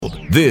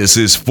This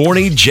is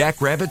Forney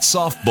Jackrabbit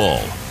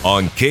Softball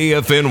on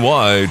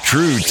KFNY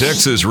True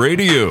Texas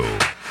Radio.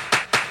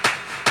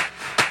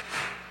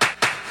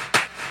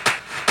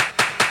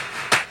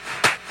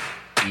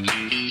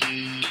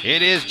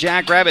 It is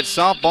Jackrabbit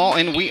Softball,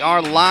 and we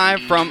are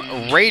live from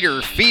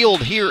Raider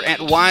Field here at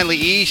Wiley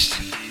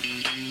East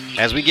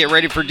as we get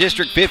ready for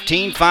District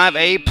 15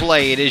 5A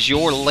play. It is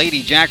your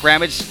Lady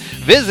Jackrabbits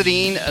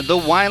visiting the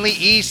Wiley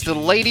East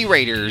Lady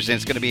Raiders, and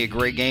it's going to be a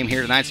great game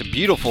here tonight. It's a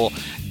beautiful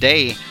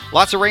day.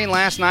 Lots of rain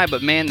last night,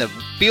 but man, the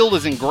field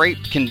is in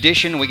great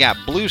condition. We got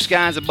blue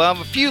skies above,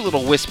 a few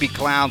little wispy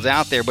clouds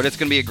out there, but it's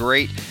going to be a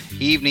great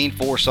evening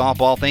for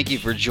softball. Thank you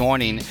for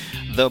joining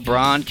the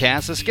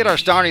broadcast. Let's get our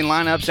starting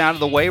lineups out of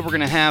the way. We're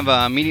going to have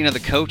a meeting of the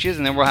coaches,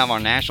 and then we'll have our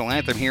national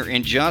anthem here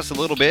in just a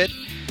little bit.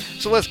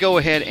 So let's go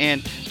ahead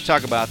and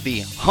talk about the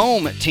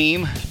home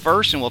team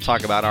first, and we'll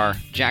talk about our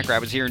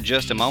Jackrabbits here in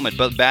just a moment.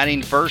 But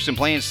batting first and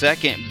playing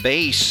second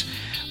base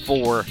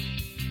for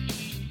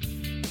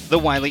the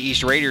Wiley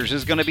East Raiders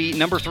is going to be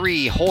number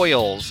 3,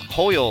 Hoyles.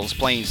 Hoyles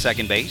playing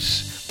second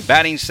base.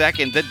 Batting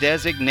second, the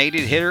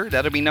designated hitter,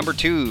 that'll be number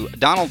 2,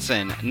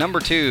 Donaldson.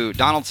 Number 2,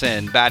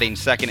 Donaldson batting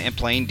second and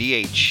playing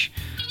DH.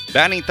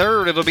 Batting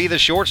third, it'll be the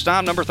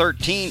shortstop, number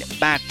 13,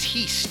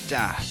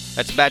 Batista.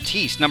 That's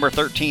Batiste, number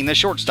 13, the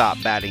shortstop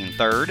batting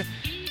third.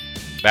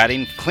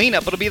 Batting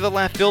cleanup, it'll be the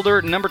left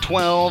fielder, number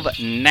 12,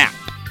 Knapp.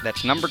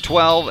 That's number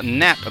 12,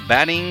 Knapp,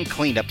 batting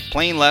cleanup,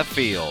 playing left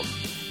field.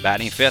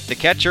 Batting fifth, the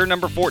catcher,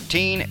 number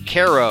 14,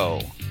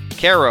 Caro.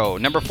 Caro,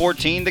 number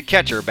 14, the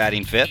catcher,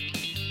 batting fifth.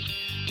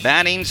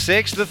 Batting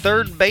sixth, the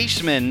third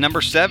baseman,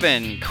 number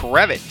 7,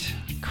 Crevitt.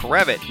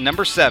 Crevitt,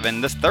 number 7,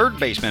 the third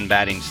baseman,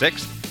 batting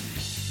sixth.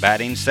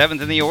 Batting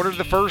seventh in the order,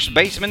 the first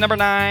baseman, number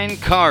 9,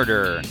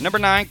 Carter. Number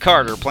 9,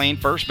 Carter, playing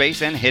first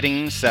base and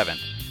hitting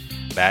seventh.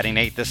 Batting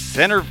eighth, the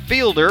center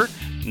fielder,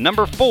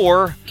 number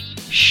 4,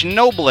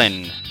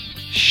 Schnoblin.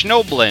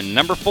 Schnoblin,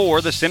 number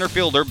 4, the center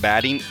fielder,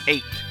 batting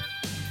eighth.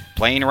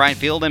 Playing right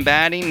field and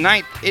batting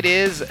ninth, it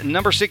is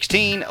number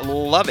 16,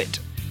 Lovett.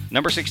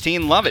 Number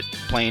 16, Lovett,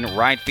 playing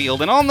right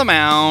field. And on the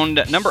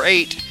mound, number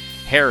 8,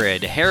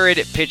 Herod.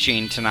 Herod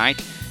pitching tonight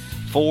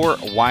for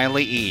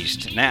Wiley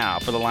East. Now,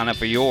 for the lineup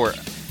for your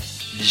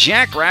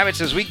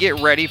Jackrabbits as we get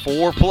ready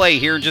for play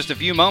here in just a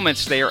few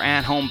moments. They are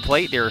at home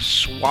plate. They're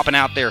swapping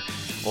out their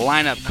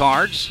lineup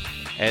cards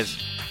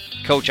as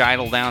Coach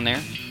Idle down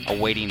there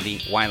awaiting the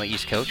Wiley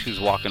East coach who's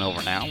walking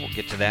over now. We'll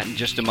get to that in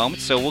just a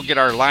moment. So we'll get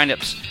our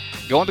lineups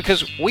going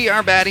because we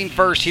are batting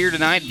first here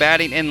tonight.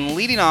 Batting and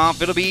leading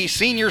off, it'll be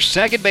senior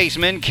second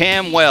baseman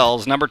Cam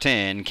Wells, number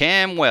 10.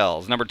 Cam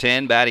Wells, number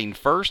 10, batting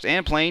first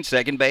and playing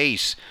second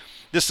base.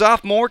 The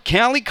sophomore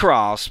Callie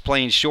Cross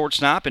playing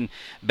shortstop and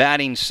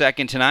batting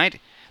second tonight.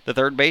 The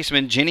third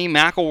baseman Jenny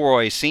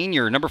McElroy,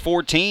 senior, number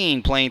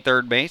 14, playing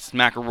third base.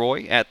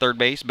 McElroy at third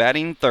base,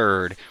 batting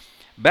third.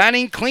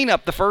 Batting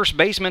cleanup, the first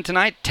baseman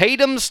tonight,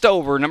 Tatum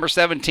Stover, number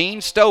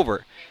 17,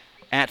 Stover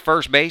at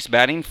first base,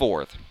 batting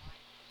fourth.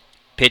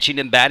 Pitching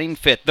and batting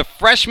fifth, the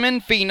freshman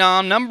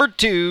phenom, number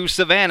 2,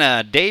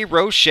 Savannah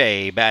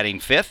DeRoche, batting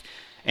fifth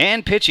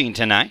and pitching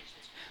tonight.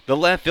 The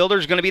left fielder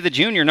is going to be the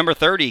junior, number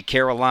 30,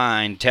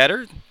 Caroline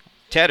Tedder.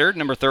 Tedder,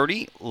 number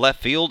 30,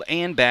 left field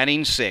and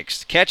batting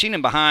sixth. Catching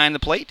and behind the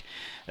plate,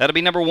 that'll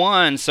be number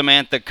 1,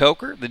 Samantha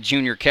Coker, the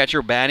junior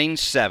catcher, batting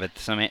seventh.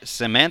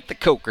 Samantha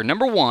Coker,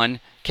 number 1,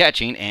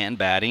 catching and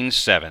batting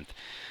seventh.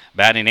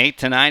 Batting eighth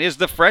tonight is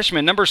the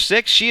freshman, number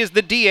 6. She is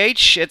the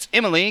DH. It's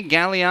Emily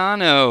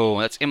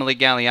Galliano. That's Emily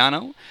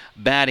Galliano,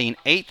 batting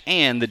eighth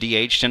and the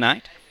DH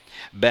tonight.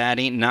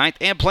 Batting ninth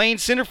and playing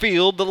center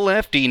field, the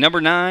lefty, number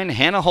 9,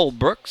 Hannah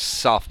Holbrook,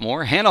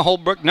 sophomore. Hannah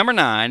Holbrook, number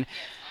 9,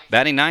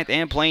 batting ninth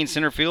and playing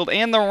center field.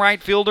 And the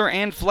right fielder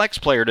and flex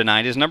player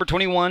tonight is number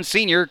 21,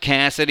 senior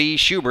Cassidy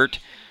Schubert,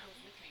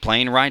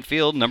 playing right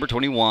field, number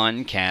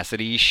 21,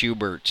 Cassidy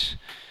Schubert.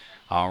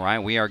 All right,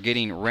 we are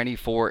getting ready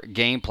for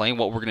gameplay.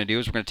 What we're going to do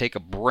is we're going to take a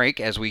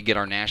break as we get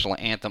our national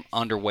anthem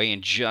underway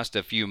in just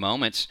a few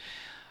moments.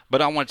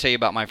 But I want to tell you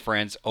about my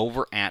friends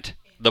over at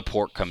the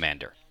Pork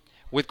Commander.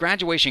 With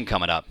graduation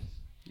coming up,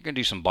 you're going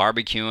to do some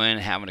barbecuing,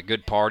 having a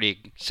good party,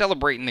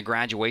 celebrating the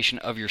graduation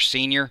of your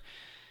senior.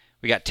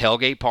 We got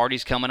tailgate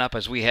parties coming up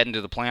as we head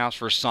into the playoffs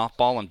for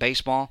softball and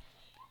baseball.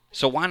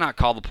 So why not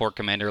call the Pork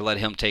Commander and let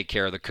him take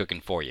care of the cooking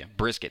for you?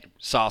 Brisket,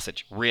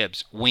 sausage,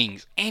 ribs,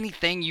 wings,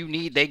 anything you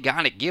need, they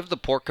got it. Give the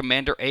Pork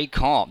Commander a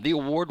call. The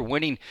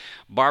award-winning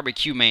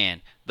barbecue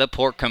man, the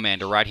Pork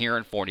Commander, right here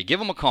in Forney. Give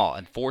him a call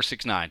at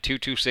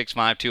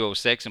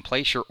 469-226-5206 and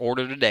place your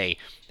order today.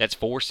 That's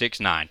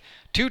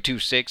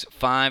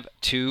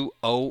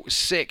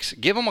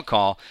 469-226-5206. Give him a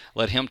call.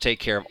 Let him take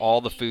care of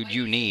all the food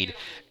you need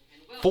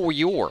for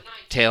your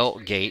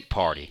tailgate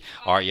party.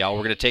 All right, y'all,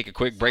 we're going to take a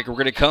quick break. We're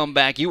going to come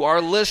back. You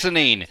are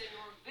listening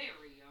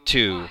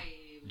to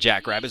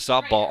Jackrabbit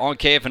Softball on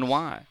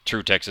KFNY,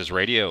 True Texas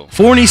Radio.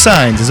 Forney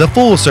Signs is a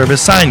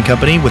full-service sign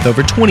company with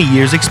over 20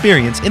 years'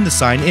 experience in the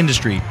sign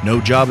industry. No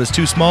job is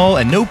too small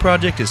and no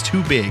project is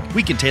too big.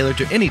 We can tailor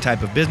to any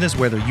type of business,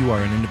 whether you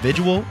are an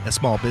individual, a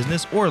small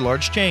business, or a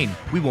large chain.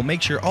 We will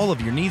make sure all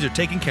of your needs are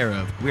taken care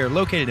of. We are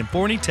located in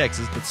Forney,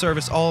 Texas, but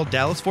service all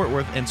Dallas, Fort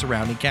Worth, and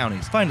surrounding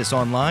counties. Find us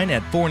online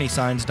at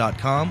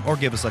forneysigns.com or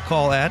give us a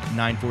call at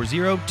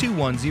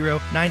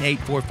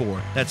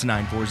 940-210-9844. That's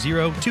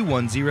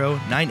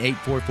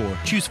 940-210-9844.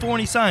 Choose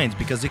Forney Signs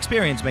because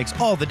experience makes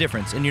all the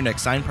difference in your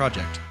next sign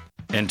project.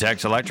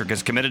 Intex Electric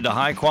is committed to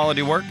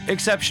high-quality work,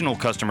 exceptional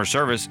customer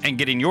service, and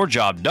getting your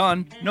job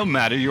done no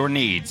matter your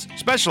needs.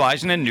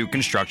 Specializing in new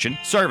construction,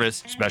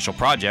 service, special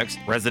projects,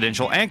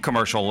 residential and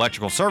commercial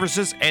electrical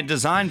services, and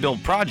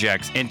design-build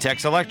projects,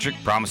 Intex Electric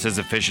promises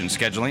efficient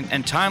scheduling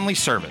and timely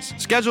service.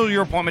 Schedule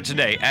your appointment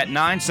today at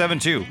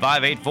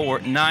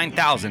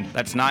 972-584-9000.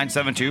 That's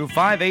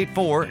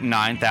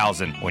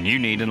 972-584-9000. When you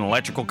need an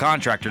electrical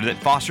contractor that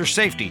fosters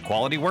safety,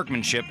 quality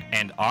workmanship,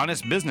 and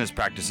honest business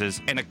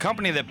practices, and a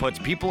company that puts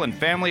people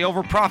and family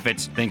over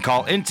profits, then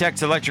call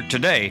Intex Electric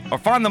today or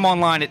find them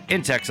online at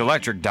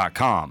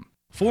intexelectric.com.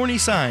 Forney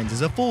Signs is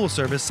a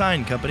full-service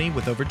sign company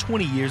with over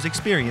 20 years'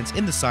 experience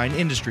in the sign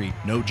industry.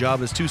 No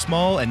job is too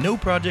small and no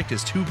project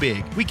is too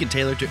big. We can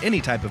tailor to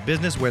any type of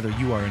business, whether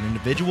you are an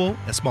individual,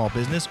 a small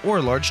business, or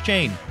a large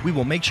chain. We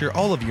will make sure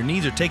all of your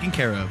needs are taken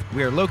care of.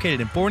 We are located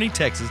in Forney,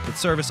 Texas, but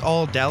service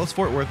all Dallas,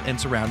 Fort Worth, and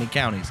surrounding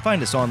counties.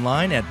 Find us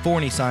online at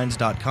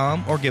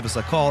forneysigns.com or give us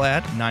a call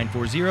at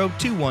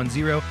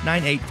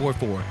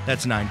 940-210-9844.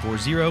 That's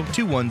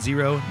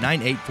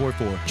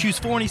 940-210-9844. Choose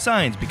Forney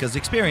Signs because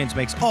experience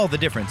makes all the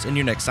difference in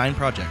your next sign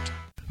project.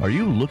 Are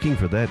you looking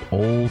for that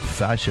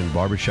old-fashioned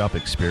barbershop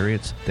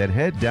experience? Then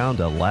head down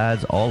to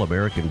Ladd's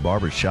All-American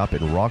Barbershop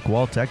in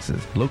Rockwall,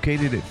 Texas,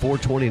 located at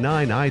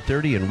 429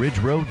 I-30 and Ridge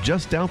Road,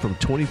 just down from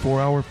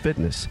 24-Hour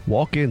Fitness.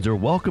 Walk-ins are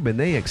welcome and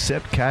they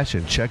accept cash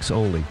and checks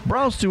only.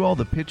 Browse through all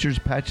the pictures,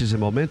 patches,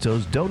 and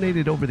mementos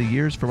donated over the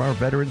years from our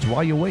veterans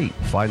while you wait.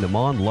 Find them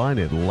online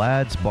at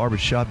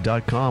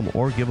laddsbarbershop.com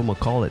or give them a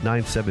call at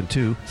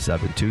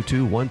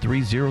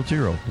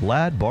 972-722-1300.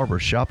 Ladd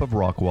Barbershop of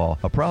Rockwall,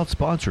 a proud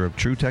sponsor of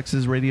True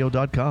Texas Radio.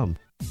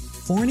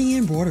 Forney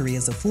Embroidery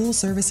is a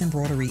full-service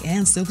embroidery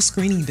and silk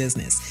screening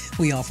business.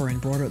 We offer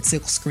embroidered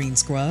silk screen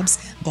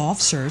scrubs,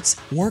 golf shirts,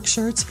 work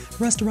shirts,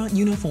 restaurant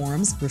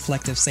uniforms,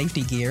 reflective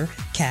safety gear,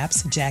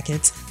 caps,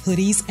 jackets,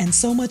 hoodies, and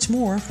so much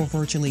more for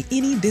virtually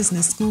any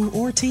business, school,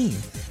 or team.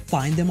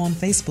 Find them on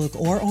Facebook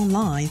or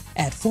online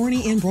at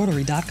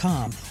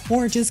forneyembroidery.com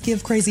or just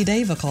give Crazy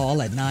Dave a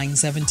call at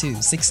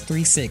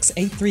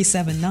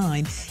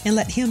 972-636-8379 and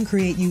let him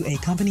create you a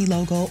company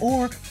logo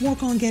or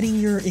work on getting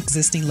your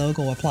existing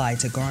logo applied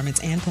to garments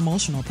and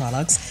promotional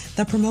products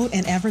that promote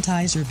and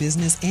advertise your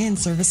business and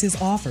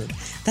services offered.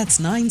 That's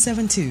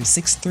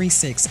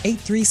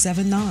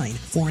 972-636-8379.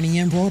 Forney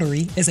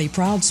Embroidery is a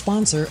proud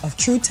sponsor of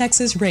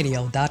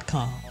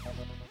TrueTexasRadio.com.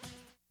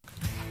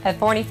 At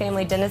Forney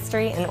Family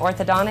Dentistry and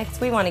Orthodontics,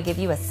 we want to give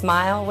you a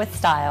smile with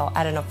style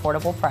at an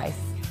affordable price.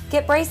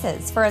 Get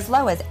braces for as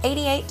low as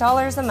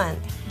 $88 a month.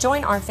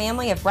 Join our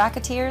family of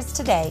racketeers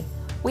today.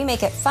 We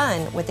make it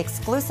fun with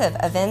exclusive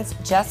events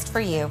just for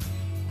you.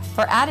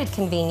 For added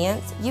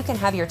convenience, you can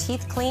have your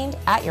teeth cleaned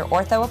at your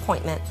ortho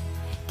appointment.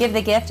 Give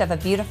the gift of a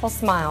beautiful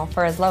smile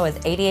for as low as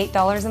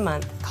 $88 a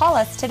month. Call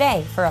us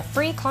today for a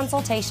free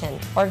consultation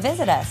or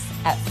visit us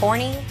at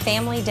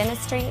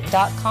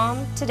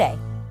ForneyFamilyDentistry.com today.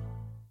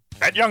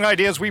 At Young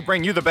Ideas, we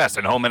bring you the best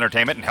in home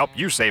entertainment and help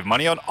you save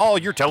money on all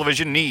your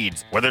television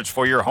needs. Whether it's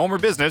for your home or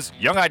business,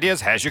 Young Ideas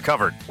has you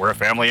covered. We're a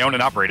family-owned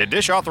and operated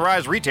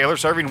dish-authorized retailer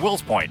serving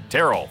Wills Point,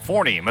 Terrell,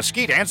 Forney,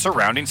 Mesquite, and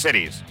surrounding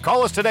cities.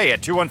 Call us today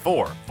at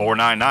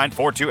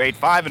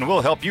 214-499-4285 and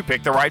we'll help you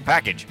pick the right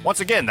package.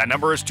 Once again, that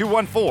number is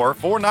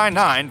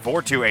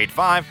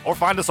 214-499-4285 or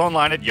find us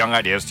online at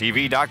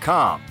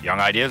YoungIdeasTV.com.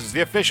 Young Ideas is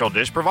the official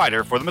dish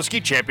provider for the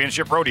Mesquite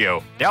Championship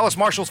Rodeo, Dallas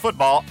Marshals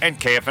Football, and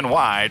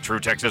KFNY True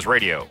Texas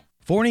Radio.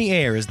 Forney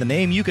Air is the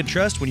name you can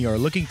trust when you are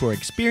looking for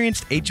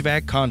experienced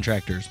HVAC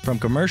contractors, from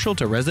commercial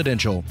to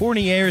residential.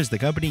 Forney Air is the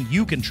company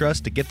you can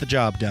trust to get the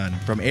job done.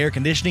 From air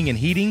conditioning and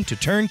heating to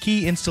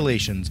turnkey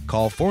installations,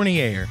 call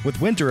Forney Air. With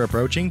winter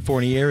approaching,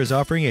 Forney Air is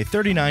offering a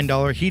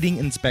 $39 heating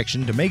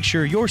inspection to make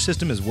sure your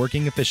system is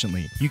working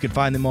efficiently. You can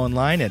find them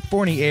online at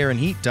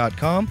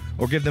ForneyAirandHeat.com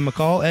or give them a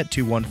call at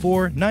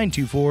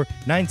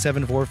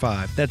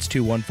 214-924-9745. That's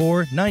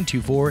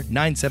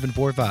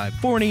 214-924-9745.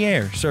 Forney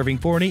Air, serving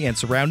Forney and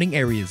surrounding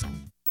areas.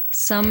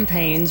 Some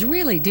pains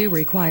really do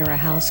require a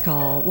house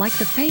call, like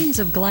the panes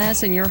of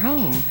glass in your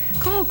home.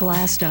 Call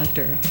Glass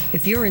Doctor.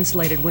 If your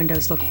insulated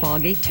windows look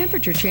foggy,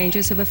 temperature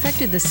changes have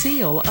affected the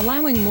seal,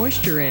 allowing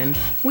moisture in.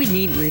 We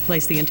needn't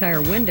replace the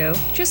entire window,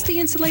 just the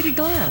insulated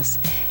glass.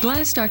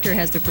 Glass Doctor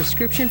has the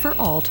prescription for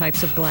all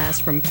types of glass,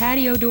 from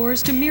patio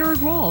doors to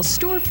mirrored walls,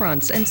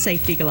 storefronts, and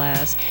safety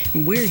glass.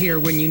 We're here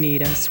when you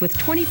need us with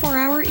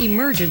 24-hour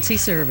emergency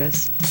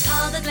service.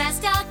 Call the Glass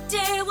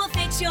Doctor, we'll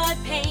fix your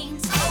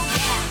pains. Oh,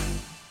 yeah.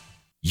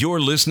 You're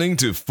listening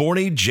to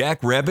Forney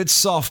Jackrabbit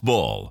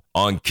Softball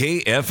on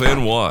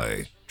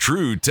KFNY,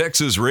 True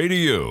Texas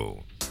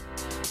Radio.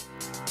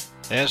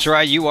 That's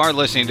right. You are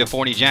listening to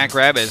Forney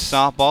Jackrabbit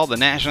Softball. The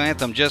national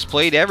anthem just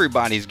played.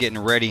 Everybody's getting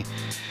ready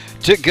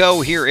to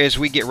go here as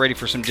we get ready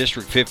for some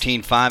District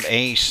 15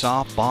 5A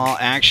softball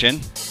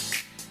action.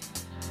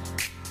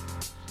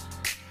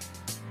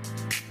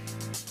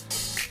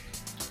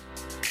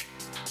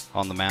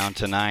 On the mound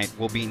tonight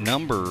will be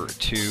number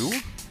 2.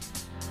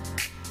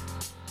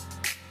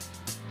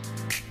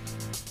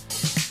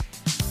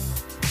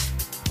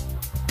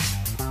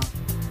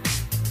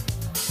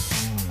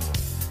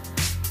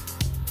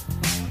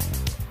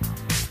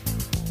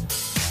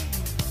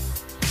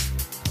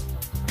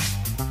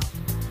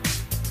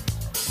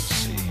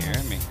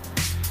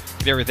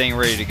 Get everything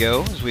ready to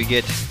go as we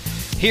get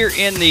here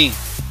in the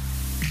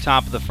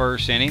top of the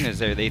first inning as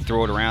they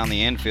throw it around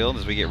the infield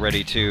as we get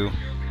ready to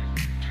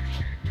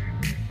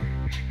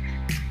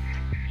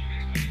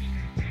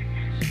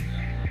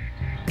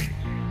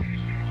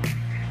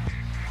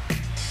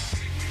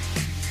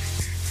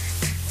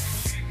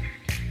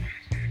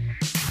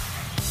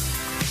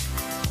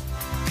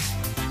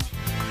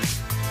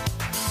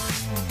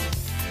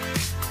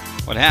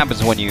what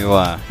happens when you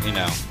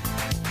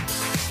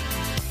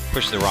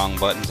push the wrong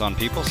buttons on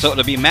people. So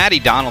it'll be Maddie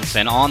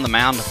Donaldson on the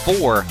mound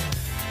for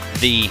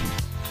the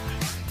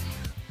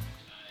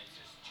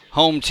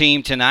home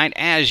team tonight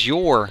as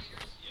your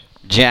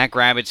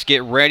Jackrabbits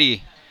get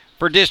ready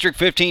for District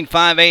 15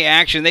 5A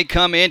action. They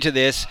come into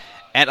this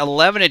at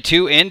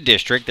 11-2 in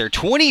district. They're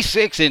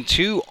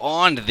 26-2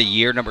 on the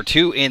year, number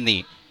 2 in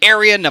the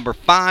area, number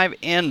 5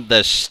 in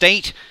the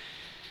state.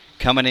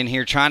 Coming in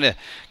here trying to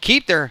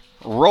keep their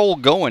roll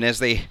going as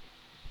they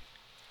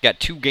got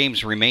 2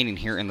 games remaining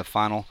here in the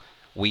final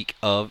week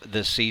of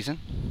the season.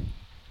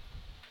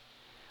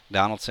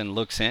 Donaldson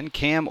looks in.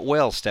 Cam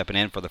Wells stepping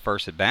in for the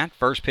first at bat.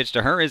 First pitch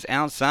to her is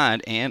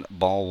outside and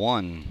ball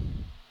 1.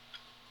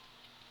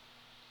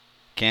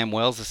 Cam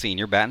Wells, the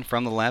senior, batting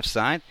from the left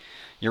side.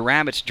 Your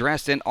Rabbits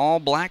dressed in all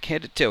black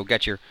head to toe.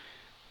 Got your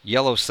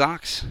yellow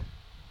socks,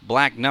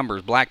 black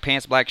numbers, black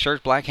pants, black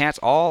shirts, black hats,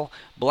 all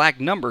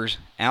black numbers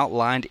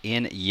outlined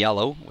in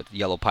yellow with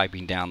yellow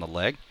piping down the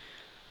leg.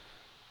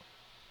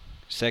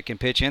 Second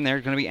pitch in there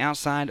is going to be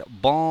outside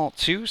ball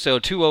 2, so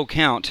 2-0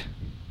 count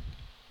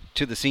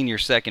to the senior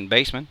second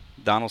baseman.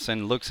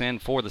 Donaldson looks in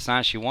for the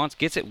sign she wants,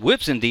 gets it,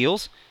 whips and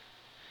deals,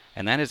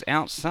 and that is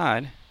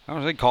outside.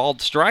 They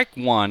called strike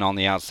 1 on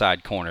the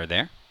outside corner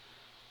there.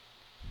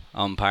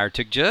 Umpire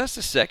took just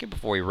a second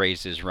before he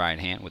raised his right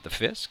hand with the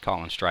fist,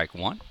 calling strike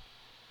 1.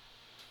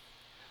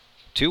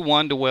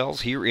 2-1 to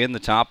Wells here in the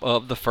top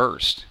of the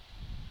first.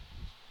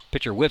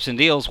 Pitcher whips and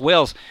deals.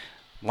 Wells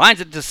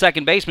lines it to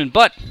second baseman,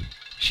 but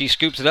she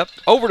scoops it up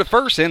over to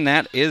first, and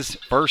that is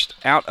first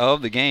out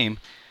of the game.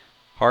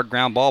 Hard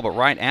ground ball, but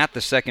right at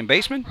the second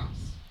baseman.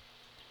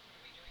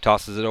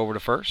 Tosses it over to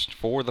first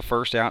for the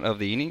first out of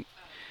the inning.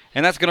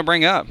 And that's going to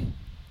bring up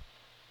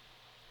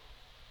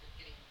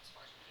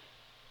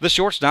the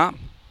shortstop,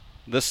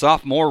 the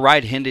sophomore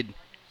right-handed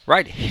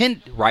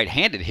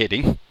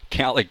hitting,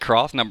 Callie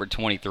Cross, number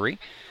 23,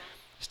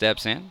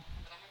 steps in.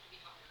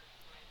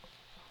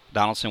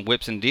 Donaldson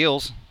whips and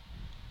deals.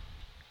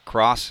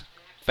 Cross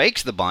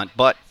fakes the bunt,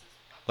 but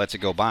lets it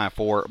go by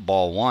for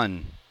ball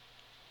 1.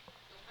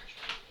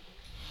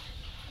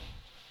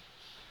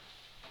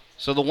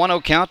 So the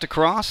 1-0 count to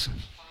Cross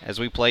as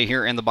we play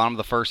here in the bottom of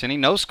the first inning.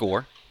 No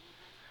score.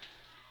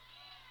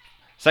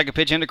 Second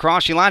pitch into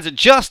Cross. She lines it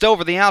just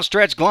over the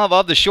outstretched glove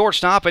of the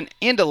shortstop and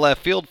into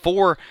left field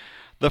for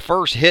the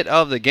first hit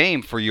of the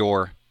game for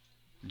your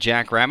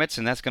Jackrabbits,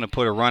 and that's going to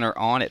put a runner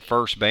on at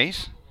first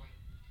base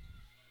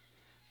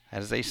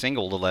as they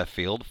single to left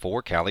field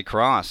for Callie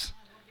Cross.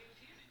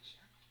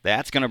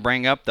 That's going to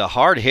bring up the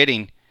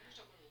hard-hitting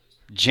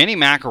Jenny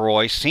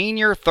McElroy,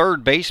 senior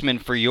third baseman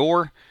for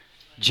your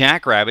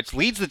Jackrabbits.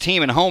 Leads the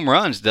team in home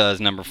runs,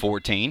 does number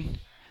 14.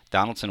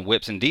 Donaldson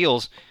whips and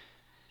deals.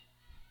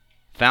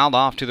 Fouled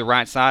off to the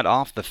right side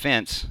off the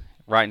fence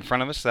right in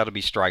front of us. That'll be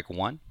strike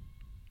 1.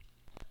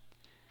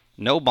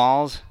 No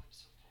balls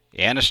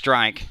and a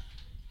strike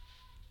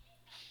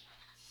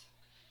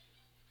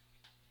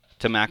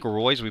to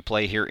McElroy as we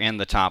play here in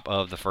the top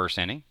of the first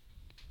inning.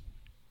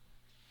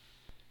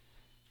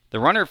 The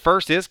runner at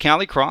first is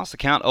Callie Cross, the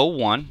count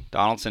 0-1.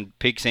 Donaldson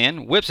peeks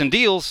in, whips and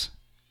deals.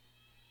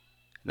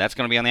 That's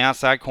going to be on the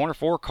outside corner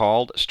for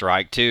called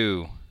strike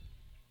 2.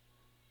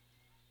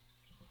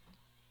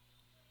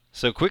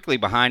 So quickly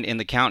behind in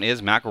the count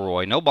is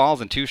McElroy. No balls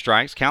and 2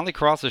 strikes. Callie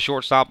Cross, the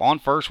shortstop, on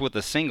first with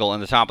a single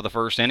in the top of the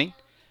first inning.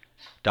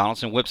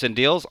 Donaldson whips and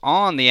deals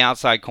on the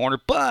outside corner,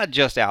 but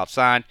just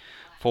outside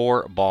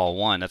for ball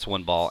 1. That's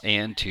 1 ball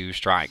and 2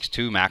 strikes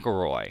to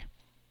McElroy.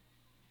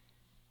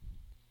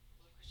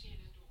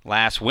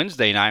 Last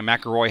Wednesday night,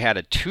 McElroy had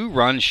a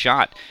 2-run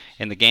shot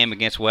in the game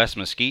against West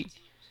Mesquite.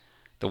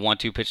 The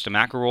 1-2 pitch to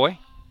McElroy.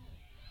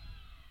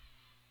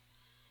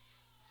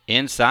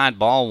 Inside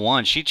ball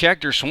 1. She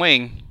checked her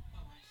swing,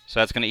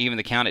 so that's going to even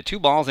the count at 2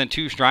 balls and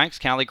 2 strikes.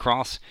 Callie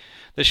Cross,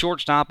 the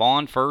shortstop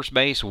on first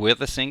base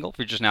with a single. If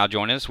you're just now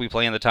joining us, we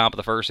play in the top of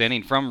the first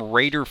inning from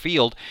Raider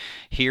Field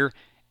here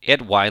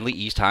at Wiley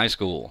East High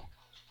School.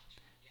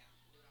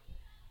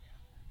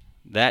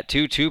 That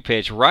 2-2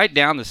 pitch right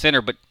down the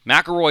center, but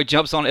McElroy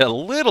jumps on it a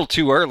little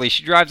too early.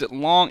 She drives it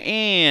long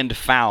and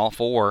foul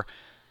for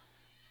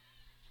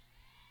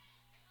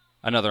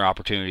another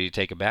opportunity to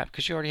take a bat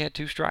because she already had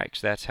 2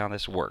 strikes. That's how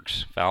this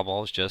works. Foul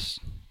ball is just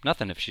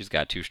nothing if she's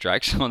got 2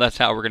 strikes, so that's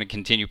how we're going to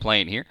continue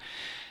playing here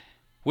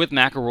with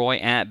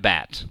McElroy at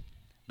bat.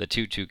 The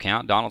 2-2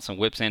 count. Donaldson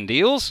whips and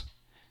deals,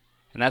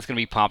 and that's going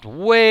to be popped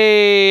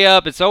way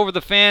up. It's over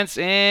the fence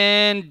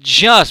and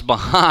just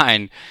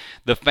behind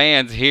the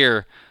fans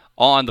here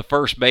on the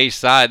first base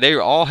side. They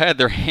all had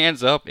their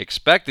hands up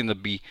expecting to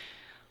be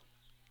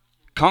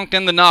conked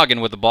in the noggin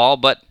with the ball,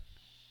 but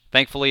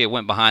thankfully it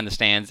went behind the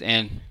stands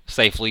and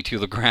safely to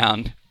the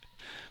ground.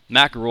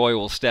 McElroy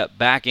will step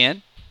back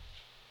in.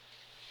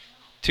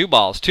 2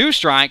 balls, 2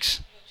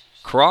 strikes.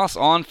 Cross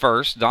on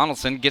first.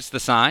 Donaldson gets the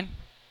sign.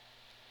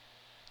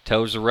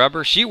 Toes the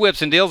rubber. She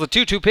whips and deals. The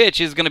 2-2 pitch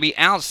is going to be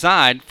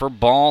outside for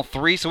ball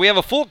 3. So we have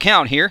a full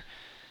count here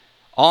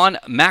on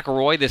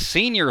McElroy, the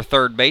senior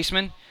third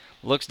baseman.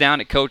 Looks down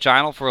at Coach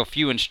Idle for a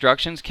few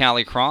instructions.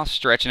 Callie Cross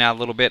stretching out a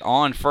little bit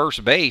on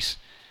first base.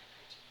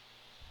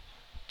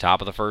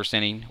 Top of the first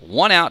inning.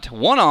 1 out,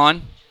 1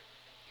 on.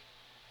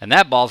 And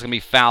that ball's going to be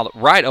fouled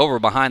right over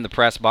behind the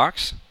press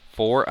box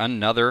for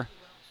another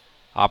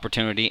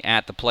opportunity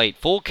at the plate.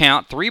 Full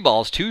count, 3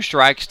 balls, 2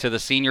 strikes to the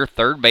senior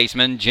third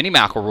baseman, Jenny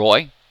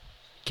McElroy.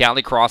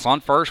 Callie Cross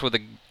on first with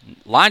a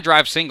line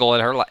drive single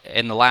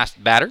in the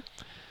last batter.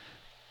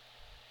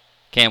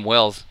 Cam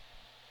Wells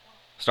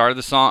started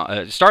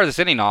this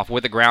inning off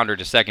with a grounder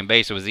to second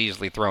base. It was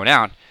easily thrown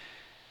out.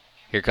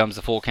 Here comes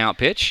the full count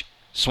pitch.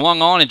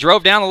 Swung on and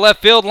drove down the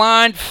left field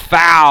line.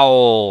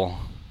 Foul.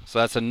 So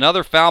that's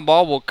another foul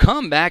ball. We'll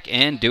come back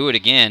and do it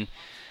again.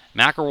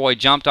 McElroy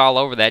jumped all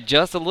over that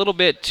just a little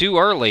bit too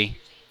early.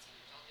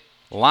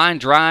 Line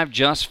drive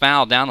just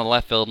fouled down the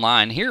left field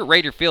line. Here at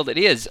Raider Field, it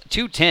is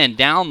 210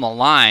 down the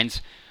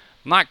lines.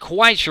 I'm not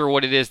quite sure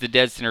what it is to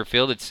dead center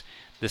field. It's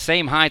the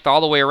same height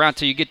all the way around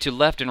till you get to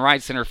left and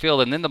right center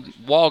field, and then the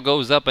wall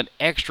goes up an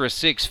extra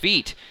 6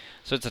 feet.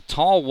 So it's a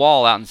tall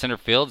wall out in center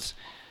field. It's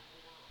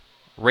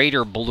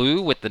Raider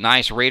blue with the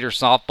nice Raider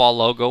softball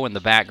logo in the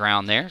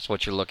background there. That's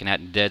what you're looking at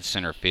in dead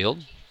center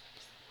field.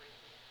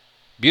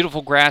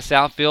 Beautiful grass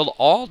outfield,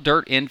 all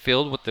dirt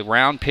infield with the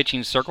round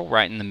pitching circle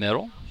right in the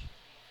middle.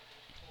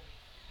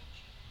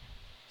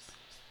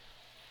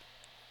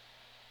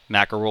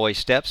 McElroy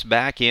steps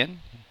back in.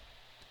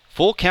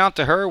 Full count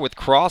to her with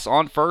Cross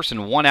on first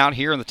and 1 out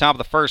here in the top of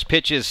the first.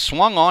 Pitch is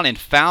swung on and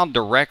fouled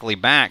directly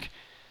back.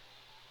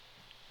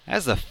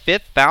 That's the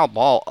 5th foul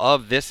ball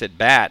of this at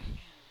bat.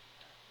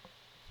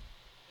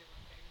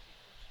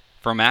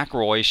 For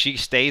McElroy, she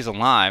stays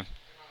alive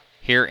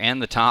here in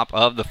the top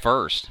of the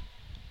first.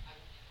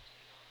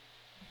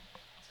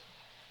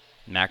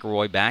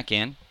 McElroy back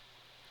in.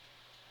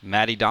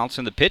 Maddie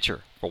Donaldson, the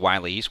pitcher for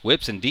Wiley East,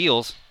 whips and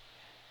deals.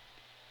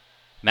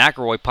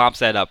 McElroy pops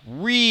that up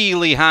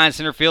really high in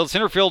center field.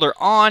 Center fielder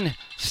on,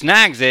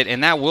 snags it,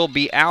 and that will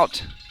be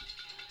out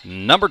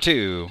number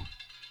 2. Number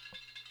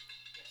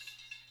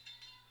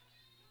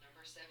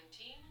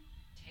 17,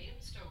 Tatum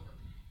Stover.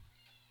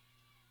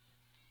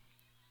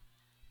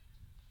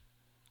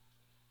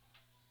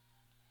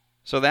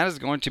 So that is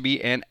going to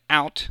be an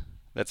out.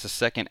 That's the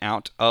second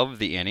out of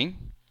the inning.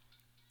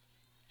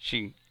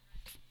 She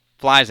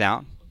flies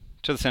out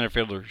to the center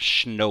fielder,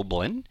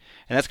 Schnoblin.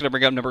 And that's going to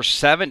bring up number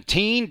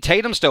 17,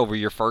 Tatum Stover,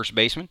 your first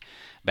baseman,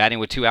 batting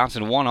with 2 outs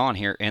and 1 on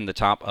here in the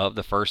top of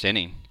the first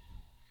inning.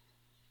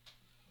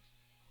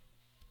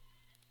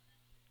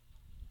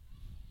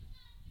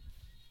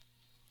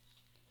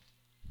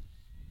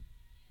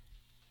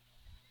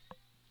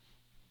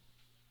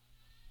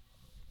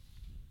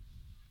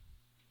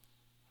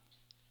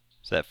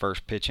 So that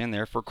first pitch in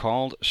there for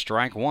called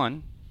strike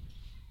 1.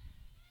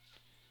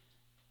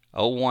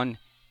 0-1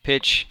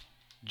 pitch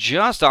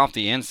just off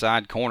the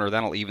inside corner.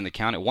 That'll even the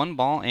count at 1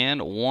 ball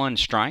and 1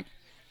 strike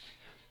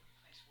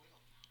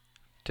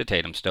to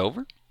Tatum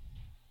Stover.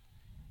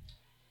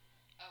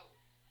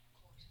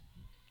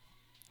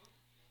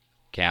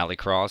 Callie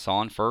Cross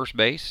on first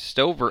base.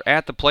 Stover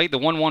at the plate. The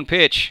 1-1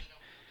 pitch.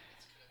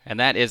 And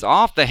that is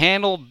off the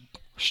handle,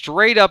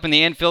 straight up in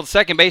the infield.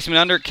 Second baseman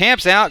under,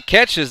 camps out,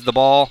 catches the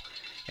ball.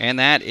 And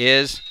that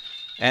is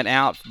an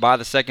out by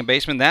the second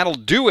baseman. That'll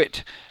do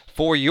it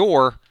for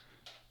your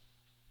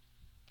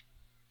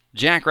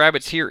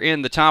Jackrabbits here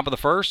in the top of the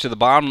first. To the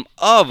bottom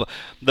of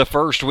the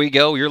first we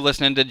go. You're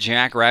listening to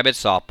Jackrabbit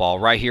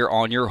Softball right here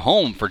on your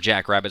home for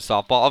Jackrabbit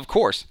Softball. Of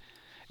course,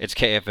 it's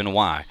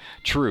KFNY,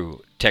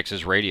 True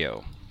Texas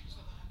Radio.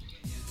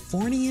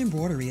 Forney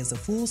Embroidery is a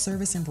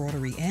full-service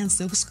embroidery and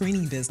silk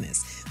screening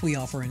business. We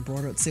offer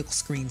embroidered silk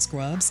screen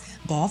scrubs,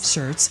 golf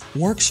shirts,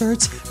 work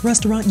shirts,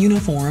 restaurant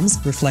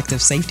uniforms,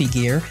 reflective safety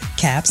gear,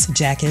 caps,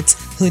 jackets,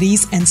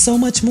 hoodies, and so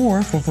much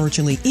more for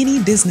virtually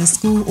any business,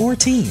 school, or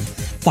team.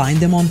 Find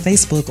them on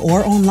Facebook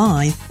or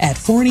online at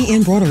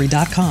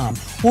ForneyEmbroidery.com,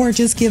 or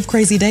just give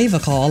Crazy Dave a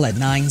call at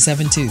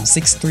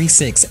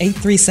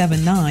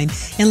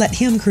 972-636-8379 and let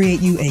him create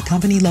you a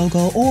company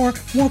logo or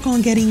work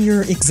on getting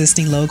your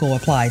existing logo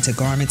applied to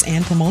garments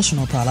and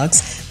promotional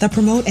products that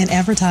promote and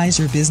advertise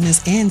your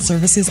business and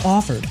services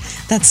offered.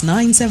 That's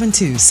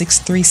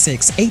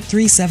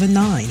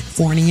 972-636-8379.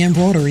 Forney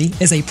Embroidery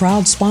is a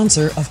proud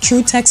sponsor of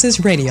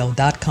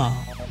TrueTexasRadio.com.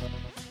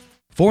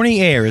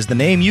 Forney Air is the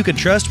name you can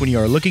trust when you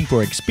are looking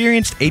for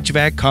experienced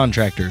HVAC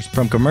contractors.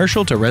 From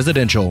commercial to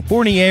residential,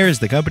 Forney Air is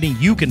the company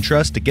you can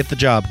trust to get the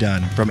job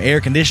done. From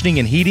air conditioning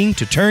and heating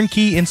to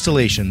turnkey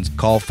installations,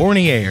 call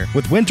Forney Air.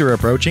 With winter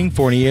approaching,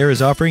 Forney Air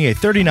is offering a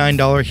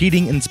 $39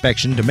 heating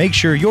inspection to make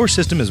sure your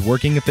system is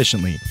working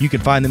efficiently. You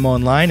can find them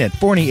online at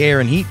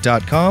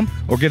ForneyAirandHeat.com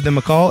or give them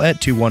a call at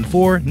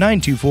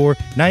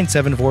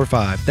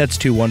 214-924-9745. That's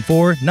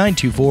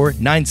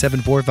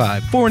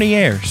 214-924-9745. Forney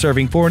Air,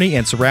 serving Forney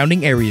and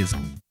surrounding areas.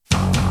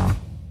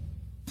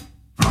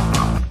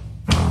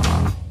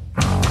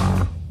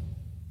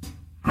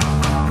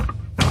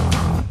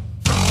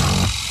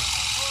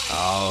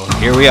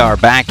 Here we are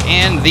back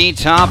in the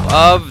top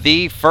of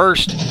the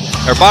first,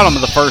 or bottom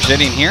of the first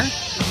inning here,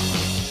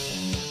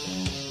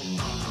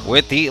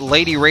 with the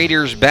Lady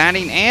Raiders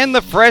batting and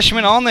the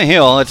freshman on the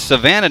hill. It's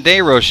Savannah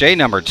DeRoche,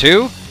 number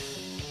 2.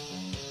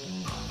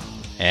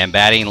 And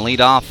batting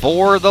leadoff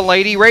for the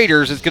Lady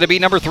Raiders is going to be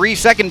number 3,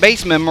 second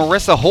baseman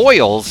Marissa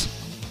Hoyles.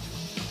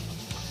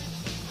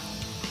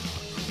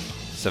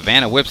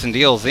 Savannah whips and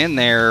deals in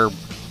there,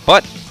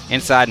 but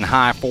inside and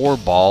high for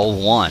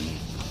ball 1.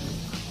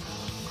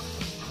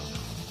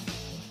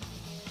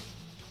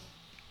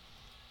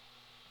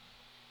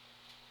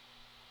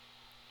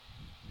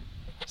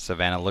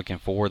 Savannah looking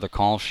for the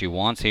call she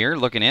wants here.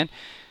 Looking in.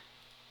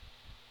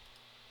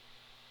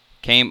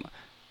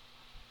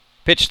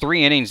 Pitched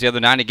 3 innings the other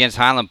night against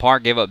Highland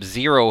Park. Gave up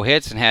 0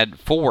 hits and had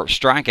 4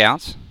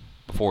 strikeouts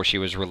before she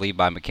was relieved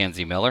by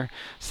Mackenzie Miller.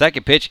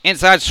 Second pitch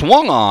inside,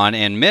 swung on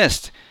and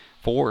missed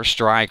for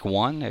strike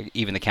 1.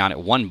 Even the count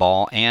at 1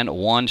 ball and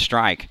 1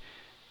 strike.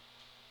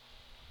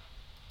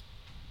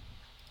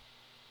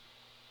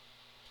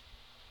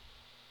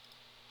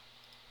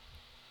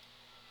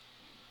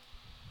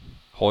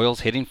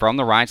 Hoyles hitting from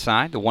the right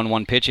side. The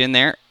 1-1 pitch in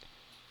there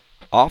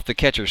off the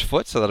catcher's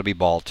foot, so that'll be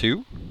ball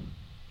 2.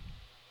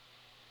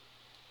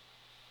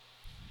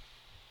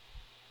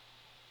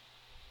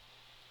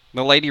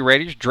 The Lady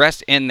Raiders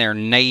dressed in their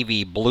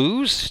navy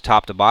blues,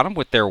 top to bottom,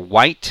 with their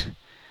white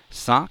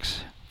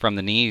socks from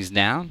the knees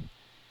down.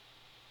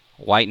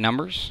 White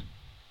numbers,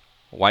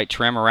 white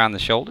trim around the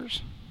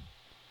shoulders.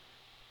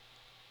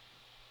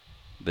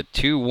 The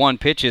 2-1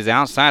 pitch is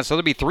outside, so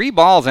there'll be 3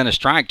 balls and a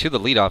strike to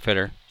the leadoff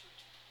hitter.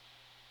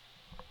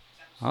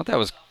 I thought that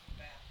was...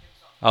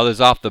 Oh, there's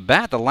off the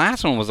bat. The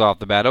last one was off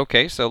the bat.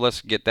 Okay, so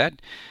let's get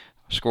that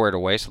squared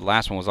away. So the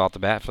last one was off the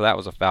bat, so that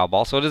was a foul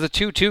ball. So it is a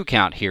 2-2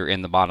 count here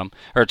in the bottom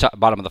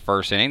of the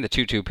first inning. The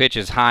 2-2 pitch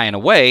is high and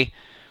away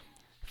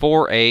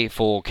for a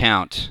full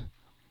count.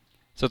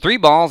 So 3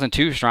 balls and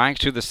 2 strikes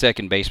to the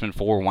second baseman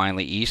for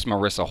Wiley East,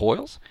 Marissa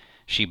Hoyles.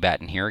 She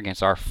batting here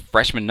against our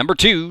freshman number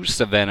 2,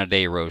 Savannah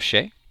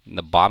DeRoche, in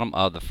the bottom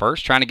of the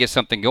first, trying to get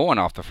something going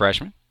off the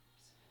freshman.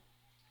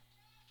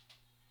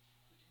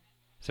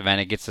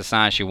 Savannah gets the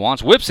sign she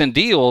wants. Whips and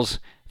deals,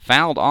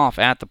 fouled off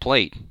at the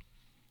plate.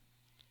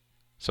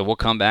 So we'll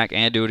come back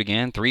and do it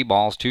again. 3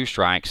 balls, 2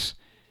 strikes.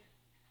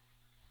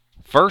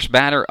 First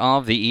batter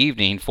of the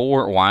evening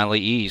for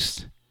Wiley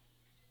East.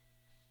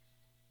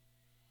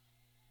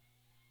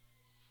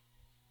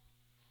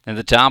 In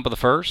the top of the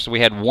first, we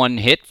had 1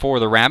 hit for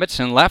the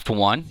Rabbits and left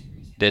 1.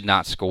 Did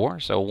not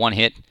score, so 1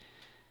 hit,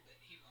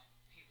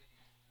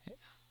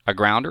 a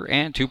grounder,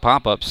 and 2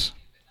 pop-ups.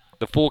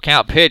 The full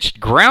count pitched,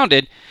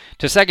 grounded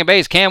to second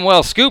base.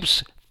 Camwell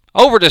scoops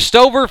over to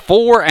Stover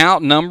for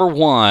out number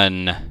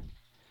 1.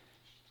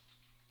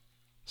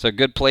 So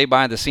good play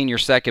by the senior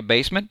second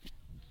baseman.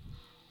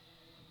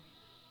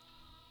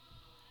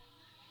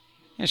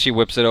 And she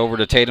whips it over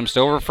to Tatum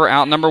Stover for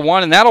out number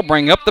 1, and that'll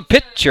bring up the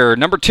pitcher,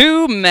 number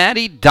 2,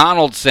 Maddie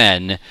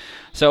Donaldson.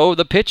 So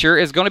the pitcher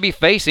is going to be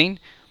facing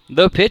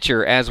the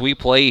pitcher as we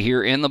play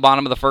here in the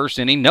bottom of the first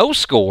inning. No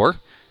score.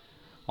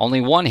 Only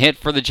 1 hit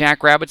for the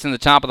Jackrabbits in the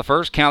top of the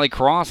first. Callie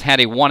Cross had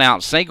a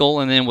 1-out single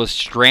and then was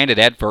stranded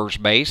at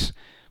first base.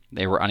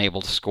 They were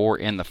unable to score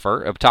in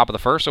the top of the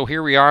first. So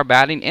here we are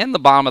batting in the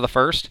bottom of the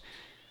first.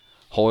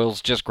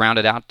 Hoyles just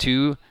grounded out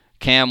to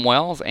Cam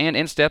Wells, and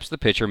in steps the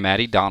pitcher,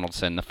 Maddie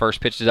Donaldson. The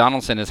first pitch to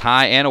Donaldson is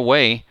high and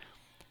away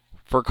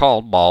for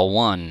called ball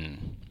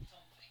 1.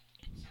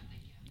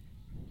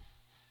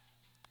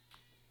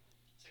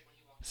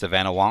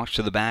 Savannah walks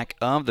to the back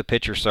of the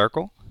pitcher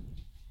circle,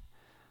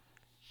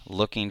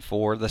 looking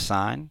for the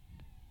sign.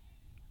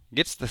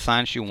 Gets the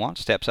sign she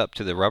wants, steps up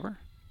to the rubber.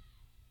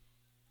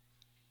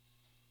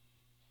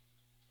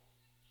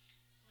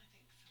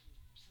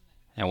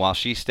 And while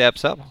she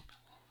steps up,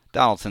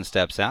 Donaldson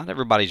steps out.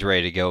 Everybody's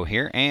ready to go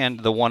here.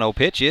 And the 1-0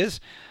 pitch is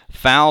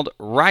fouled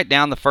right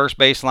down the first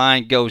base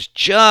line. Goes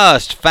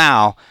just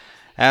foul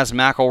as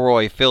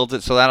McElroy fields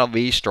it, so that'll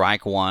be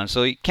strike one.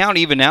 So you count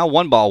even now,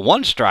 1 ball,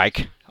 1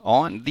 strike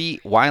on the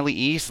Wiley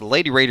East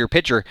Lady Raider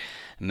pitcher,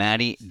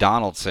 Maddie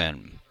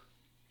Donaldson.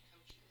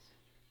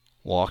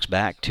 Walks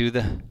back to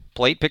the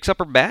plate, picks up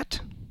her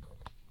bat,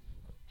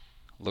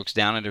 looks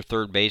down at her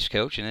third base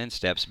coach, and then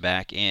steps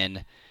back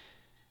in.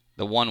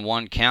 The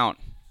 1-1 count.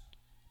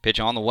 Pitch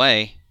on the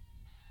way,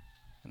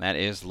 and that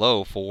is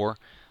low for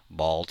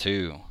ball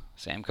 2.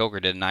 Sam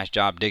Coker did a nice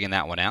job digging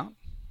that one out.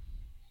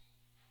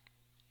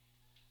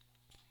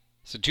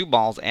 So 2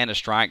 balls and a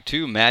strike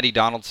to Maddie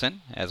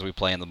Donaldson as we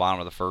play in the bottom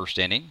of the first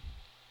inning.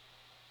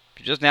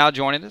 If you're just now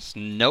joining us,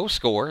 no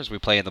score as we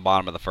play in the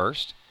bottom of the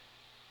first.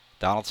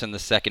 Donaldson, the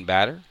second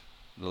batter.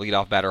 The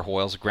leadoff batter,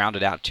 Hoyles,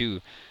 grounded out to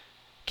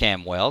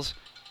Cam Wells.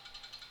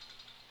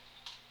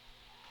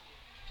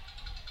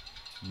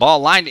 Ball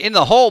lined in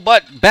the hole,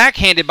 but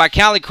backhanded by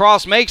Callie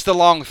Cross, makes the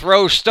long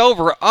throw.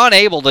 Stover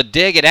unable to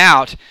dig it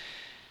out.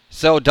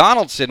 So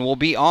Donaldson will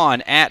be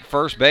on at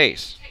first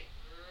base.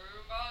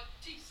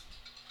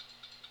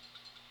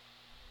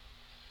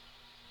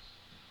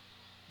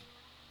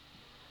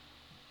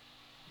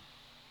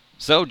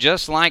 So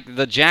just like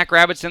the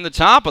Jackrabbits in the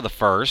top of the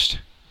first,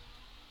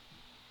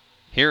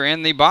 here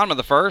in the bottom of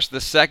the first,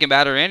 the second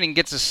batter inning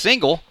gets a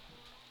single.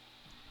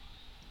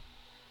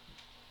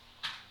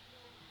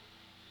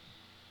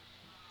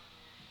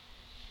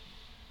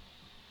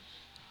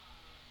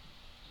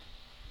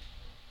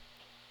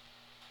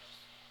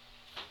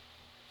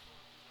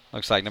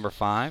 Looks like number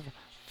 5,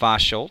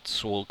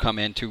 Schultz, will come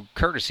into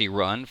courtesy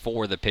run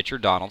for the pitcher,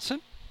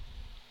 Donaldson.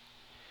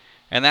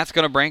 And that's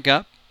going to bring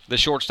up the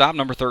shortstop,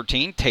 number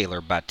 13,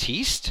 Taylor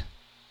Batiste,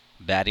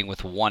 batting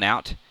with 1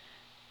 out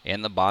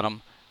in the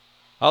bottom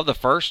of the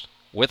first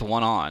with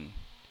 1 on.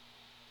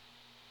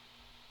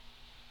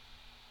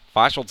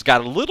 Schultz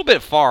got a little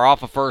bit far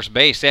off of first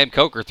base. Sam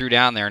Coker threw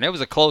down there, and it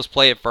was a close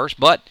play at first,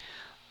 but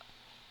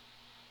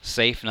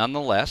safe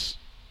nonetheless.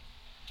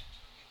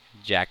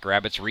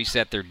 Jackrabbits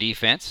reset their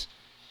defense.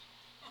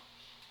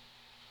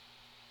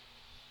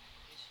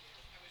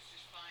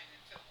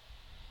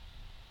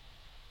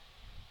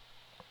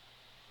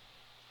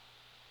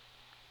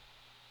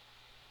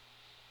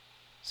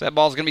 So that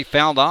ball's going to be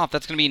fouled off.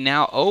 That's going to be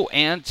now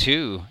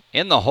 0-2.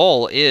 In the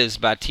hole is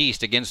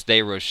Batiste against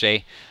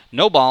DeRoche.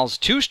 No balls,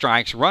 2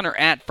 strikes, runner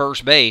at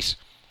first base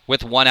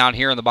with 1 out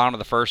here in the bottom of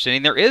the first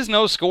inning. There is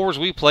no scores.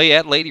 We play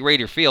at Lady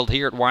Raider Field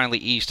here at Wiley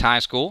East High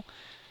School.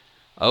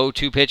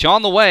 0-2 pitch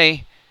on the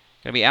way.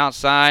 Going to be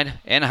outside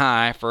and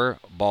high for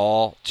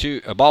ball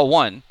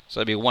 1.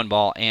 So it'll be 1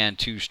 ball and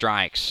 2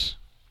 strikes.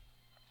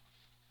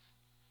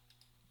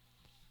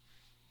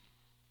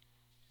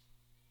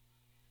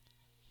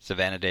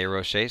 Savannah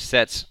DeRoche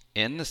sets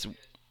in the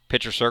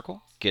pitcher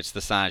circle, gets the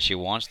sign she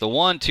wants. The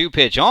 1-2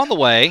 pitch on the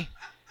way.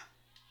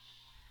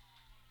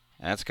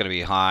 That's going to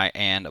be high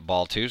and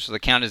ball 2. So the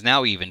count is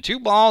now even. 2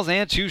 balls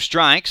and 2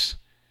 strikes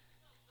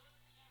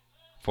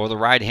for the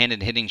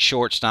right-handed hitting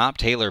shortstop,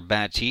 Taylor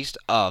Batiste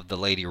of the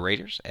Lady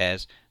Raiders,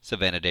 as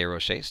Savannah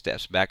DeRoche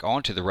steps back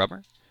onto the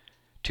rubber.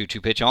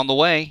 2-2 pitch on the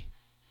way.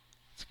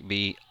 It's going to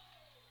be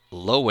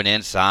low and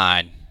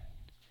inside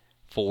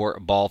for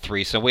ball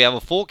 3. So we have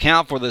a full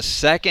count for the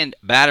second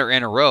batter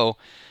in a row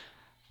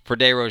for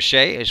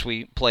DeRoche as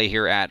we play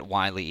here at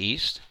Wiley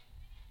East.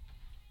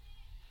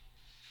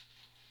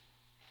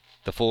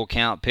 The full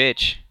count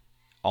pitch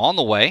on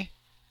the way.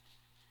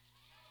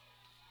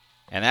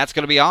 And that's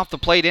going to be off the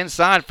plate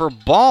inside for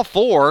ball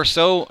 4.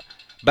 So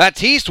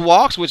Batiste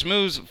walks, which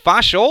moves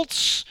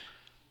Schultz,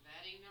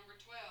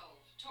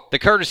 the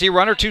courtesy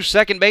runner, to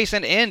second base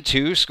and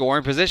into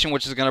scoring position,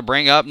 which is going to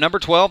bring up number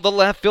 12, the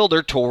left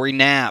fielder, Tori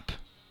Knapp.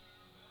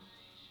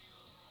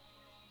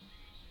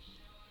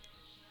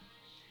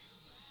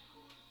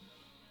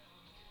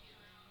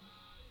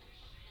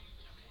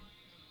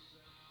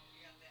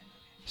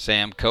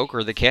 Sam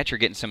Coker, the catcher,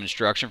 getting some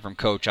instruction from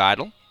Coach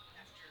Idle.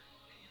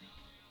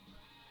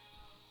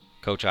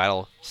 Coach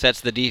Idle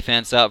sets the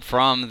defense up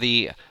from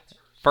the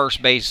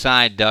first base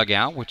side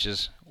dugout, which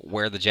is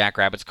where the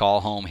Jackrabbits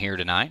call home here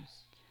tonight.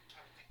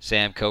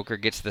 Sam Coker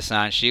gets the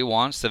sign she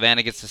wants.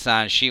 Savannah gets the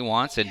sign she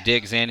wants and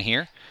digs in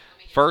here.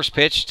 First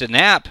pitch to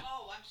Knapp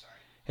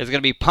is going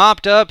to be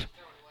popped up,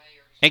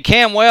 and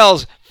Cam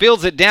Wells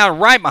fields it down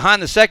right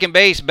behind the second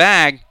base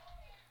bag.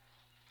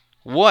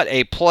 What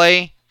a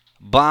play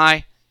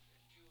by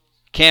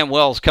Cam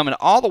Wells, coming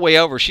all the way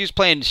over. She's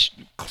playing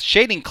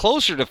shading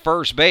closer to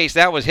first base.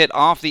 That was hit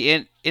off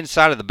the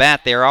inside of the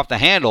bat there, off the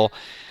handle.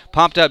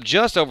 Popped up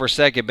just over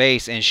second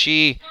base, and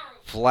she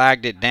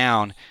flagged it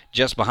down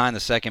just behind the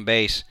second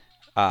base.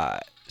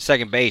 The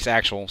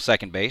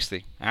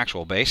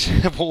actual base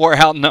for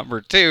out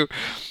number 2.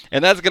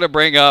 And that's going to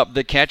bring up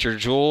the catcher,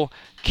 Jewel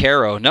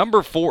Caro,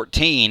 number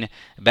 14,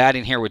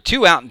 batting here with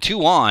 2 out and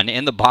 2 on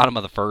in the bottom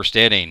of the first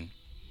inning.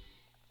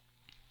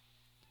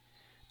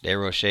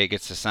 DeRoche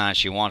gets the sign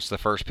she wants. The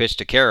first pitch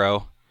to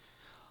Caro.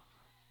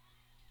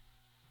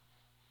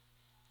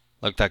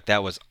 Looked like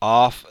that was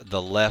off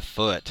the left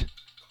foot.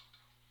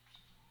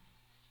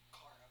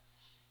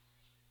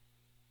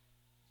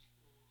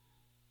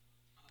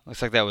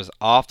 Looks like that was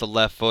off the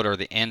left foot or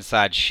the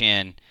inside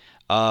shin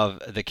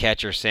of the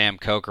catcher, Sam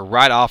Coker,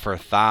 right off her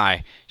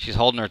thigh. She's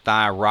holding her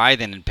thigh,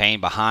 writhing in pain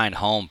behind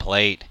home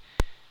plate.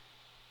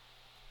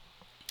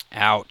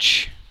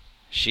 Ouch.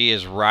 She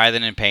is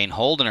writhing in pain,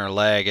 holding her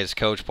leg as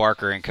Coach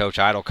Parker and Coach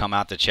Idle come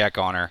out to check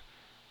on her.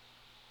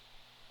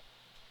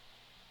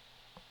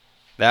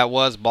 That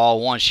was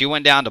ball one. She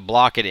went down to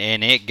block it,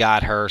 and it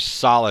got her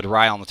solid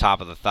right on the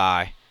top of the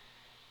thigh.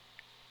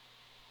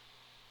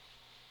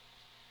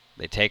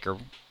 They take her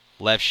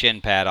left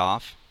shin pad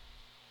off.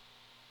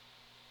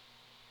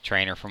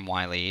 Trainer from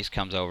Wiley East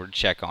comes over to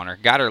check on her.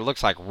 Got her,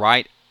 looks like,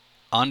 right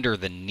under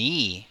the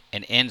knee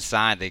and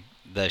inside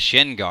the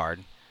shin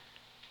guard.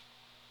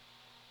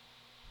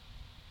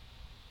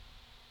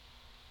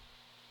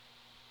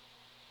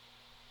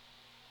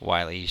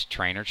 Wiley East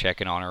trainer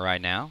checking on her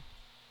right now.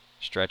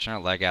 Stretching her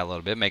leg out a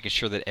little bit, making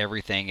sure that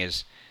everything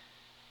is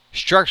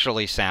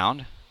structurally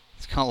sound.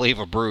 It's going to leave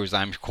a bruise,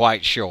 I'm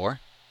quite sure.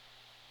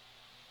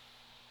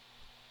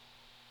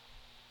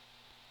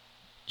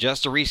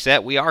 Just to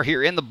reset, we are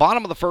here in the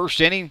bottom of the first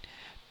inning.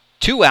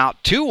 2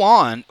 out, 2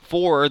 on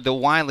for the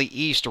Wiley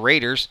East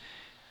Raiders.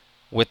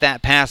 With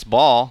that pass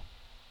ball,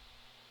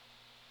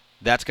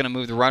 that's going to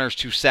move the runners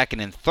to second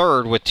and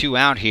third with 2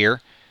 out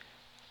here.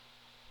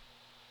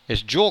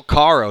 It's Jewel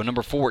Caro,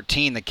 number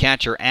 14, the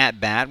catcher at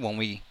bat. When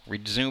we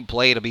resume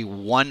play, it'll be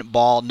 1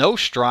 ball, no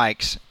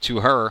strikes to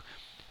her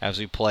as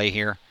we play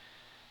here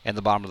in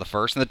the bottom of the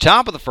first. In the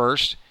top of the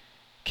first,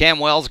 Cam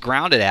Wells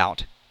grounded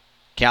out.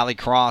 Callie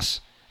Cross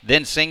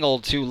then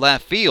singled to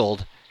left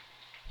field.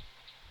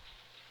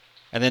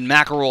 And then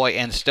McElroy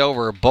and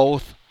Stover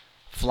both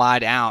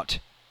flied out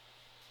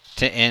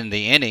to end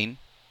the inning.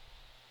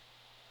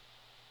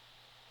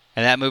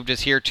 And that moved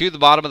us here to the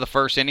bottom of the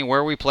first inning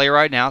where we play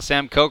right now.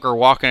 Sam Coker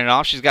walking it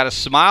off. She's got a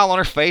smile on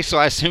her face, so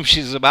I assume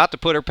she's about to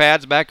put her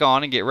pads back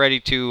on and get ready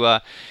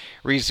to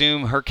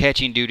resume her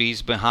catching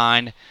duties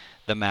behind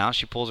the mound.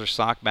 She pulls her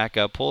sock back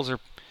up, pulls her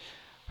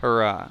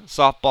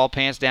softball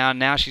pants down.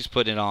 Now she's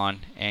putting it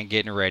on and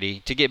getting ready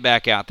to get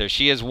back out there.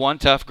 She is one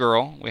tough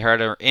girl. We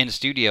heard her in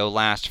studio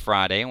last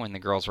Friday when the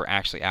girls were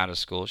actually out of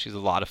school. She's a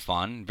lot of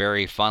fun,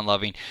 very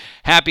fun-loving,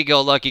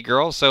 happy-go-lucky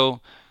girl. So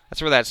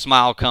that's where that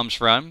smile comes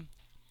from.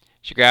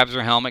 She grabs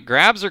her helmet,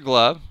 grabs her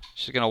glove.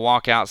 She's going to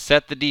walk out,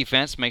 set the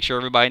defense, make sure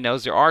everybody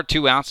knows there are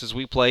 2 outs as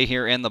we play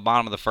here in the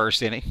bottom of the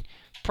first inning.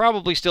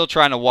 Probably still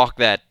trying to walk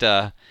that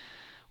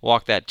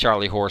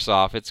Charlie horse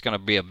off. It's going to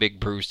be a big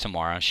bruise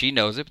tomorrow. She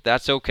knows it, but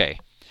that's okay.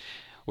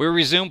 We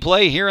resume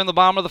play here in the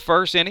bottom of the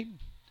first inning.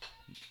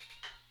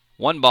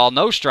 1 ball,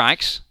 no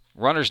strikes.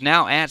 Runners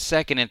now at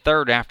second and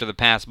third after the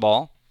pass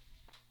ball.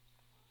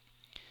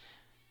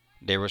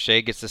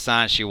 DeRoche gets the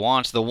sign she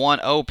wants. The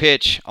 1-0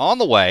 pitch on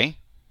the way.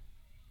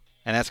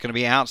 And that's going to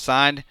be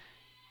outside.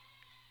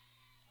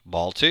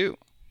 Ball 2.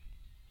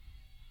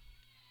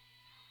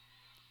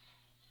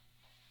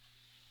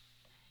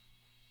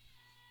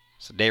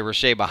 So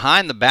DeRoche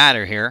behind the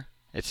batter here.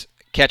 It's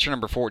catcher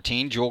number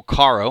 14, Jewel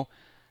Caro.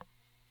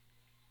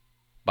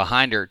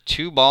 Behind her,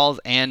 2 balls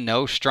and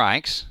no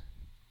strikes.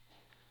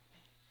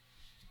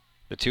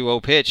 The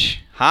 2-0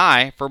 pitch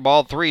high for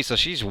ball 3, so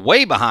she's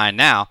way behind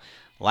now.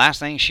 Last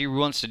thing she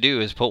wants to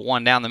do is put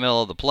one down the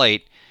middle of the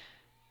plate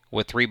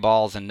with 3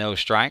 balls and no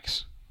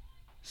strikes.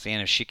 Seeing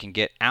if she can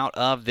get out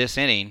of this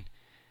inning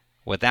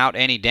without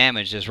any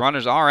damage, as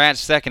runners are at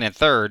second and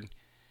third,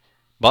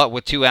 but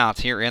with 2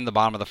 outs here in the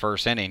bottom of the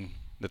first inning.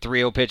 The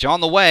 3-0 pitch on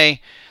the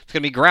way. It's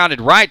going to be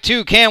grounded right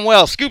to Cam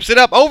Wells. Scoops it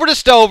up over to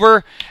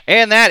Stover,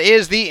 and that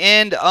is the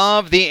end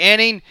of the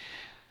inning.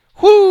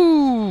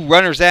 Whoo!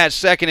 Runners at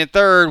second and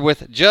third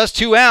with just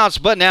 2 outs,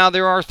 but now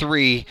there are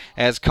 3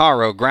 as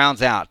Caro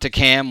grounds out to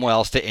Cam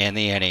Wells to end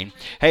the inning.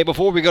 Hey,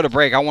 before we go to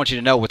break, I want you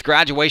to know with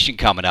graduation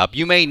coming up,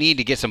 you may need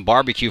to get some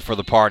barbecue for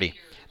the party.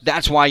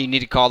 That's why you need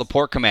to call the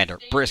Pork Commander.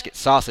 Brisket,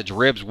 sausage,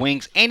 ribs,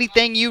 wings,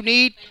 anything you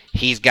need,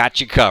 he's got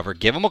you covered.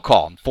 Give him a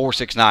call,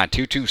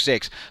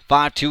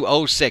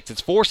 469-226-5206.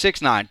 It's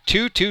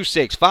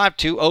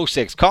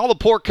 469-226-5206. Call the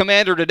Pork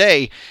Commander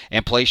today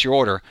and place your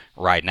order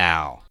right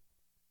now.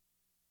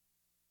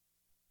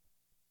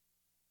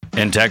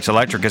 Intex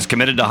Electric is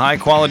committed to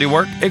high-quality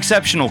work,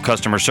 exceptional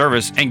customer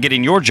service, and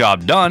getting your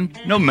job done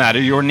no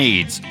matter your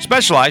needs.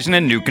 Specializing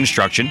in new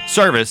construction,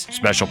 service,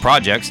 special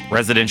projects,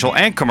 residential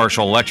and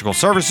commercial electrical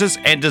services,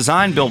 and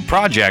design-build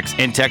projects,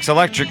 Intex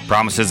Electric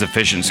promises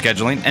efficient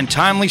scheduling and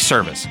timely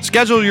service.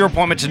 Schedule your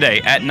appointment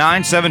today at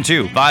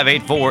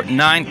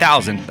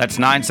 972-584-9000. That's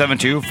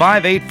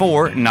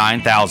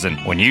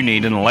 972-584-9000. When you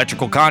need an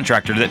electrical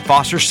contractor that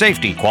fosters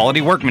safety, quality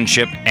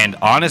workmanship, and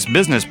honest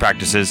business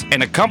practices,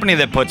 and a company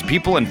that puts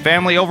people and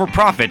family over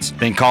profits,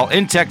 then call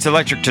Intex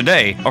Electric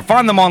today or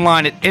find them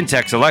online at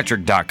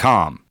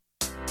intexelectric.com.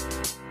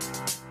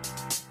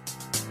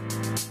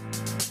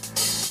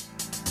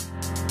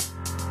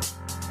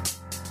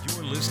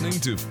 You're listening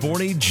to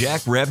Forney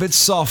Jackrabbit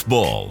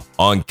Softball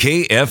on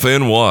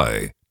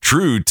KFNY,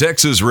 True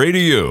Texas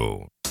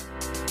Radio.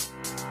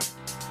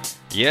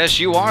 Yes,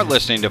 you are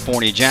listening to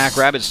Forney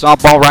Jackrabbit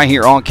Softball right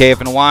here on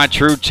KFNY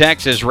True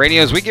Texas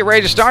Radio. As we get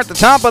ready to start the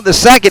top of the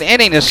second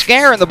inning, a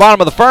scare in the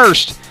bottom of the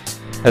first.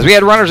 As we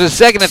had runners at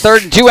second and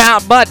third and 2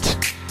 out, but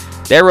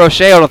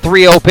DeRoche on a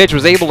 3-0 pitch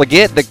was able to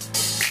get the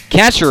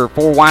catcher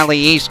for Wiley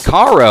East,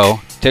 Caro,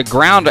 to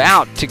ground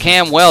out to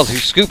Cam Wells, who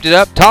scooped it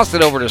up, tossed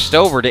it over to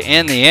Stover to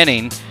end the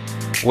inning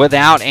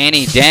without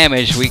any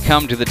damage. We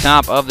come to the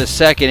top of the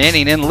second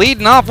inning, and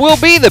leading off will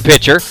be the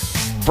pitcher,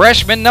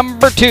 freshman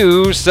number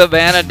 2,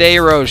 Savannah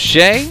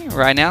DeRoche.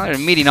 Right now, they're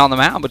meeting on the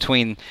mound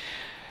between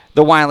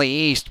the Wiley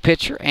East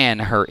pitcher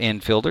and her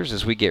infielders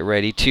as we get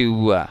ready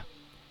to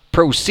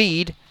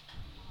proceed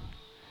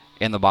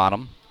in the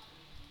bottom,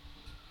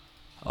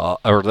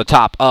 or the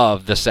top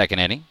of the second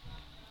inning.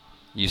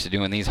 Used to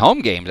doing these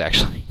home games,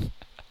 actually,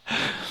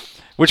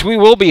 which we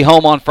will be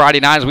home on Friday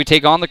night as we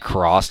take on the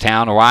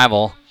crosstown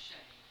rival,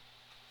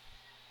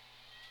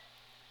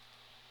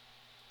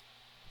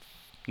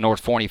 North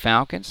Forney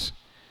Falcons.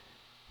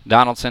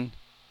 Donaldson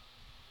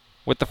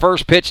with the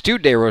first pitch to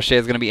DeRoche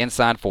is going to be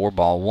inside for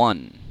ball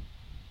 1.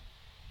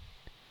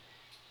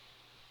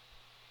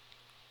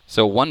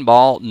 So 1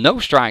 ball, no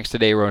strikes to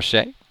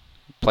DeRoche.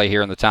 Play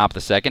here in the top of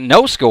the second.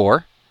 No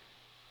score.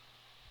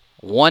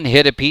 1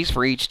 hit apiece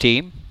for each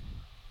team.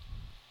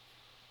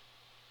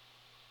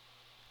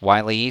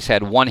 Wiley East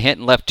had 1 hit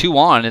and left 2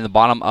 on in the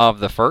bottom of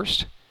the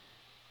first.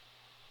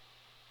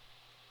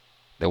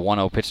 The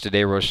 1-0 pitch to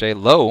DeRoche,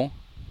 low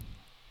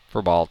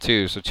for ball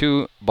 2. So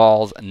 2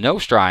 balls, no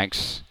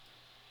strikes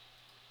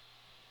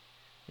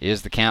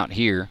is the count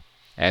here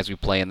as we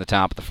play in the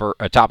top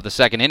of the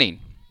second inning.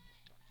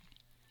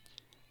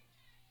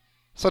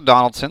 So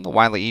Donaldson, the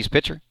Wiley East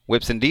pitcher,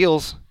 whips and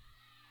deals,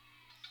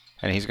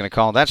 and he's going to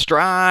call that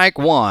strike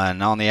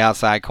 1 on the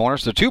outside corner.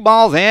 So 2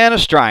 balls and a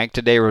strike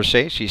to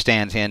DeRoche. She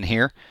stands in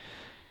here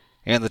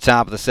in the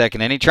top of the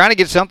second inning, trying to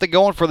get something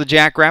going for the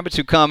Jackrabbits,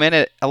 who come in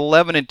at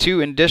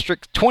 11-2 in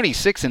district,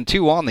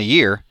 26-2 on the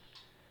year.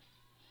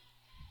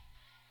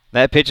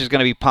 That pitch is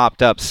going to be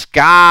popped up,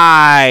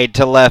 skied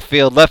to left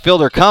field. Left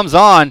fielder comes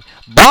on,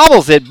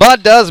 bobbles it,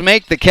 but does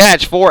make the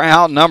catch for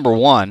out number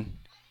 1.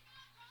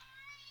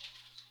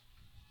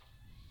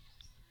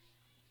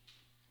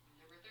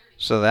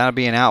 So that'll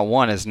be an out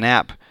 1 as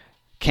Knapp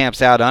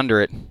camps out under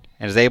it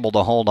and is able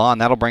to hold on.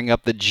 That'll bring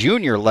up the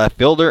junior left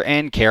fielder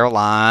and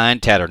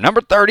Caroline Tedder.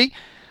 Number 30,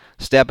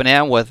 stepping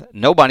in with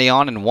nobody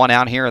on and 1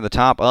 out here in the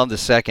top of the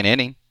second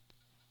inning.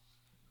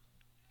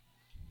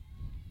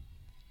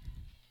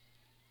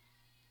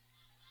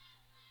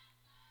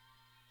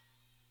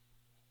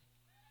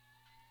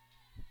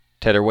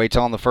 Tedder waits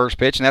on the first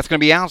pitch, and that's going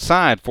to be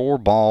outside for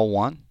ball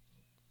 1.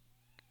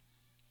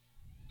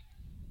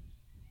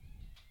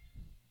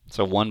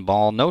 So 1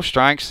 ball, no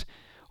strikes,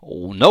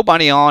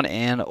 nobody on,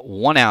 and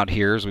 1 out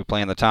here as we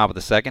play in the top of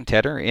the second.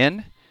 Tedder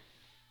in.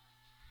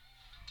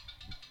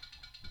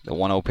 The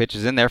 1-0 pitch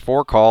is in there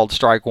for called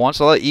strike 1,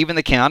 so even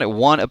the count at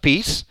 1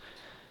 apiece.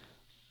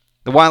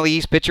 The Wiley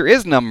East pitcher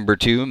is number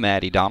 2,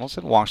 Maddie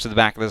Donaldson. Walks to the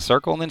back of the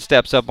circle and then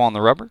steps up on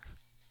the rubber.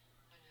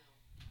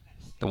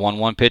 The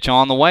 1-1 pitch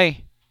on the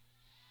way.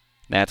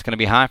 That's going to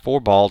be high for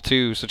ball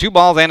 2. So 2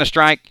 balls and a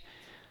strike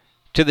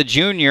to the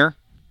junior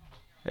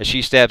as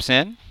she steps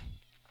in.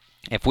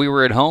 If we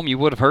were at home, you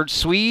would have heard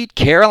Sweet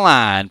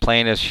Caroline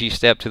playing as she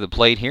stepped to the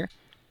plate here.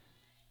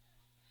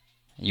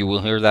 You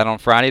will hear that on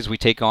Fridays. We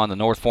take on the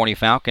North Forney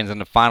Falcons in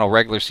the final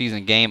regular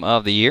season game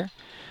of the year.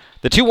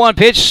 The 2-1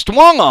 pitch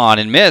swung on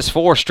and missed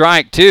for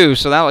strike 2,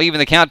 so that'll even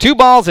the count. 2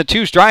 balls and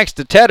 2 strikes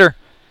to Tedder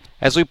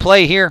as we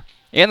play here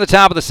in the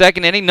top of the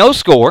second inning. No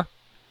score.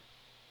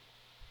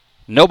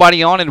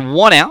 Nobody on and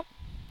 1 out.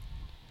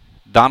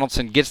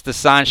 Donaldson gets the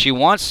sign she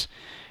wants,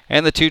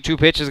 and the 2-2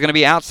 pitch is going to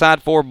be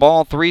outside for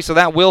ball 3, so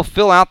that will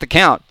fill out the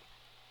count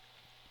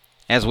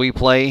as we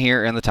play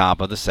here in the top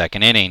of the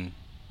second inning.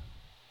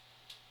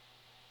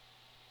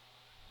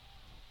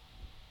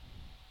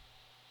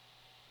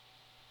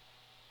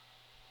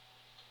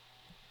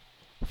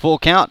 Full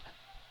count.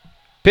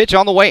 Pitch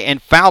on the way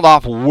and fouled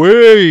off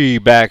way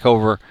back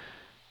over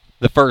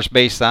the first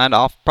base side,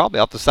 probably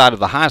off the side of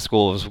the high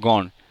school. It was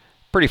going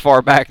pretty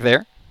far back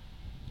there.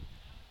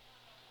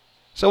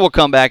 So we'll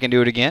come back and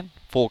do it again.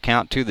 Full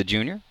count to the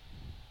junior.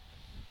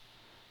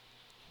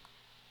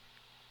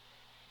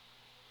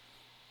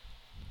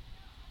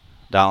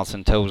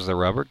 Donaldson toes the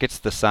rubber, gets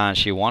the sign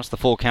she wants. The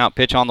full count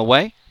pitch on the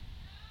way.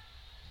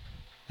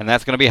 And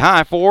that's going to be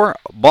high for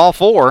ball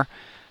 4.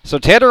 So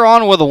Tedder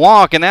on with a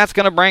walk, and that's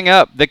going to bring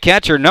up the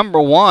catcher,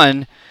 number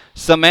 1,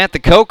 Samantha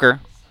Coker.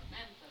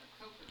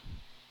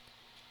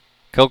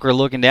 Coker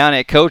looking down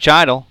at Coach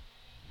Idle,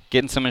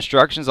 getting some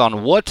instructions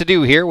on what to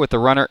do here with the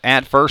runner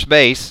at first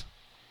base.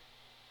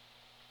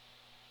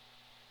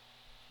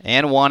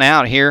 And 1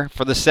 out here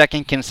for the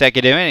second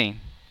consecutive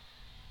inning.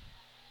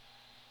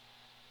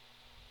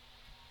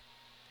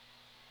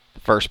 The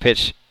first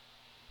pitch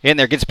in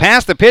there gets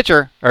past the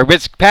pitcher, or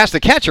gets past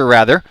the catcher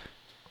rather,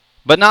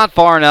 but not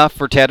far enough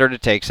for Tedder to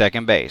take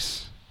second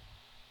base.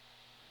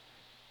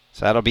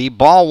 So that'll be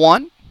ball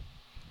 1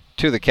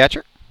 to the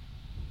catcher,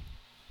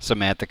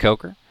 Samantha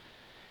Coker.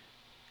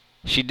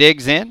 She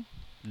digs in.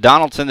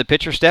 Donaldson, the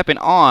pitcher, stepping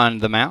on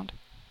the mound.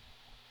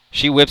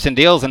 She whips and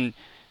deals and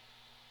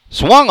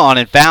swung on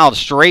and fouled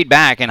straight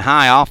back and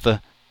high off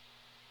the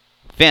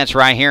fence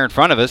right here in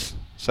front of us.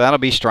 So that'll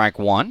be strike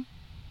one.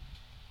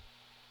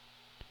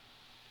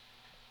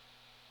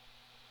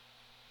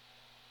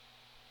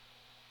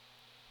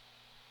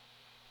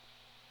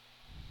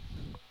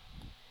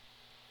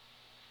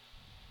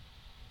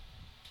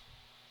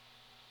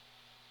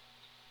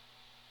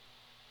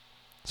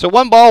 So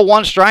 1 ball,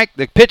 1 strike.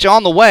 The pitch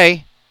on the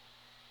way.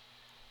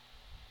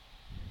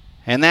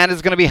 And that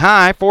is going to be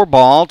high for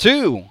ball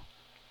 2.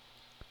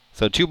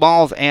 So 2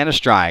 balls and a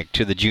strike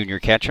to the junior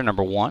catcher,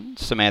 number 1.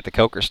 Samantha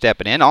Coker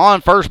stepping in.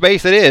 On first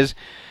base it is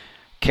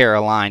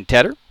Caroline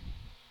Tedder.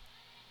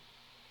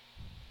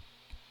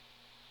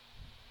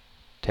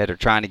 Tedder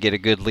trying to get a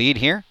good lead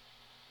here.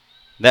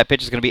 That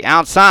pitch is going to be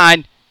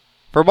outside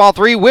for ball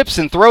 3. Whips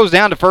and throws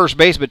down to first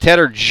base, but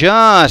Tedder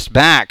just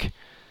back.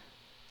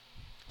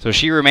 So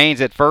she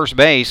remains at first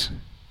base.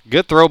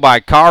 Good throw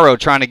by Caro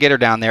trying to get her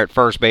down there at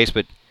first base,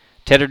 but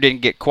Tedder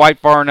didn't get quite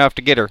far enough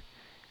to get her.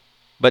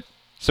 But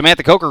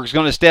Samantha Coker is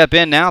going to step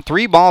in now.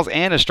 3 balls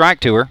and a strike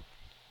to her.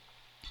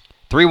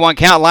 3-1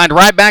 count, lined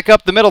right back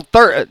up the middle,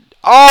 third,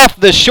 off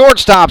the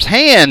shortstop's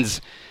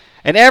hands.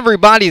 And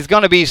everybody's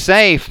going to be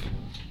safe.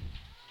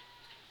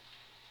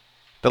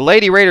 The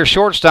Lady Raider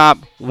shortstop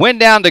went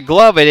down to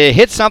glove it. It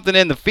hit something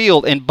in the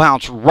field and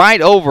bounced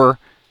right over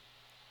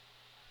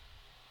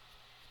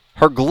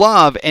her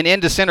glove and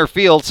into center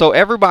field, so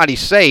everybody's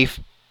safe.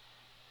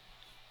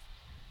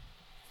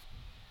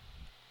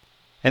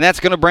 And that's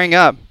going to bring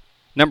up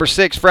number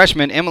 6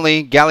 freshman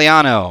Emily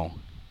Galliano.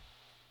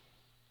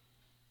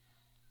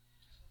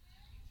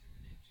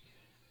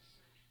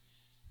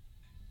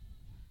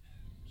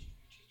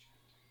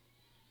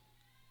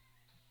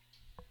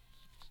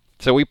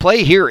 So we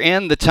play here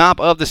in the top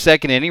of the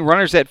second inning.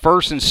 Runners at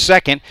first and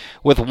second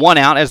with 1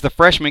 out as the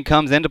freshman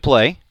comes into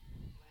play.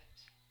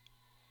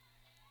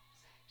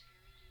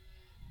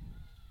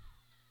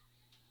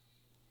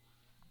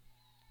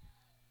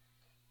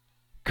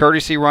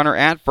 Courtesy runner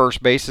at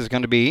first base is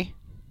going to be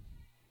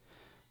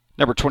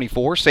number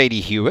 24,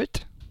 Sadie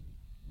Hewitt.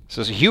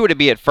 So Hewitt to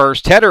be at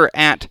first. Tedder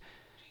at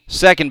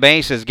second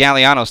base as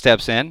Galliano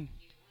steps in.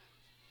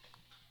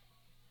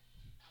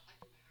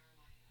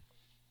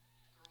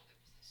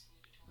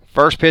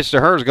 First pitch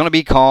to her is going to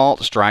be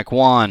called strike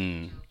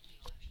 1.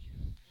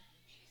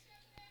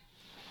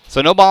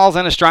 So no balls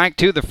and a strike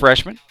to the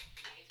freshman,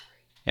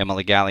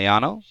 Emily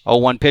Galliano.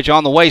 0-1 pitch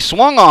on the way,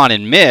 swung on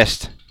and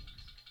missed.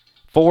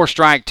 4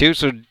 strike 2,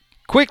 so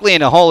quickly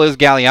in the hole is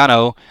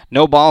Galliano.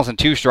 No balls and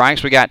 2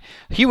 strikes. We got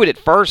Hewitt at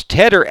first,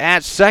 Tedder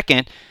at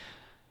second.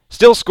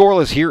 Still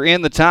scoreless here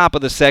in the top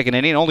of the second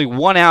inning. Only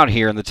 1 out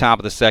here in the top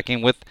of the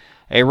second with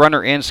a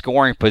runner in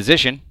scoring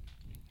position.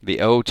 The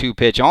 0-2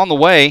 pitch on the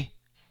way,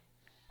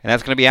 and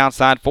that's going to be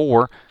outside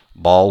for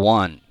ball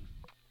 1.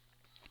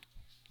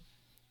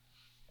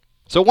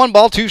 So 1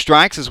 ball, 2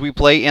 strikes as we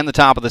play in the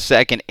top of the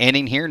second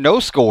inning here.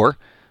 No score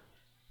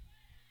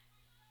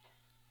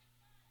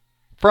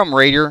from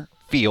Raider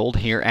Field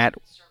here at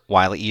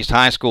Wiley East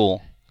High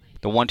School.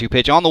 The 1-2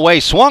 pitch on the way,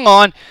 swung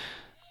on,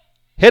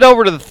 hit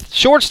over to the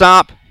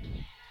shortstop.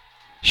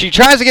 She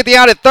tries to get the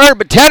out at third,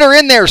 but Tedder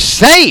in there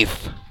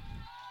safe.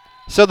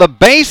 So the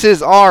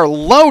bases are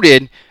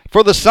loaded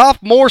for the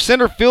sophomore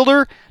center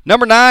fielder,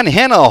 number 9,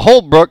 Hannah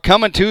Holbrook,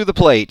 coming to the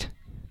plate.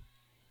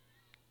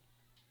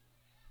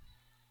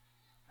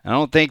 I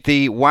don't think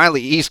the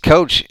Wiley East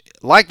coach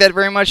liked that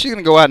very much. She's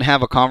going to go out and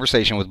have a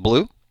conversation with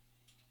Blue.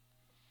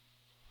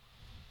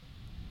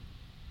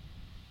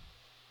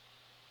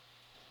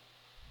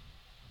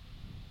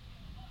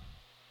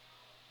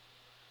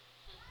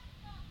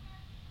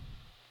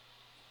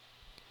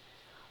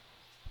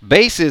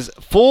 Bases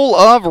full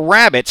of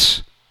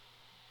rabbits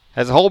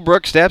as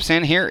Holbrook steps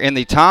in here in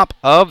the top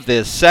of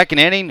the second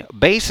inning.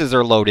 Bases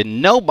are loaded.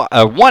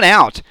 1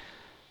 out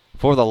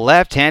for the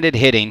left-handed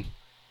hitting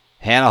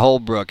Hannah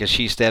Holbrook as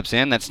she steps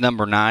in. That's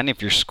number 9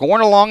 if you're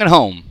scoring along at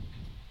home.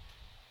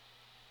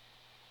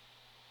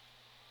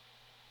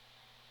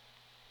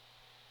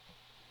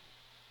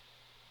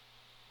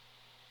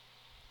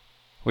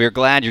 We are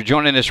glad you're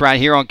joining us right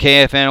here on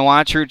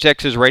KFNY, True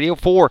Texas Radio,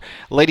 for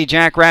Lady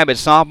Jack Rabbit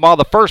softball.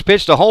 The first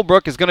pitch to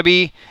Holbrook is going to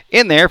be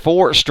in there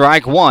for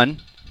strike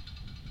 1.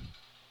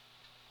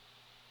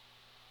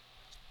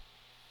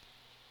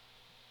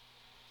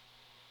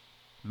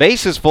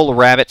 Bases full of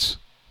rabbits.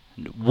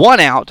 1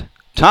 out,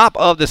 top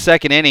of the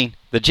second inning.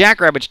 The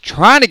Jackrabbits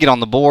trying to get on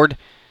the board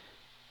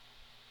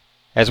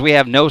as we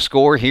have no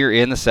score here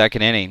in the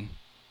second inning.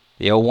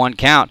 The 0-1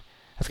 count.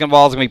 That's going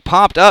to be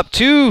popped up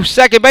to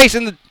second base,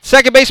 and the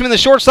second baseman and the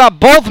shortstop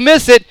both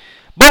miss it,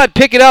 but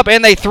pick it up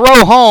and they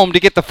throw home to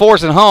get the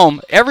force at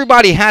home.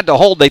 Everybody had to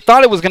hold. They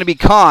thought it was going to be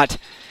caught.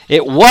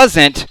 It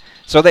wasn't.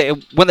 So by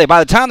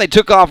the time they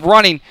took off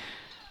running,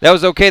 that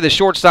was okay. The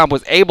shortstop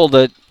was able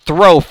to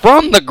throw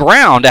from the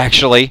ground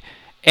actually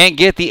and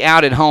get the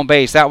out at home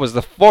base. That was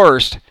the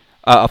first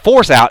a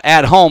force out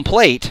at home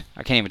plate.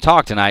 I can't even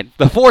talk tonight.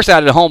 The force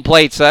out at home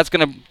plate, so that's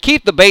going to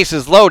keep the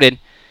bases loaded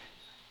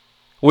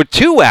with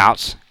 2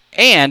 outs,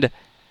 and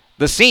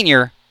the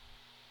senior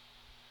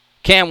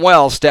Cam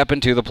Wells stepping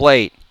to the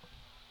plate.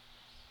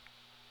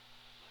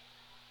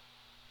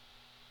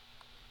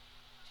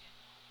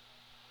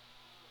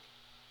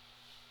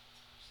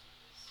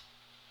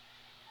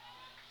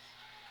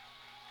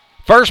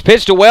 First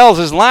pitch to Wells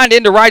is lined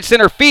into right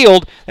center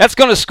field. That's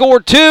going to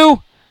score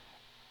 2.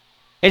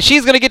 And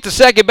she's going to get to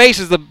second base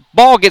as the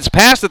ball gets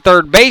past the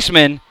third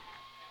baseman.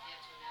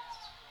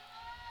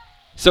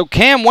 So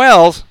Cam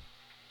Wells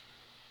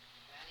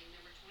Batting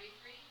number 23,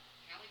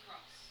 Callie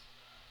Cross.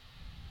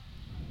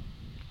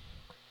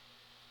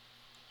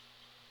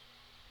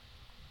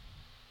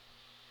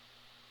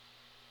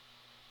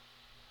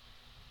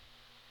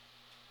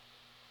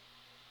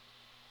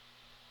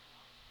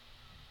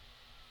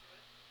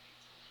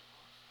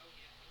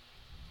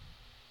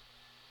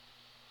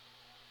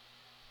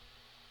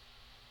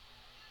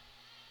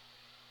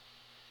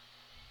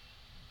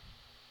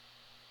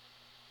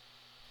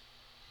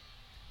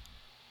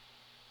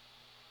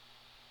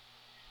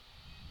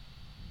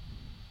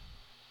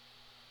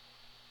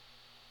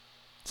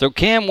 So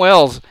Cam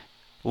Wells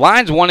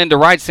lines one into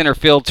right center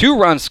field,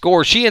 2-run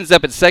score. She ends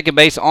up at second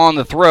base on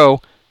the throw.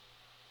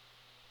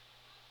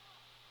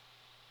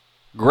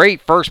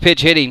 Great first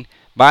pitch hitting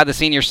by the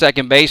senior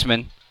second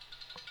baseman.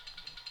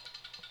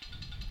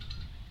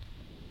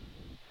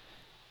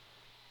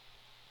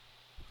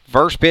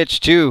 First pitch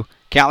to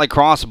Callie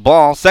Cross,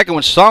 ball. Second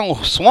one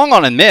swung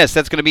on and missed.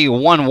 That's going to be a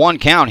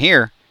 1-1 count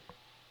here.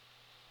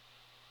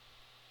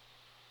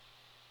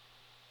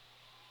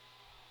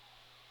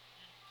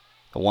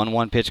 The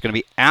 1-1 pitch going to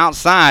be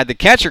outside. The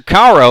catcher,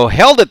 Caro,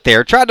 held it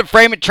there, tried to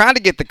frame it, tried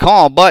to get the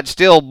call, but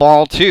still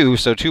ball 2,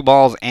 so 2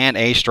 balls and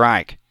a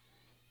strike.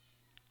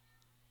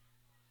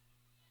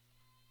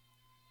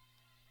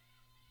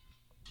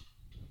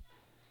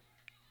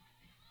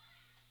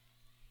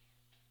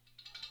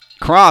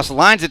 Cross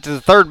lines it to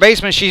the third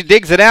baseman. She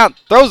digs it out,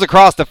 throws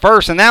across to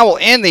first, and that will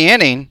end the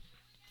inning.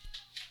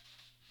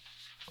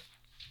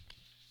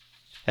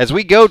 As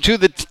we go to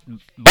the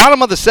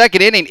bottom of the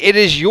second inning, it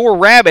is your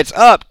Rabbits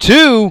up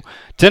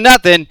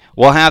 2-0.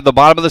 We'll have the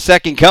bottom of the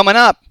second coming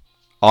up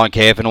on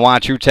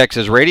KFNY True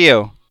Texas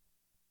Radio.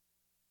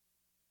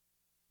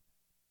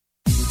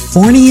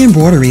 Forney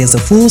Embroidery is a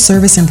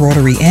full-service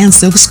embroidery and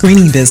silk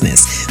screening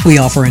business. We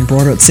offer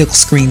embroidered silk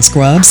screen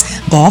scrubs,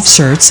 golf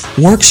shirts,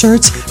 work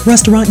shirts,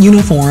 restaurant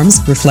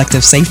uniforms,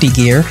 reflective safety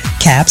gear,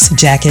 caps,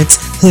 jackets,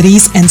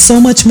 hoodies, and so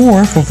much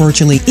more for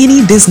virtually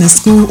any business,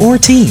 school, or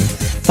team.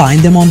 Find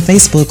them on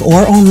Facebook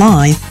or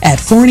online at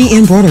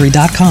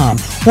forneyembroidery.com,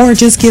 or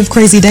just give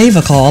Crazy Dave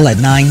a call at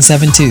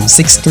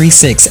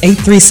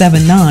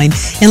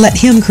 972-636-8379 and let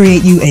him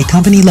create you a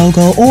company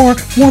logo or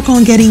work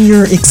on getting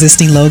your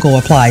existing logo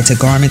applied to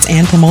garments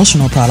and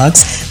promotional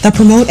products that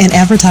promote and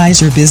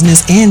advertise your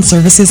business and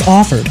services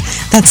offered.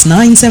 That's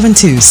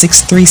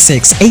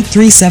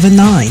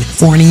 972-636-8379.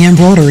 Forney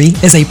Embroidery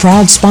is a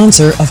proud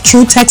sponsor of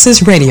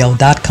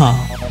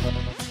TrueTexasRadio.com.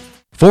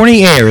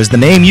 Forney Air is the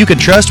name you can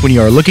trust when you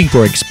are looking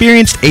for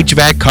experienced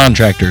HVAC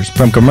contractors.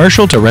 From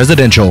commercial to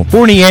residential,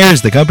 Forney Air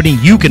is the company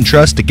you can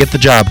trust to get the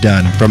job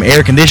done. From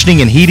air conditioning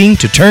and heating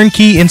to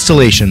turnkey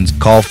installations,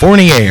 call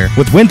Forney Air.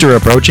 With winter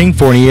approaching,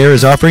 Forney Air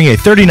is offering a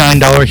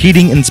 $39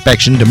 heating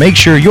inspection to make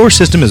sure your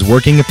system is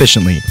working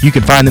efficiently. You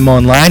can find them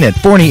online at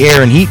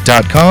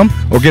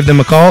ForneyAirandHeat.com or give them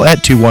a call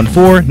at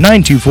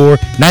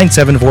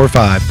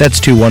 214-924-9745. That's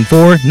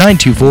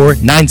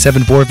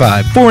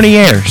 214-924-9745. Forney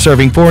Air,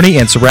 serving Forney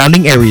and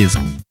surrounding areas.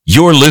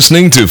 You're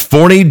listening to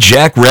Forney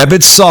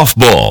Jackrabbit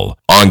Softball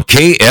on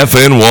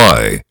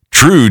KFNY,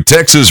 True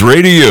Texas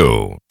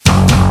Radio.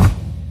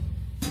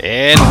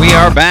 And we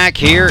are back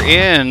here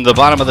in the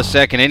bottom of the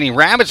second inning.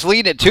 Rabbits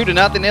lead at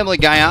 2-0. Emily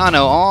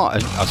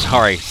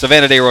Gaiano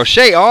Savannah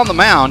DeRoche on the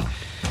mound.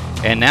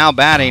 And now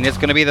batting, it's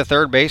going to be the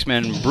third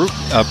baseman,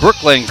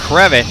 Brooklyn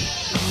Crevitt.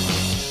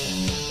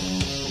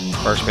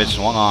 First pitch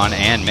swung on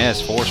and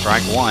missed for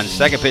strike 1.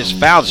 Second pitch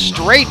fouled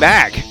straight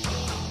back.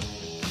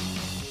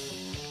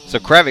 So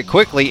Crevitt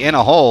quickly in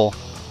a hole.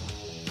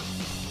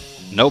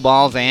 No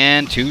balls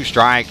and 2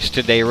 strikes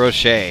to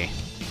DeRoche.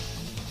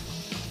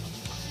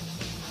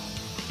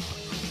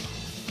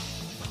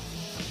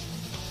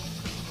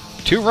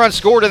 Two runs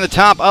scored in the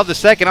top of the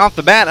second off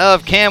the bat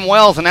of Cam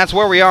Wells, and that's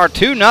where we are,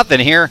 2-0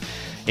 here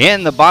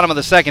in the bottom of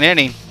the second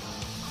inning.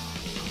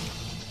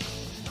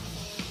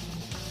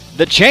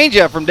 The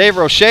changeup from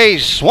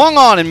DeRoche swung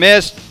on and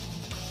missed.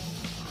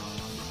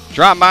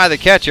 Dropped by the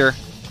catcher,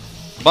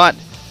 but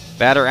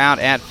batter out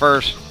at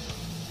first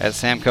as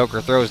Sam Coker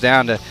throws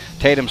down to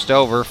Tatum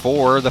Stover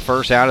for the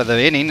first out of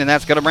the inning, and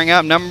that's going to bring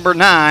up number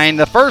 9,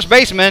 the first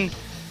baseman,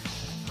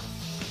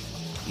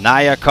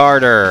 Nia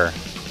Carter.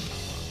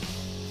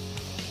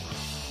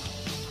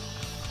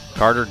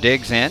 Carter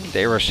digs in.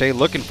 DeRoche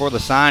looking for the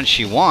sign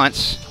she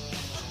wants.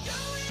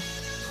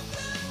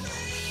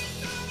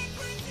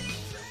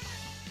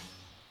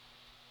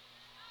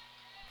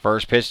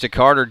 First pitch to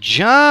Carter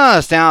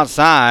just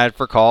outside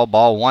for call,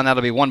 ball one.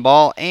 That'll be 1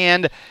 ball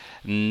and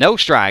no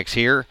strikes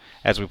here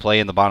as we play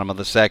in the bottom of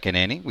the second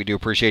inning. We do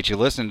appreciate you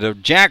listening to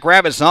Jack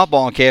Rabbit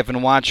Softball on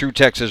KFNY True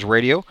Texas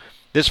Radio.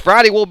 This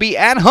Friday we'll be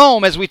at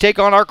home as we take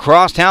on our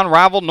crosstown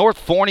rival North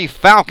Forney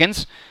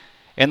Falcons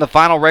in the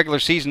final regular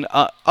season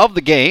of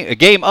the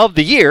game of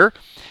the year,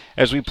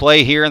 as we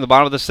play here in the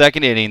bottom of the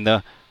second inning.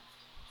 The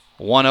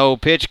 1-0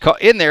 pitch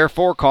in there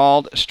for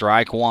called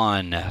strike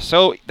one.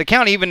 So the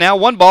count even now,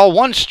 1 ball,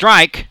 1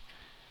 strike,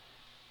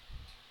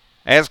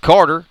 as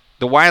Carter,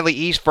 the Wiley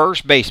East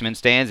first baseman,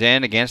 stands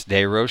in against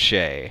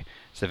DeRoche.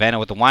 Savannah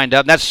with the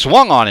windup. That's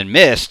swung on and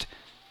missed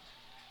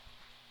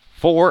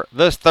for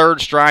the 3rd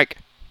strike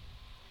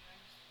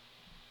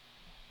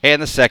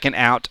and the 2nd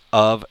out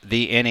of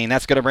the inning.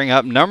 That's going to bring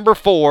up number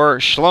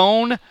 4,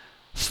 Sloan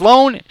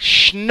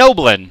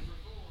Schnoblin.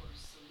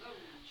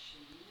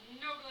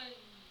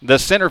 The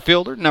center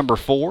fielder, number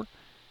 4,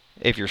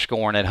 if you're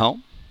scoring at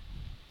home.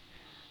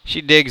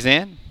 She digs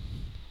in.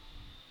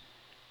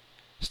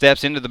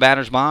 Steps into the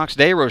batter's box.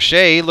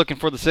 DeRoche looking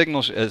for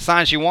the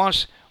sign she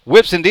wants.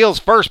 Whips and deals.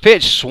 First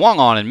pitch swung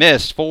on and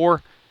missed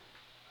for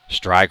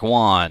strike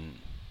one.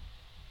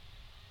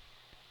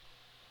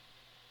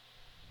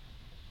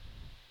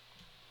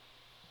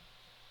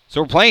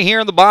 So we're playing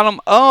here in the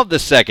bottom of the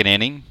second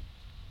inning.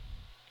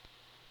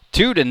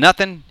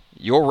 2-0.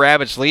 Your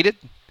Rabbits lead it.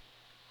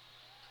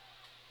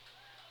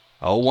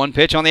 0-1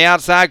 pitch on the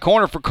outside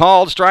corner for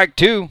called strike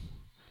 2.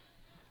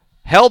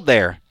 Held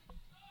there.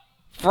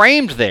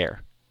 Framed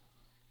there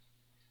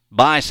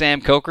by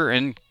Sam Coker,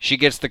 and she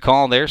gets the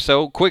call there.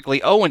 So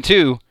quickly,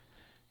 0-2.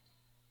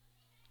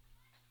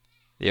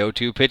 The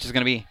 0-2 pitch is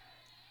going to be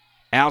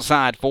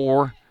outside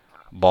for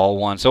ball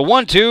one. So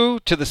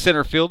 1-2 to the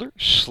center fielder,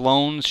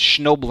 Sloan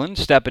Schnoblin,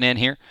 stepping in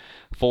here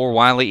for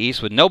Wiley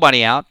East with 2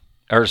 out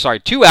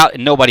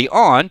and nobody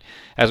on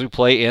as we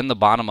play in the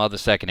bottom of the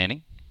second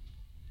inning.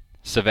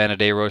 Savannah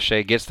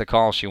DeRoche gets the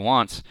call she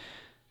wants.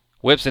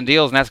 Whips and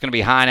deals, and that's going to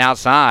be high and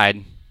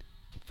outside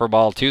for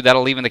ball 2.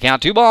 That'll even the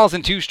count. 2 balls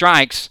and 2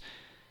 strikes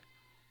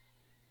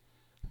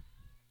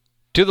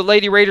to the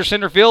Lady Raider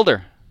center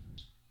fielder.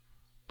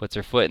 Puts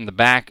her foot in the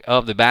back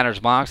of the batter's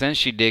box, and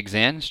she digs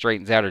in,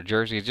 straightens out her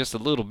jersey just a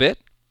little bit.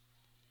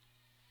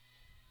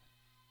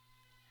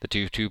 The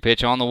 2-2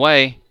 pitch on the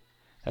way.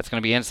 That's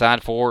going to be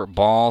inside for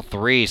ball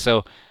 3.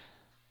 So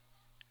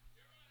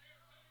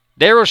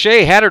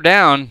DeRoche had her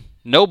down.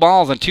 No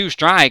balls and 2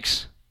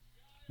 strikes.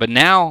 But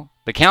now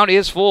the count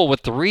is full with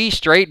 3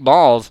 straight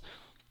balls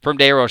from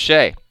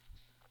DeRoche.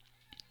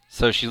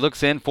 So she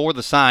looks in for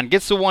the sign.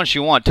 Gets the one she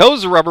wants.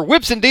 Toes the rubber.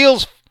 Whips and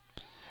deals.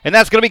 And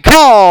that's going to be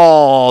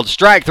called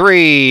strike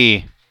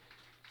 3.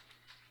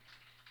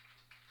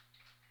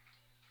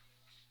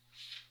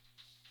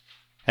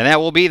 And that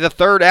will be the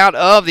 3rd out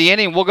of the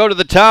inning. We'll go to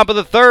the top of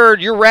the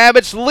 3rd. Your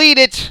Rabbits lead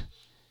it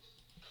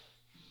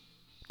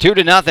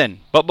 2-0.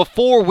 But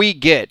before we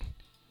get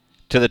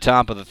to the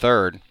top of the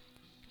 3rd,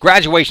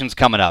 graduation's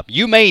coming up.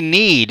 You may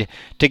need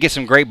to get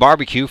some great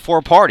barbecue for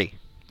a party,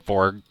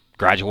 for a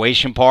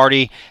graduation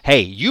party. Hey,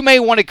 you may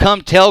want to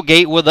come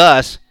tailgate with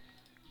us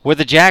with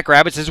the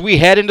Jackrabbits as we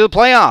head into the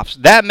playoffs.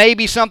 That may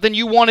be something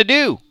you want to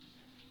do.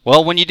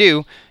 Well, when you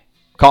do,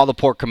 call the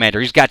Pork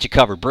Commander. He's got you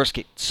covered.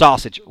 Brisket,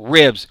 sausage,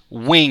 ribs,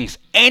 wings,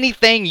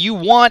 anything you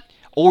want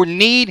or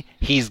need,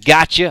 he's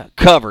got you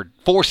covered.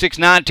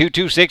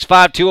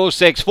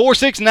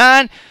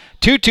 469-226-5206.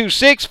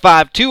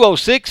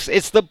 469-226-5206.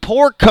 It's the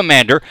Pork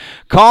Commander.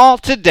 Call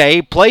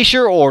today. Place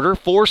your order.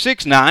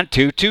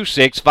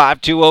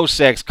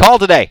 469-226-5206. Call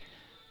today.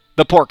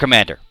 The Pork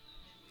Commander.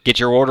 Get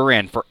your order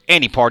in for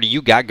any party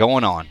you got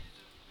going on.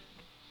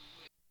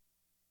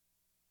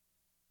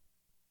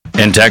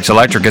 Intex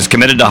Electric is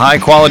committed to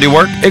high-quality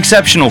work,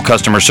 exceptional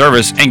customer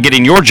service, and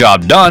getting your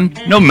job done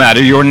no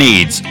matter your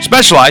needs.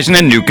 Specializing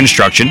in new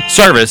construction,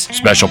 service,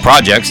 special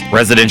projects,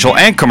 residential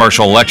and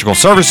commercial electrical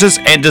services,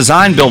 and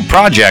design-build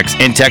projects,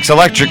 Intex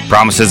Electric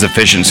promises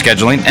efficient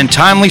scheduling and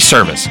timely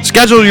service.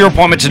 Schedule your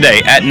appointment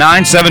today at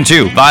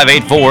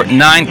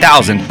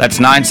 972-584-9000. That's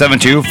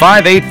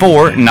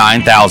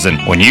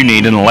 972-584-9000. When you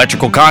need an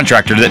electrical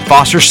contractor that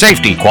fosters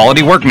safety,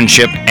 quality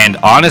workmanship, and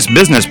honest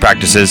business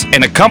practices,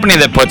 and a company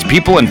that puts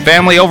people and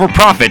family over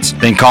profits,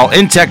 then call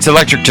Intex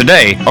Electric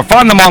today or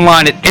find them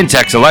online at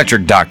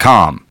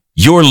intexelectric.com.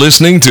 You're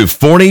listening to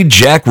Forney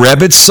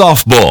Jackrabbit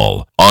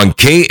Softball on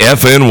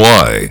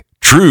KFNY,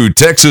 True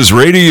Texas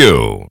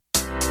Radio.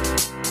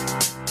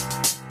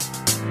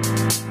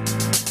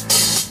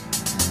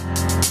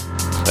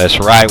 That's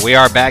right. We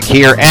are back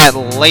here at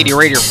Lady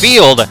Raider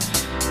Field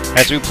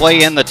as we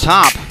play in the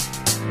top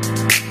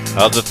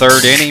of the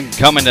 3rd inning.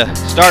 Coming to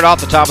start off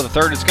the top of the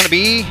 3rd, it's going to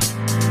be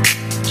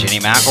Jenny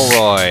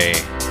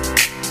McElroy.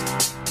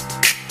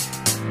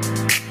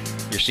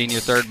 Your senior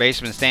 3rd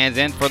baseman stands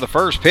in for the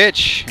first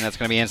pitch, and that's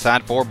going to be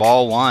inside for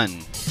ball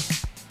 1.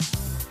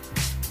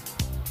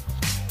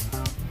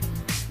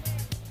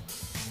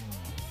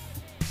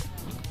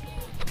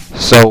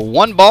 So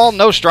 1 ball,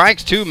 no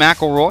strikes to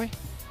McElroy.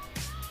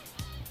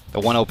 The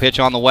 1-0 pitch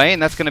on the way,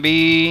 and that's going to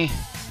be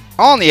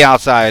on the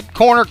outside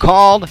corner,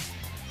 called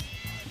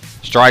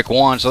strike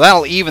one. So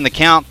that'll even the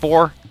count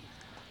for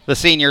the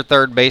senior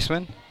third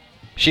baseman.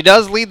 She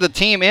does lead the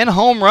team in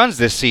home runs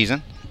this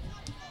season.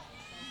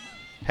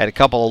 Had a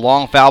couple of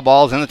long foul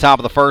balls in the top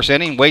of the first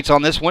inning. Waits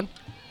on this one.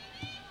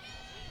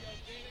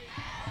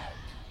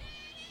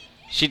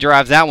 She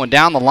drives that one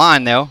down the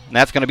line, though, and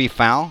that's going to be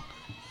foul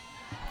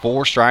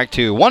for strike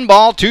two. 1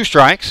 ball, 2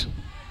 strikes.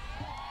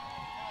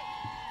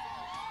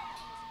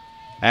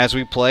 As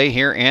we play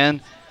here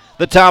in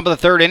the top of the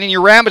third inning,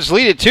 your Rabbits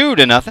lead it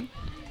 2-0.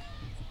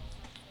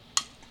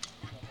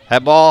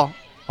 That ball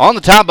on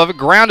the top of it,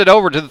 grounded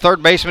over to the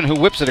third baseman, who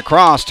whips it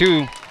across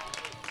to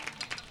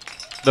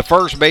the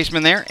first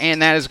baseman there,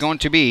 and that is going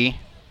to be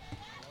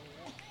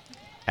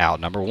out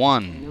number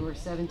 1. Number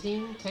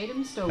 17,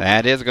 Tatum Stover.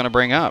 That is going to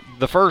bring up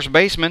the first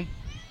baseman,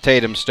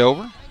 Tatum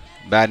Stover,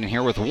 batting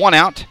here with 1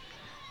 out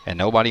and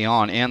nobody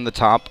on in the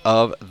top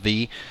of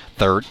the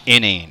third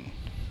inning.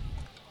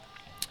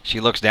 She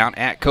looks down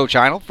at Coach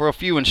Idle for a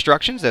few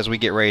instructions as we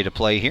get ready to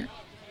play here.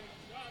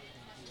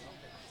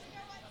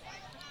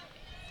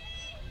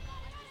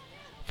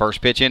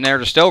 First pitch in there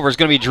to Stover is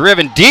going to be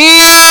driven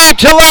deep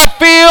to left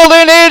field,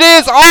 and it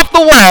is off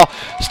the wall.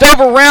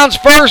 Stover rounds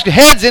first,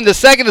 heads into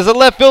second as the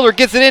left fielder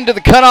gets it into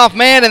the cutoff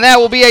man, and that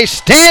will be a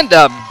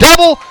stand-up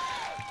double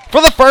for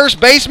the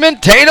first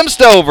baseman, Tatum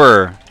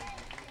Stover.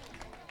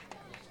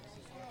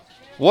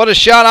 What a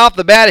shot off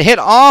the bat. It hit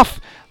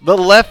off the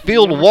left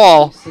field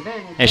wall,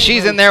 and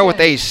she's in there with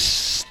a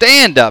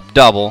stand-up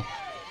double.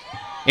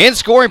 In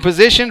scoring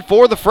position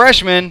for the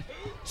freshman,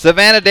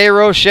 Savannah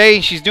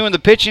DeRoche. She's doing the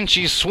pitching.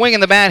 She's swinging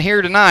the bat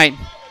here tonight,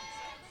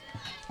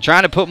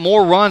 trying to put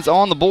more runs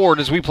on the board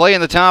as we play in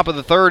the top of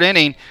the third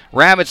inning.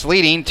 Rabbits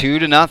leading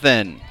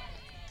 2-0.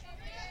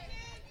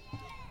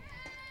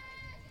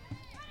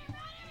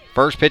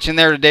 First pitch in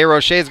there to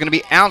DeRoche is going to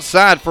be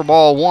outside for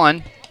ball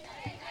 1.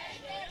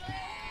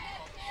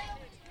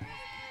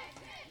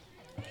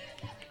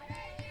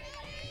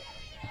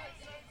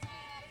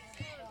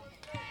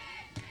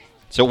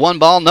 So 1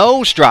 ball,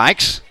 no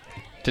strikes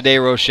to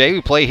DeRoche.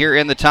 We play here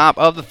in the top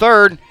of the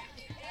third.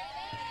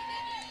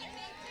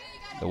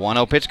 The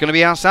 1-0 pitch going to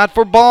be outside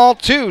for ball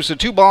 2. So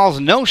 2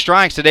 balls, no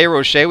strikes to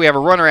DeRoche. We have a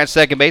runner at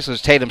second base. It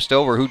was Tatum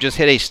Stover, who just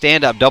hit a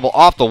stand-up double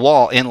off the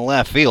wall in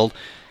left field.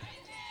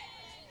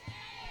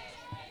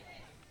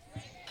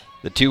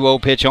 The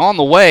 2-0 pitch on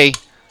the way.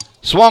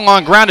 Swung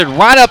on, grounded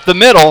right up the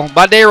middle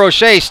by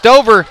DeRoche.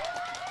 Stover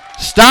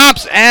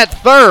stops at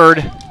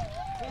third.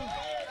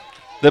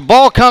 The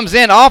ball comes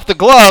in off the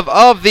glove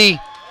of the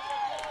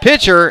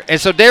pitcher, and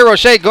so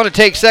DeRoche going to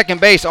take second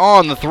base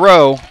on the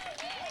throw.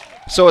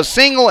 So a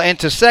single and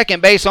to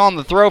second base on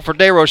the throw for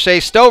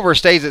DeRoche. Stover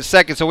stays at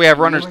second, so we have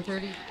runners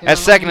at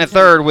second and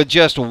third with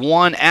just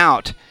 1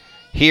 out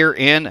here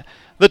in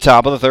the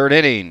top of the third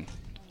inning.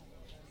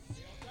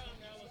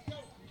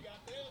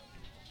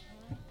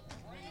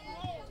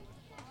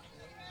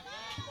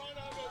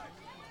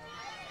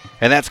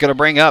 And that's going to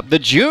bring up the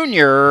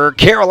junior,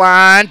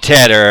 Caroline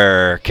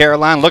Tedder.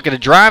 Caroline looking to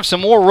drive some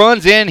more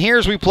runs in here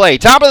as we play.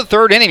 Top of the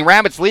third inning,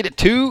 Rabbits lead it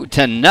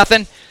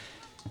 2-0.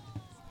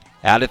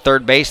 Out at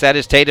third base, that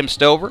is Tatum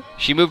Stover.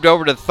 She moved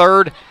over to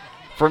third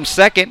from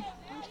second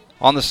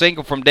on the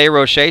single from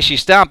DeRoche. She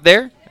stopped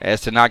there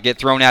as to not get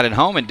thrown out at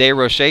home, and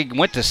DeRoche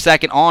went to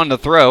second on the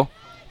throw.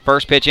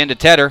 First pitch into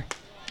Tedder.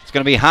 It's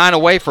going to be high and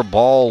away for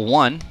ball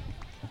 1.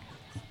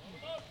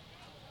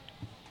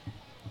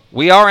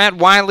 We are at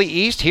Wiley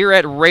East here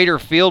at Raider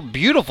Field.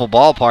 Beautiful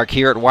ballpark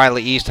here at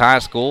Wiley East High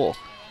School.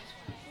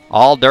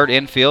 All dirt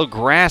infield,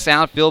 grass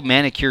outfield,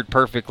 manicured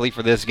perfectly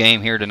for this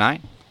game here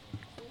tonight.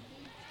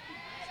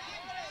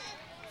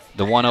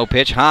 The 1-0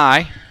 pitch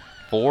high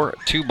for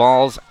 2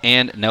 balls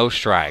and no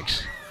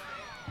strikes.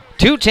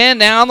 2-10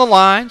 down the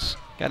lines.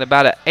 Got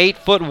about an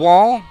 8-foot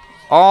wall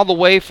all the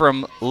way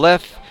from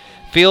left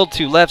field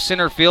to left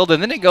center field,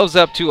 and then it goes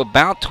up to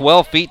about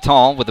 12 feet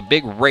tall with a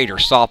big Raider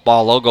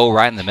softball logo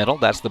right in the middle.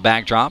 That's the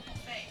backdrop.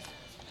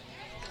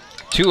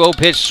 2-0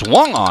 pitch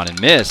swung on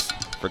and missed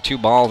for 2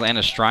 balls and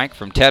a strike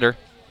from Tedder.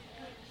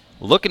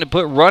 Looking to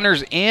put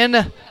runners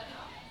in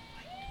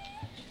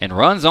and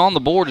runs on the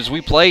board as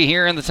we play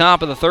here in the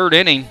top of the third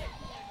inning.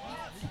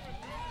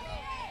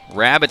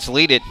 Rabbits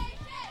lead it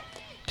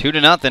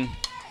 2-0.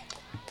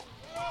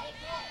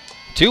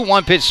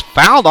 2-1 pitch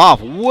fouled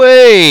off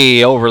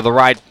way over the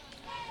right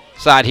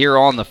side here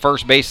on the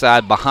first base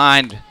side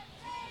behind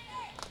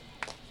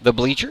the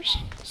bleachers.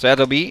 So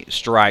that'll be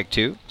strike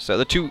 2. So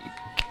the two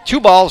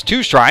balls,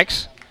 2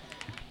 strikes,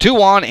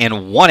 2 on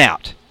and 1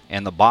 out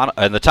in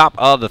the top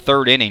of the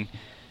third inning.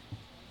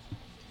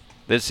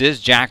 This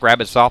is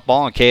Jackrabbit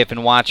Softball on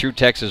KFNY True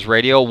Texas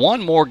Radio.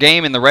 1 more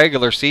game in the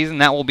regular season.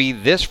 That will be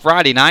this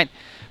Friday night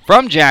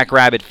from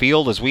Jackrabbit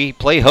Field as we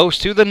play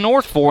host to the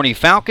North Forney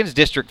Falcons.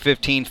 District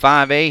 15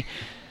 5A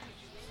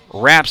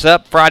wraps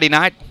up Friday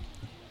night.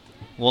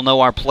 We'll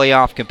know our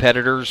playoff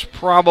competitors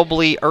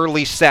probably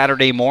early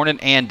Saturday morning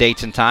and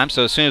dates and times.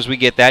 So as soon as we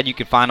get that, you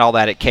can find all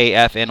that at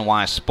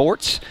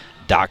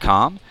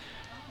kfnysports.com.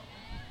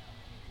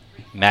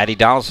 Maddie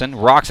Donaldson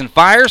rocks and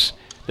fires.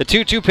 The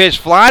 2-2 pitch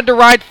flied to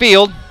right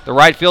field. The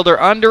right fielder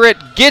under it,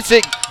 gets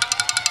it,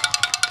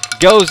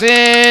 goes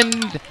in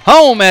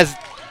home as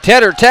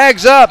Tedder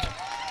tags up.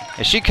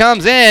 As she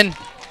comes in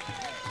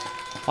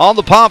on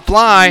the pop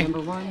fly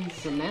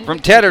from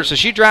Tedder. So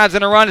she drives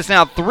in a run. It's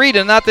now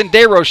 3-0.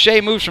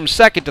 DeRoche moves from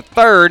second to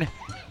third.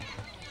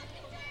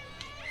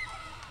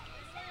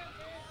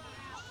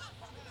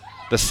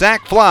 The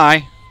sac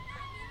fly.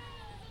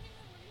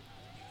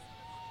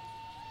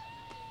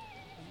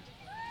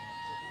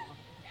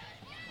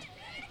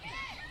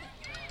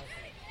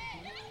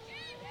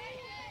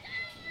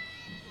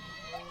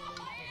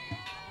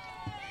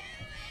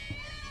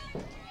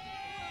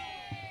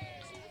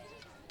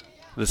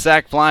 The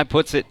sac fly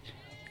puts the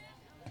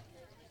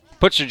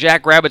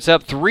Jackrabbits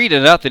up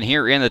 3-0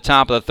 here in the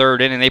top of the third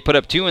inning. They put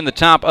up 2 in the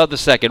top of the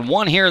second,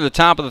 1 here in the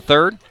top of the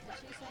third.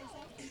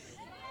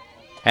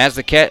 As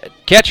the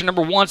catcher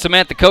number 1,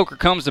 Samantha Coker,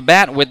 comes to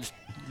bat with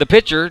the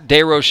pitcher,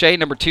 DeRoche,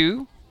 number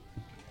 2.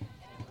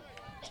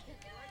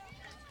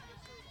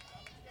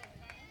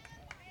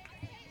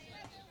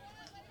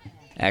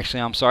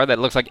 Actually, I'm sorry, that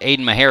looks like Aiden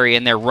Meharry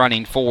in there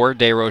running for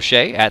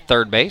DeRoche at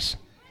third base.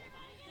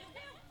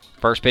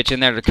 First pitch in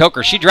there to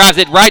Coker. She drives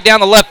it right down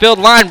the left field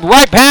line,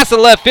 right past the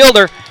left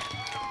fielder.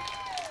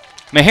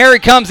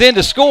 Meharry comes in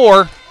to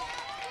score.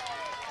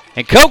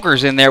 And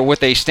Coker's in there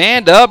with a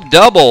stand-up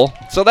double.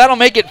 So that'll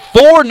make it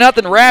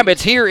 4-0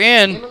 Rabbits here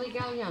in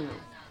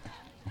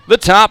the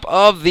top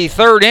of the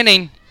third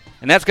inning.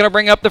 And that's going to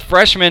bring up the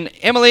freshman,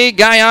 Emily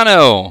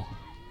Galliano.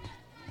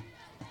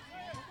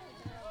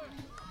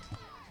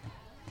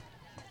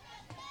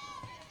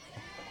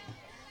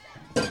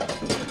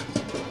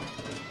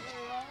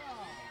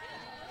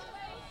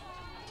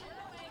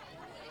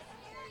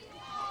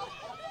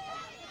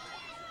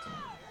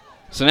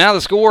 So now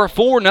the score,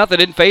 4-0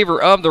 in favor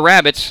of the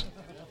Rabbits.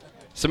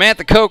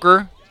 Samantha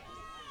Coker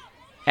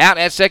out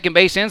at second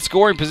base in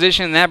scoring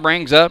position, and that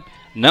brings up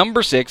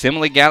number 6,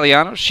 Emily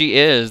Galliano. She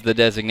is the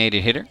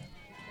designated hitter.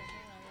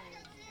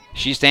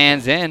 She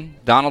stands in.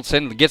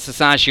 Donaldson gets the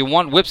sign she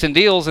wants, whips and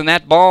deals, and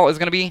that ball is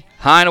going to be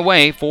high and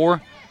away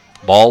for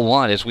ball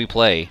 1 as we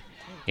play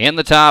in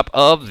the top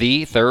of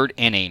the third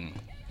inning.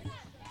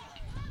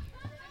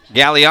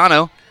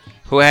 Galliano,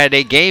 who had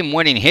a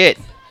game-winning hit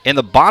in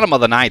the bottom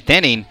of the ninth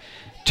inning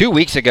 2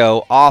 weeks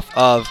ago off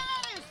of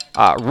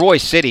Roy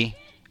City.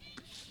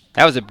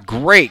 That was a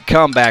great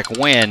comeback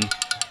win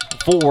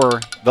for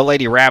the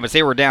Lady Rabbits.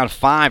 They were down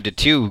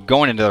 5-2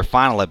 going into their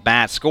final at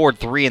bat. Scored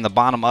 3 in the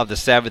bottom of the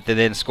 7th and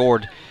then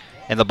scored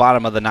in the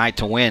bottom of the 9th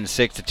to win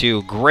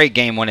 6-2. Great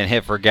game-winning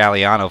hit for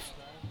Galliano.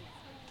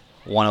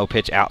 1-0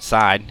 pitch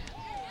outside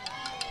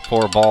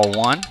for ball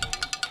 1.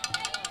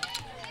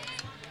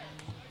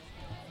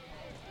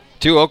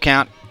 2-0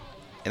 count.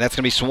 And that's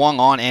going to be swung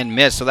on and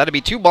missed. So that'll be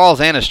 2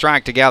 balls and a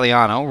strike to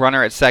Galliano.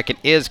 Runner at second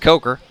is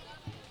Coker,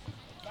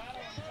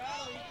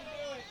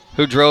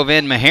 who drove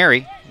in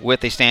Meharry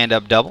with a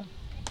stand-up double.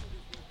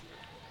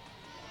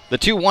 The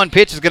 2-1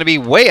 pitch is going to be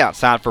way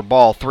outside for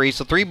ball 3.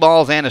 So 3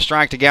 balls and a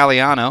strike to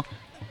Galliano.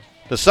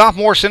 The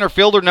sophomore center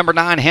fielder, number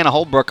 9, Hannah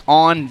Holbrook,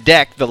 on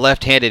deck. The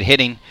left-handed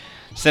hitting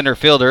center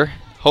fielder,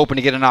 hoping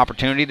to get an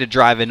opportunity to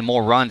drive in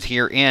more runs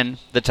here in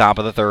the top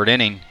of the third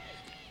inning.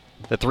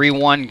 The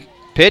 3-1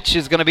 pitch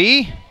is going to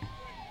be,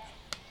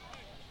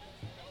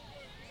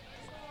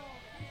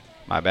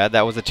 my bad,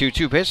 that was a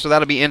 2-2 pitch, so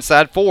that'll be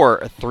inside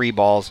for 3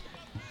 balls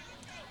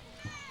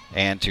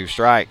and 2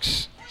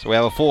 strikes. So we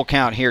have a full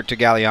count here to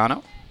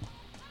Galliano.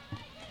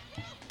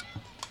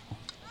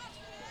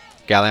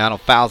 Galliano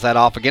fouls that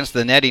off against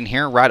the netting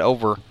here, right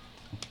over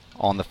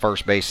on the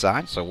first base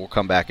side, so we'll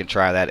come back and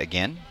try that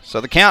again. So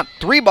the count,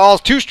 3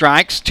 balls, 2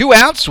 strikes, 2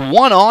 outs,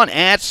 1 on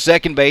at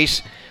second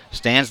base.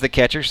 Stands the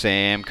catcher,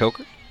 Sam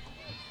Coker.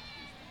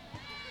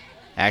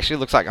 Actually,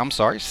 looks like, I'm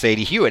sorry,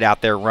 Sadie Hewitt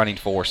out there running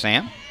for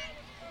Sam.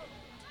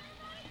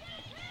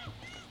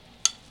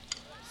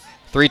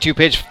 3-2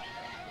 pitch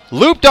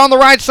looped on the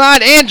right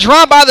side and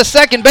dropped by the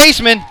second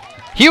baseman.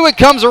 Hewitt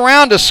comes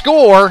around to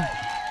score.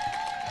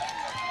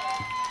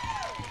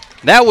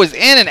 That was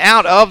in and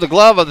out of the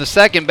glove of the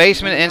second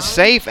baseman, and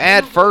safe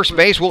at first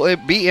base will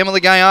it be Emily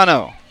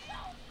Galliano.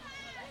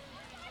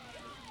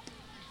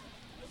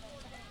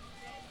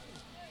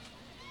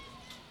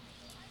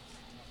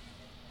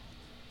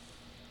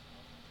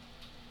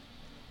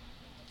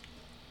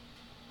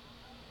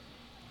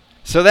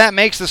 So that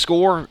makes the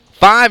score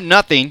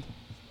 5-0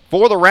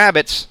 for the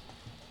Rabbits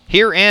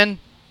here in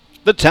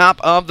the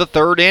top of the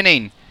third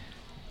inning.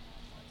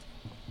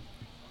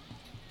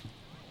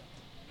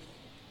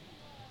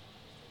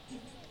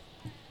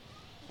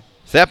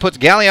 So that puts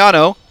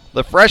Galliano,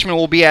 the freshman,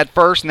 will be at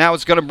first, and that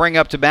was going to bring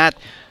up to bat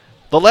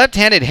the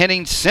left-handed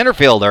hitting center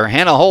fielder,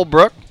 Hannah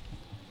Holbrook,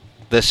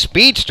 the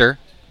speedster.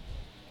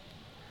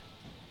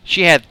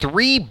 She had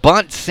 3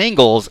 bunt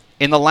singles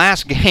in the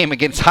last game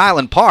against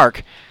Highland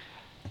Park,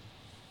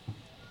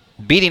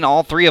 beating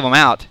all 3 of them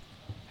out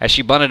as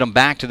she bunted them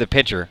back to the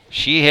pitcher.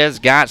 She has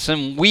got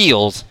some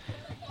wheels,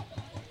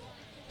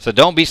 so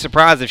don't be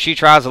surprised if she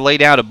tries to lay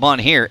down a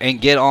bunt here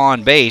and get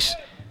on base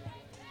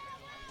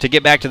to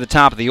get back to the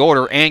top of the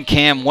order, and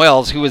Cam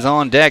Wells, who is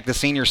on deck, the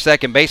senior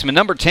second baseman,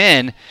 number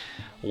 10,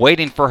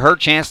 waiting for her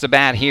chance to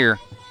bat here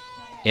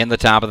in the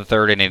top of the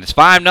third inning. It's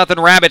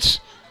 5-0 Rabbits.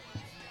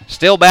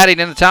 Still batting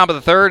in the top of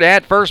the third.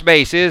 At first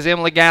base is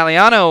Emily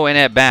Galliano, and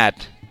at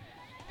bat,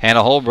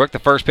 Hannah Holbrook. The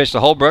first pitch to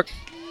Holbrook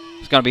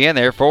is going to be in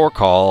there for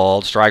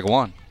called strike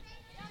one.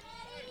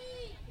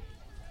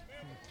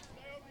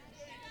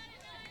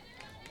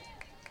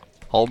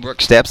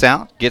 Holbrook steps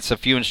out, gets a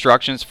few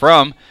instructions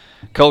from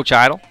Coach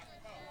Idle.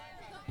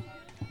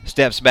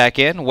 Steps back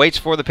in, waits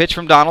for the pitch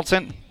from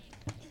Donaldson.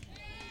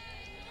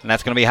 And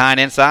that's going to be high and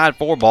inside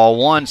for ball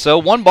one. So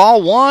 1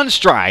 ball, 1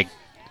 strike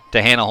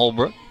to Hannah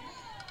Holbrook.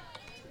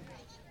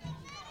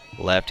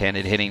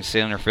 Left-handed hitting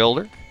center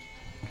fielder.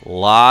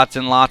 Lots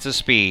and lots of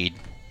speed.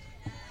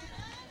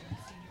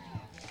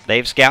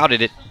 They've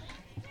scouted it.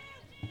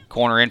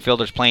 Corner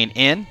infielders playing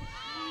in.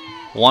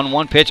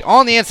 1-1 pitch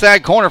on the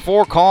inside corner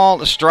for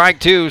called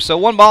strike two. So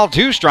 1 ball,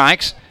 2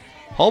 strikes.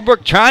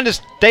 Holbrook trying to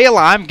stay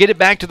alive, get it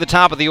back to the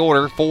top of the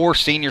order for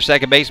senior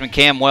second baseman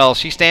Cam Wells.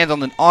 She stands on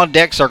the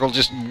on-deck circle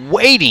just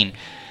waiting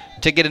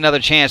to get another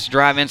chance to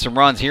drive in some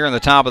runs here in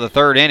the top of the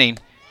third inning.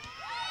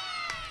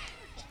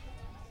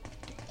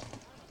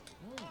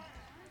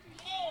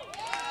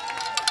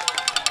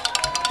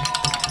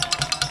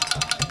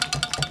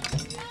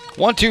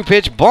 One-two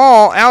pitch,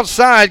 ball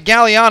outside.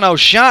 Galliano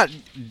shot.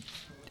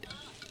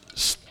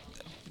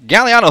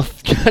 Galliano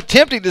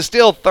attempting to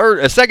steal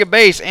second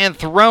base and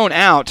thrown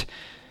out.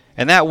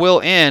 And that will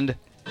end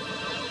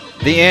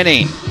the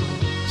inning.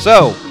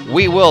 So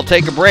we will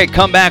take a break,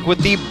 come back with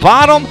the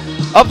bottom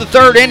of the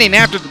third inning.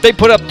 After they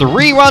put up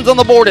 3 runs on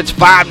the board, it's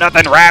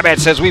 5-0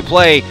 Rabbits as we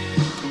play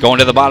going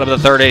to the bottom of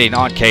the third inning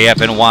on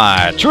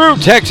KFNY. True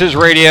Texas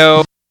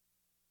Radio.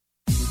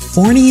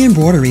 Forney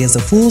Embroidery is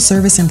a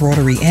full-service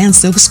embroidery and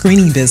silk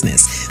screening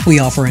business. We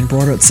offer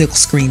embroidered silk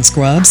screen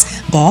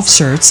scrubs, golf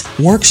shirts,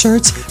 work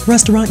shirts,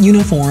 restaurant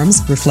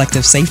uniforms,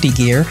 reflective safety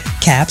gear,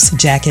 caps,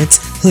 jackets,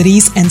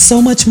 hoodies, and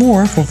so much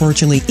more for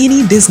virtually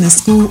any business,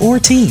 school, or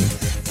team.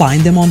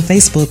 Find them on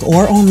Facebook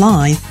or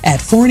online at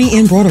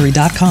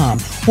forneyembroidery.com,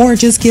 or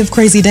just give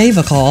Crazy Dave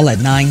a call at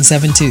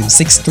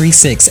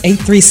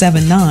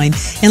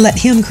 972-636-8379 and let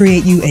him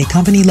create you a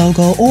company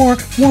logo or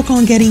work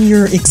on getting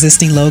your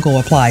existing logo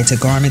applied to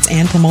garments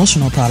and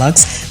promotional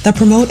products that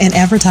promote and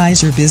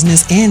advertise your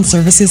business and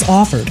services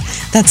offered.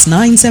 That's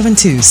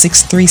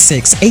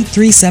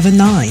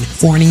 972-636-8379.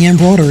 Forney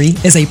Embroidery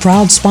is a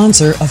proud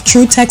sponsor of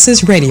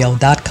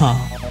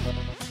TrueTexasRadio.com.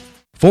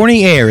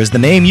 Forney Air is the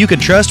name you can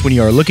trust when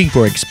you are looking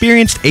for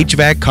experienced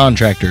HVAC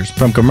contractors.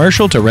 From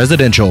commercial to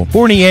residential,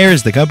 Forney Air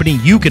is the company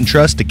you can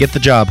trust to get the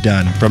job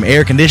done. From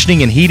air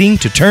conditioning and heating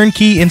to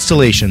turnkey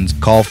installations,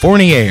 call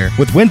Forney Air.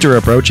 With winter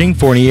approaching,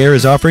 Forney Air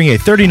is offering a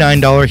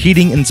 $39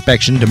 heating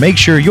inspection to make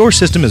sure your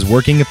system is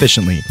working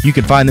efficiently. You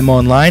can find them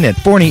online at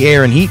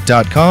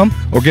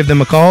forneyairandheat.com or give them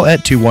a call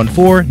at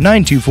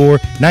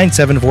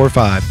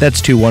 214-924-9745.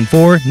 That's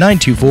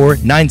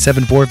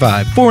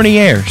 214-924-9745. Forney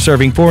Air,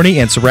 serving Forney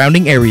and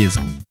surrounding areas.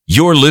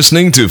 You're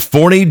listening to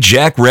Forney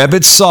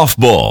Jackrabbit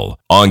Softball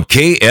on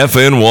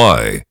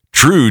KFNY,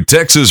 True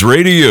Texas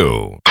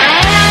Radio.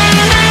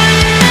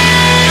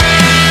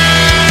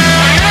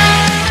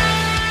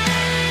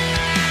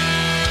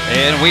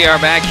 And we are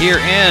back here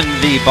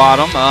in the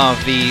bottom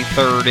of the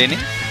third inning.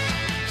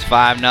 It's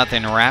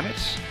 5-0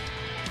 Rabbits.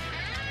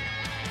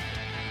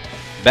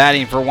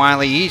 Batting for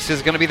Wiley East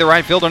is going to be the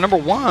right fielder, number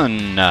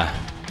 1,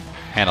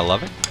 Hannah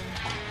Lovett.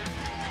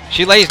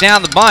 She lays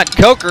down the bunt.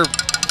 Coker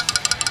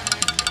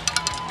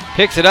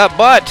picks it up,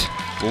 but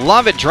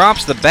Lovett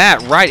drops the bat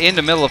right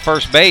into middle of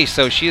first base,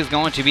 so she is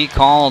going to be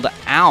called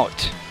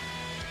out.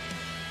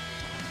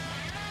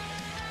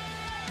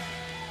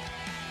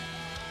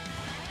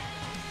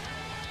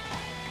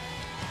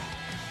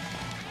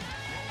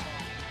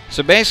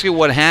 So basically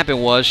what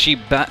happened was she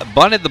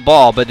bunted the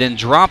ball, but then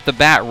dropped the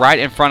bat right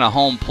in front of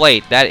home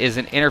plate. That is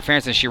an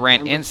interference, and she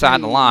ran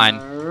inside the line.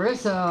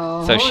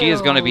 So she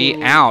is going to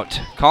be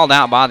out, called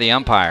out by the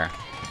umpire.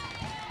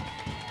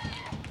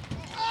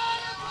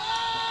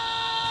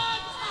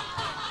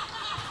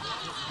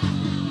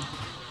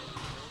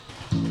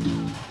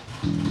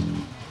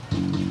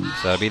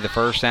 So that'll be the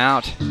first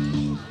out.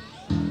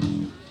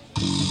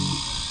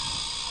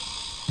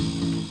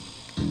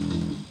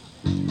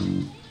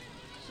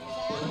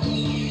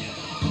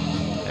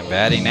 And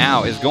batting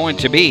now is going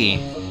to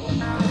be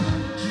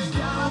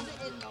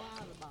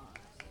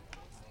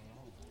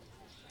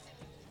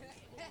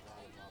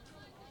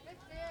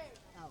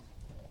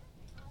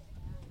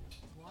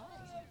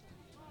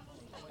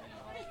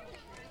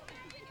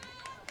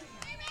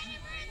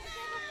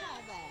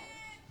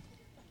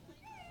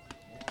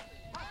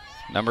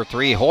number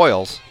 3,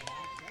 Hoyles,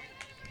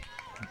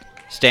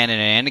 standing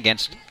in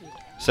against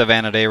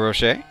Savannah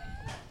DeRoche.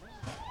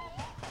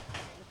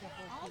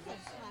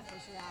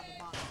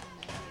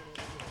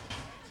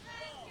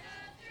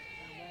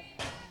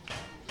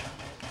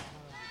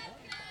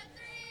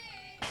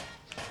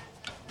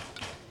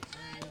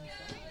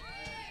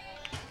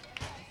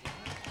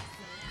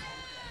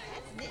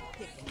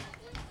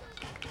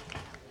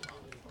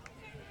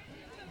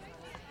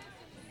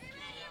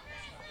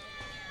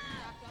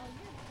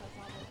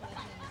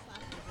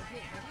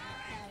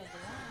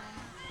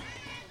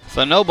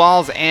 So no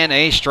balls and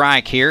a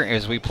strike here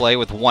as we play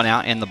with 1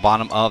 out in the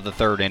bottom of the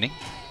 3rd inning.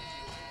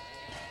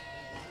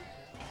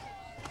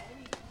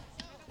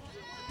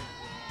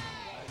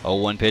 Oh,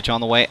 1 pitch on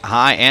the way,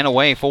 high and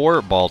away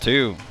for ball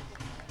 2.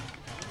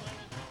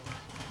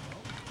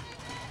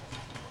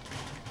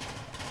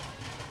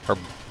 Or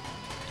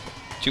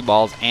 2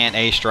 balls and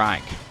a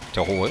strike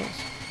to Hoyles.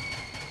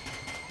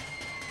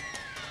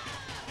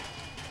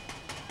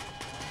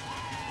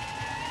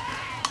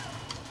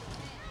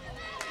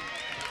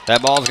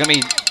 That ball is going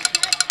to be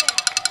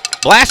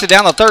blasted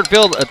down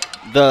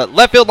the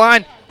left field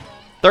line.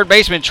 Third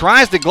baseman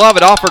tries to glove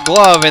it off her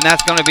glove, and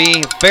that's going to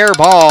be fair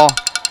ball.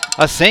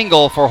 A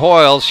single for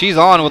Hoyles. She's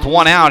on with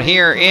 1 out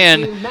here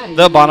in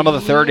the bottom of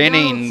the 3rd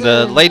inning.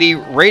 The Lady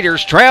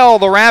Raiders trail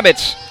the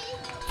Rabbits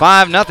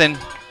 5-0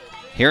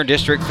 here in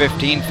District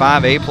 15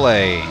 5A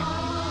play.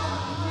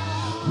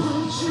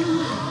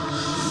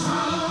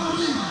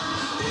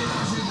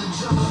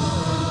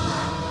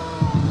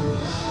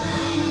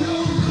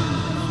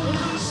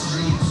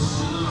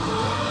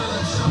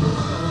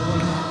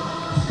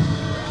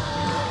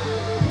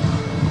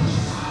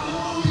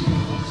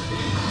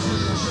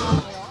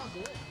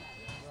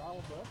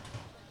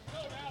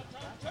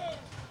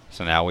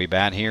 So now we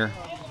bat here.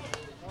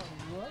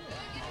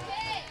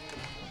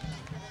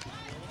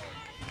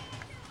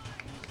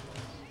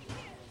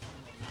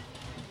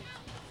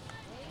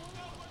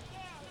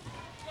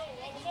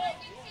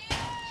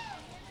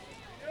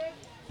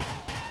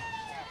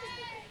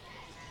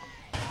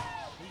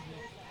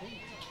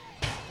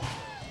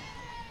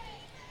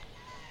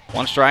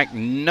 One strike,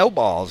 no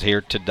balls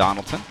here to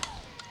Donaldson.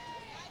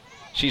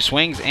 She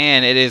swings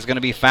and it is going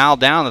to be fouled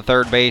down the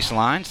third base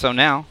line. So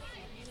now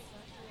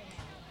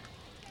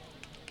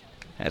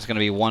that's going to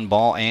be 1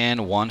 ball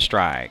and 1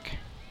 strike.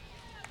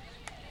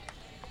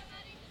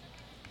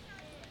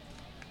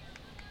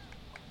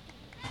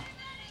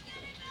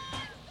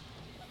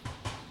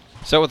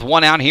 So with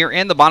 1 out here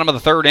in the bottom of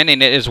the 3rd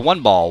inning, it is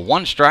 1 ball,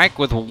 1 strike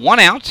with 1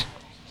 out.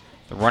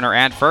 The runner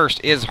at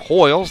first is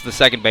Hoyles, the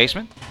second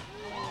baseman.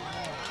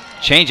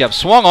 Changeup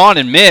swung on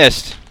and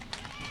missed.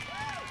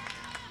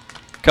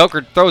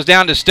 Coker throws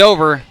down to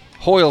Stover.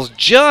 Hoyles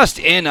just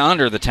in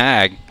under the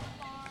tag.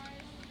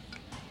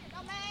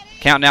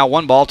 Count now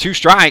 1 ball, 2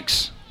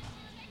 strikes.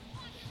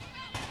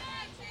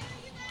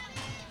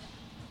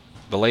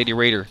 The Lady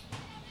Raider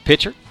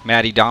pitcher,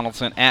 Maddie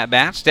Donaldson, at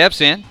bat,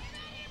 steps in.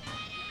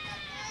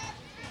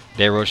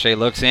 DeRoche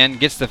looks in,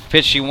 gets the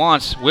pitch she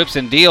wants, whips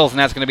and deals, and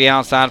that's going to be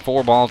outside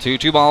 4 ball 2.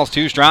 2 balls,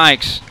 2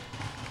 strikes.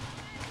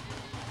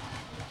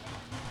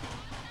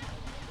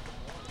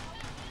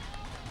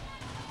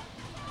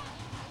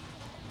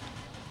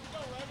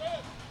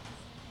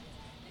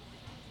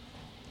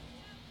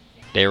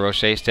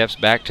 DeRoche steps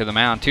back to the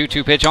mound.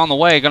 2-2 pitch on the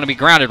way. Going to be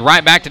grounded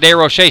right back to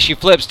DeRoche. She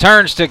flips,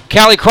 turns to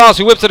Callie Cross,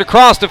 who whips it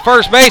across to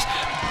first base.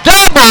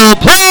 Double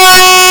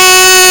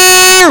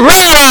play!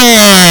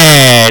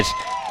 Reds!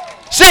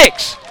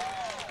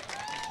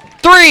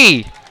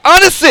 6-3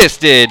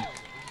 unassisted.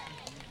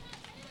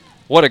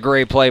 What a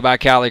great play by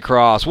Callie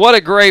Cross. What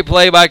a great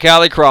play by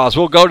Callie Cross.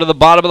 We'll go to the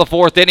bottom of the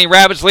 4th inning.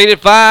 Rabbits lead at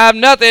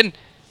 5-0.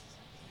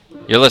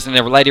 You're listening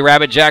to Lady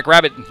Rabbit, Jack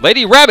Rabbit,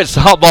 Lady Rabbit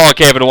Softball,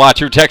 Kevin Watt,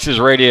 True Texas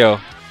Radio.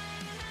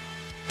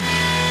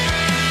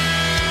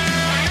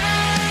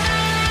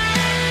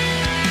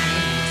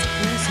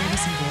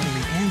 Full-service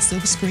embroidery and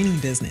silk screening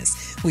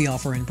business. We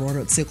offer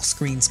embroidered silk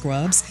screen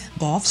scrubs,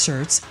 golf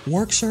shirts,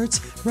 work shirts,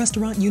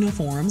 restaurant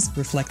uniforms,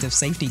 reflective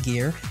safety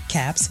gear,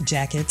 caps,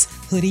 jackets,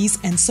 hoodies,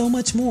 and so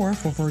much more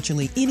for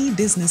virtually any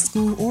business,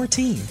 school, or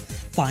team.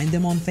 Find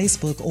them on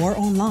Facebook or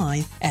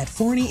online at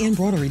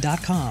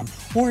forneyembroidery.com,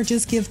 or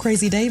just give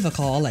Crazy Dave a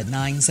call at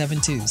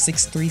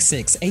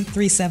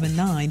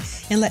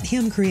 972-636-8379 and let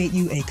him create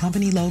you a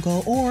company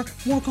logo or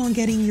work on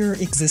getting your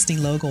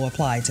existing logo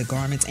applied to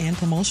garments and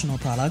promotional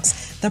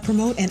products that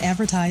promote and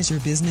advertise your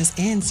business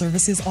and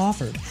services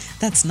offered.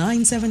 That's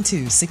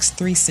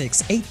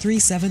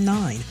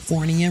 972-636-8379.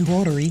 Forney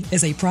Embroidery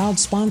is a proud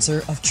sponsor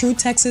of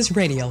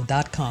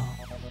TrueTexasRadio.com.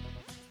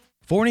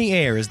 Forney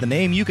Air is the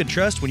name you can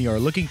trust when you are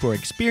looking for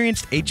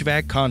experienced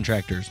HVAC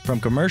contractors. From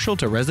commercial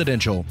to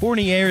residential,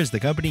 Forney Air is the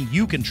company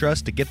you can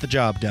trust to get the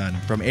job done.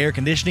 From air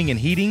conditioning and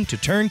heating to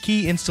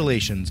turnkey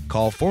installations,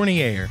 call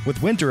Forney Air.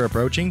 With winter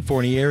approaching,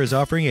 Forney Air is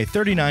offering a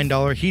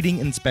 $39 heating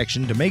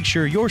inspection to make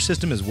sure your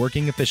system is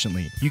working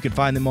efficiently. You can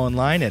find them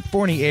online at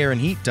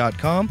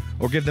forneyairandheat.com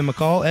or give them a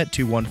call at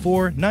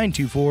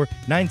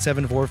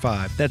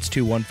 214-924-9745. That's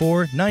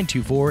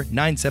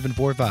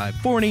 214-924-9745.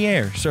 Forney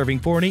Air, serving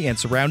Forney and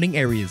surrounding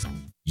areas.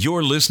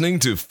 You're listening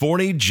to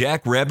Forney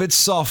Jackrabbit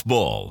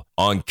Softball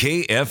on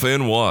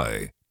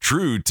KFNY,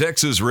 True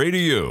Texas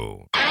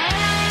Radio.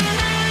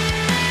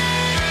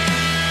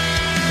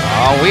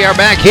 We are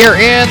back here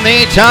in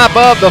the top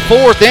of the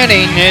 4th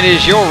inning. It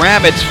is your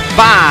Rabbits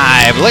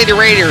 5, Lady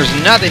Raiders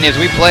nothing as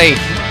we play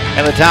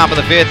at the top of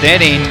the 5th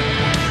inning.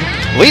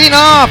 Leading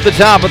off the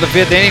top of the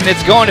 5th inning,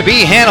 it's going to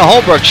be Hannah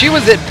Holbrook. She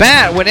was at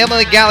bat when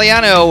Emily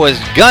Galliano was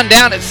gunned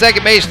down at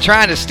second base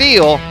trying to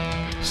steal.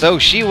 So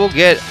she will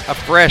get a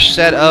fresh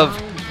set of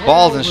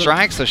balls and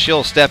strikes, so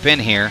she'll step in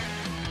here,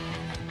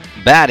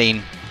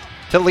 batting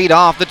to lead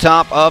off the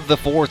top of the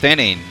 4th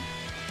inning.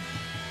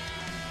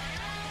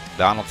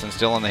 Donaldson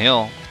still on the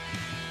hill.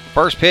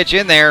 First pitch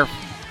in there.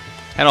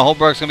 Hannah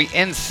Holbrook's going to be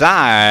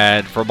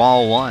inside for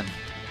ball 1.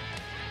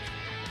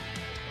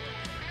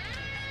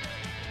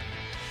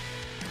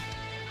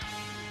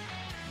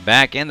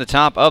 Back in the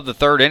top of the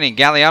 3rd inning,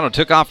 Galliano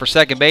took off for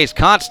second base,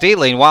 caught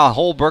stealing while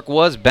Holbrook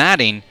was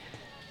batting.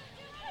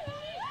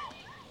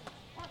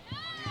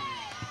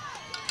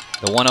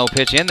 The 1-0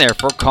 pitch in there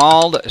for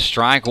called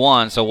strike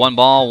 1. So 1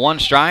 ball, 1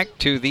 strike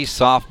to the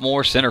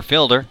sophomore center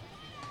fielder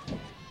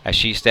as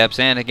she steps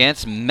in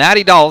against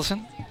Maddie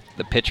Dawson,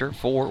 the pitcher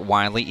for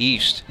Wiley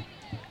East.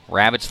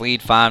 Rabbits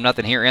lead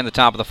 5-0 here in the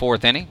top of the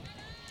 4th inning.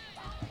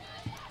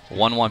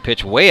 1-1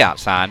 pitch way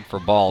outside for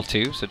ball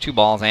 2, so 2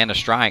 balls and a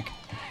strike.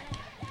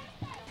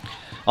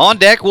 On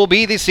deck will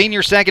be the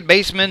senior second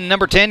baseman,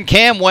 number 10,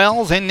 Cam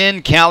Wells, and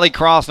then Callie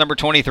Cross, number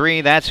 23.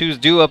 That's who's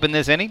due up in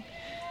this inning.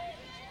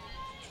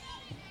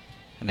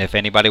 And if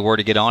anybody were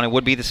to get on, it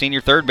would be the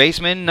senior third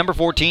baseman, number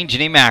 14,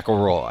 Jenny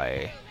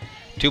McElroy.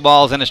 2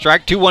 balls and a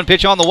strike, 2-1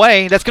 pitch on the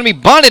way. That's going to be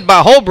bunted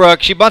by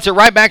Holbrook. She bunts it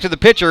right back to the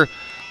pitcher,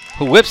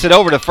 who whips it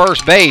over to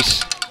first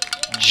base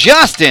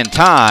just in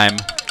time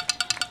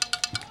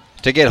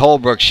to get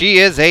Holbrook. She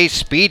is a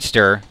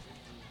speedster.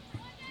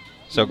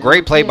 So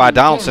great play by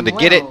Donaldson to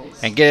get it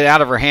and get it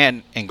out of her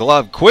hand and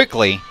glove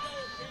quickly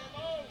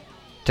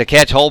to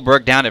catch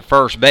Holbrook down at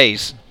first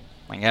base.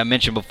 Like I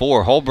mentioned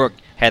before, Holbrook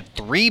had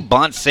 3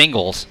 bunt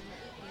singles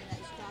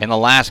in the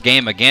last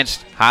game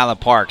against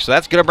Highland Park. So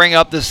that's going to bring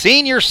up the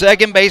senior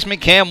second baseman,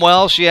 Cam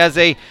Wells. She has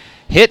a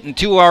hit and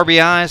 2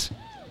 RBIs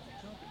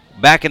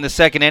back in the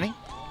 2nd inning.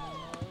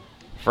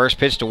 First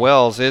pitch to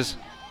Wells is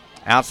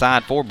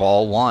outside for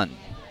ball 1.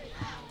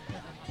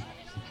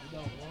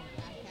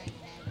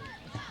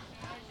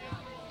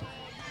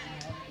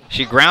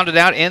 She grounded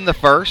out in the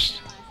 1st,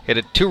 hit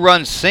a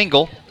 2-run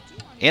single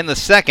in the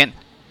 2nd,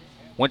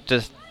 went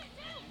to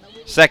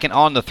 2nd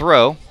on the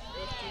throw.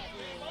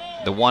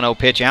 The 1-0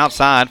 pitch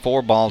outside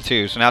for ball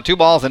 2. So now 2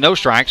 balls and no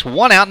strikes,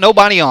 1 out,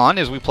 nobody on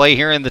as we play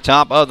here in the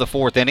top of the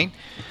 4th inning.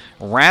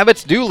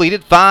 Rabbits do lead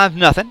it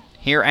 5-0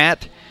 here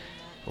at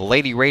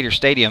Lady Raider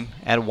Stadium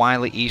at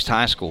Wiley East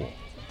High School.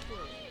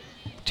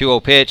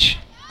 2-0 pitch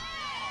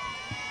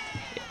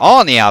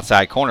on the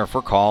outside corner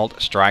for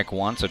called strike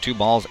 1. So 2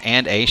 balls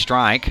and a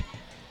strike.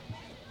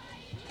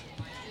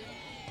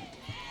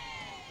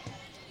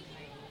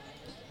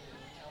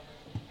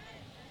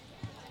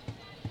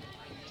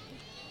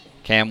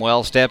 Cam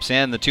Wells steps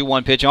in. The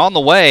 2-1 pitch on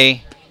the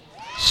way.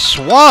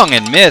 Swung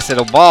and missed at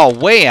a ball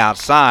way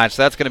outside.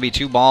 So that's going to be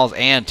 2 balls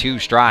and 2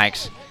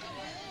 strikes.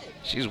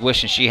 She's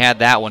wishing she had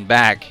that one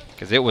back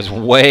because it was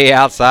way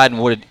outside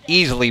and would have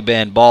easily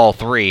been ball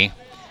 3.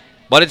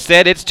 But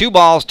instead, it's 2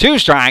 balls, 2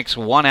 strikes,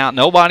 1 out,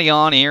 nobody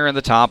on here in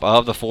the top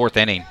of the 4th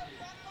inning.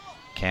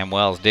 Cam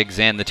Wells digs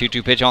in, the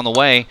 2-2 pitch on the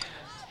way.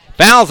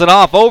 Fouls it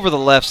off over the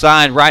left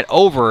side, right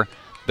over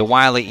the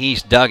Wiley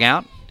East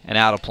dugout and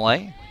out of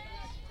play.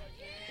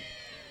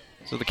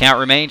 So the count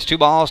remains 2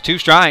 balls, 2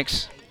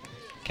 strikes.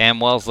 Cam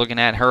Wells looking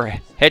at her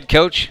head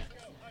coach,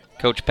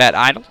 Coach Pat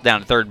Idle,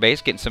 down at third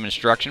base, getting some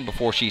instruction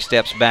before she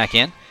steps back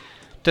in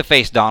to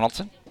face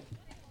Donaldson.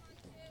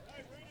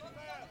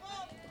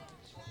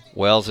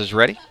 Wells is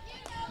ready.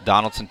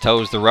 Donaldson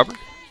toes the rubber.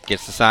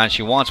 Gets the sign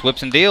she wants.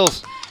 Whips and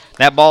deals.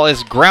 That ball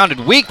is grounded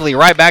weakly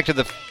right back to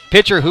the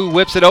pitcher who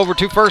whips it over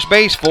to first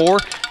base for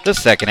the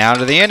 2nd out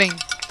of the inning.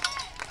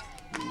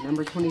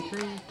 Number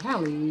 23,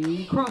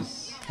 Callie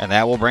Cross. And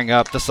that will bring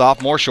up the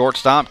sophomore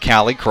shortstop,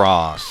 Callie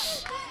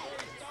Cross.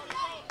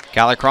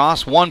 Callie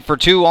Cross 1 for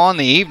 2 on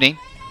the evening.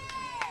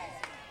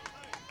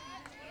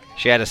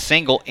 She had a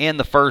single in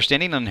the 1st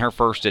inning on her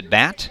first at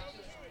bat.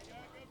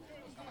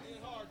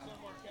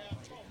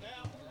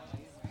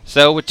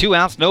 So with 2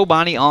 outs,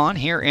 nobody on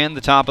here in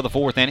the top of the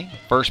 4th inning.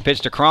 First pitch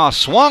to Cross,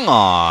 swung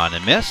on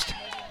and missed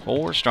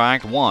for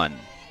strike 1.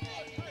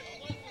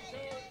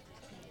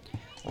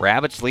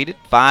 Rabbits lead it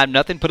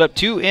 5-0, put up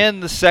 2 in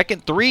the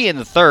 2nd, 3 in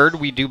the 3rd.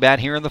 We do bat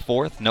here in the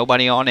 4th.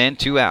 Nobody on and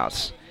 2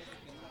 outs.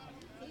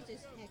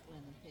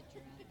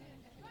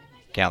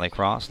 Callie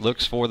Cross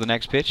looks for the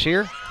next pitch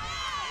here.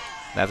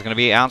 That's going to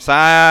be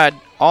outside,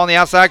 on the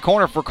outside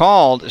corner for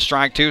called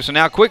strike 2. So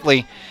now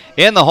quickly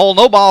in the hole,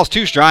 no balls,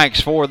 2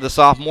 strikes for the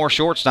sophomore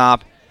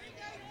shortstop.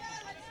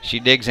 She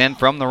digs in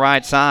from the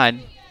right side.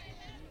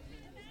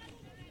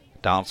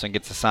 Donaldson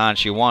gets the sign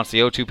she wants. The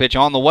 0-2 pitch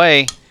on the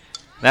way.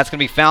 That's going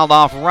to be fouled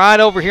off right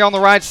over here on the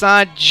right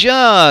side,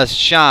 just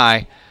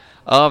shy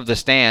of the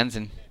stands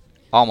and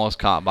almost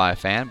caught by a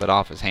fan, but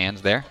off his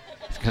hands there.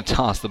 He's going to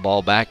toss the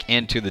ball back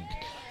into the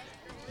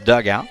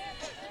dugout.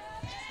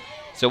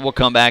 So we'll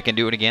come back and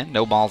do it again.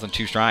 No balls and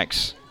 2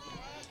 strikes.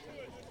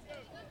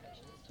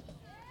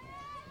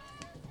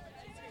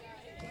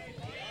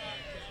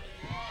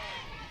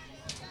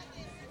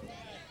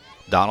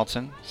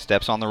 Donaldson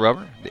steps on the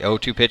rubber. The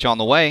 0-2 pitch on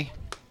the way.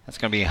 That's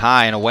going to be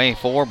high and away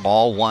for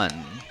ball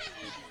 1.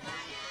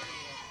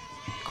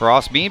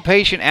 Cross being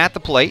patient at the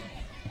plate.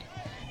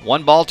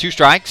 1 ball, 2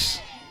 strikes.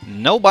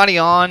 Nobody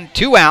on,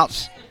 2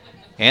 outs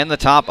in the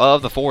top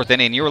of the 4th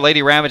inning. Your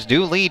Lady Rabbits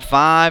do lead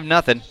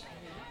 5-0.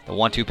 The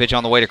 1-2 pitch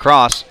on the way to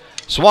Cross.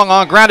 Swung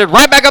on, grounded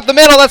right back up the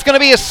middle. That's going to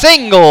be a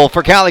single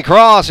for Callie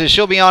Cross as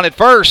she'll be on at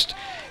first.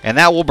 And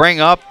that will bring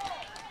up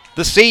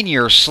the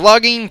senior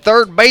slugging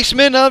third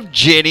baseman of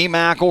Jenny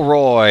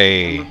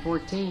McElroy. Number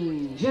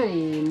 14,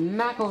 Jenny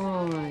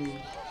McElroy.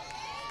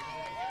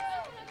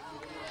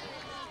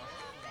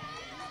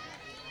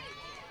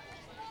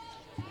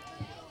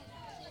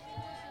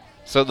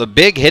 So the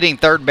big hitting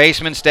third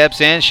baseman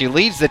steps in. She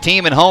leads the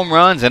team in home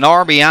runs and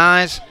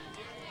RBIs.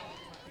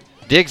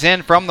 Digs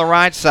in from the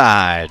right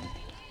side.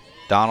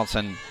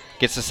 Donaldson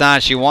gets the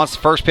sign she wants.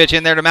 The first pitch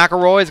in there to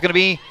McElroy is going to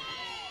be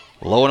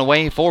low and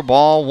away for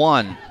ball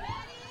 1.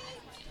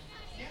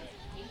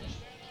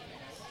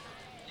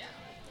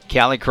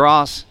 Callie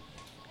Cross,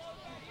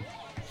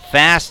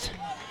 fast.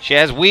 She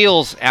has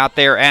wheels out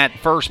there at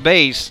first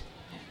base.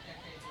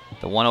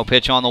 The 1-0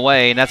 pitch on the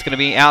way, and that's going to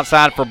be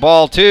outside for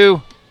ball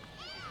 2.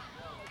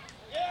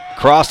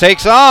 Cross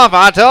takes off.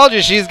 I told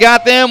you she's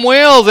got them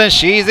wheels, and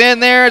she's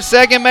in there at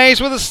second base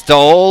with a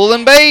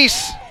stolen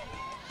base.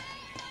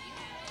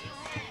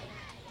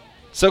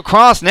 So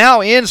Cross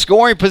now in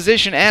scoring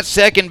position at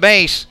second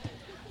base.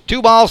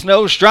 2 balls,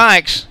 no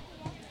strikes.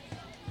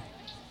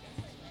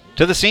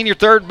 To the senior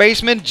third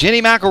baseman,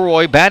 Jenny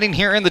McElroy, batting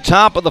here in the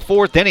top of the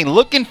 4th inning,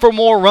 looking for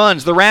more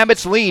runs. The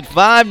Rabbits lead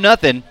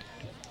 5-0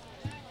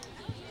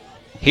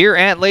 here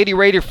at Lady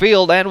Raider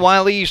Field at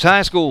Wiley East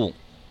High School.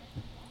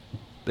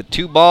 The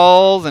 2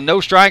 balls and no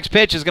strikes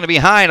pitch is going to be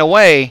high and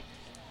away.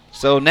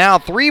 So now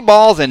 3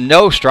 balls and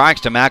no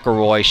strikes to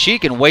McElroy. She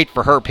can wait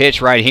for her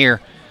pitch right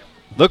here.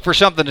 Look for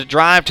something to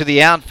drive to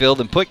the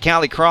outfield and put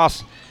Callie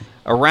Cross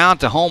around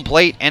to home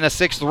plate and a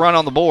 6th run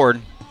on the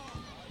board.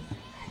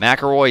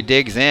 McElroy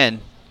digs in.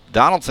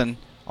 Donaldson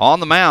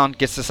on the mound,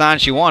 gets the sign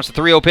she wants. The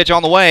 3-0 pitch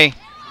on the way.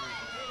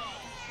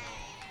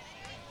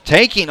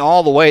 Taking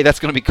all the way, that's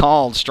going to be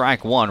called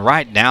strike 1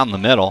 right down the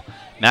middle.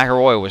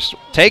 McElroy was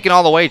taking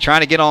all the way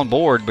trying to get on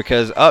board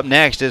because up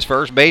next is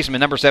first baseman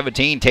number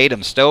 17,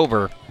 Tatum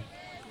Stover.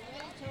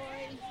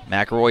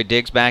 McElroy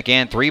digs back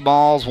in. 3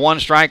 balls, 1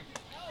 strike.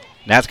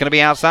 That's going to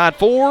be outside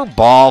for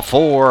ball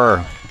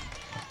 4.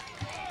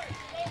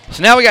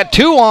 So now we got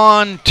 2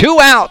 on, 2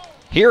 out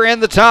here in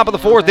the top of the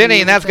 4th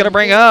inning, and that's going to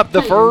bring up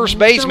the first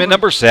baseman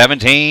number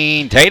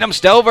 17, Tatum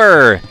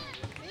Stover.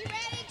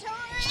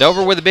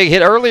 Stover with a big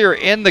hit earlier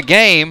in the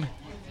game.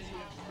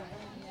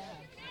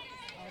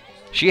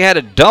 She had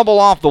a double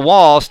off the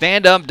wall,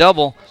 stand-up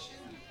double,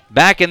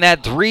 back in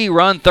that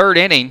 3-run 3rd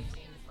inning.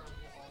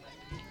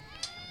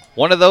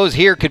 One of those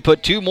here could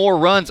put 2 more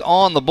runs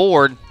on the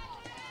board.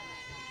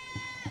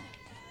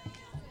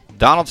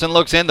 Donaldson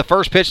looks in. The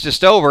first pitch to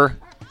Stover.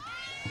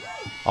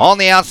 On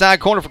the outside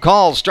corner for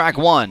calls, strike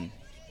 1.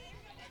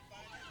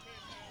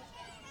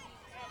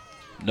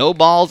 No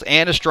balls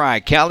and a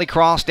strike. Callie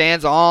Cross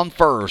stands on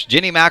first.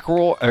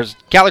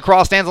 Callie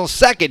Cross stands on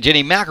second.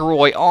 Jenny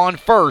McElroy on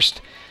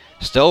first.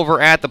 Stover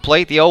at the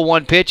plate. The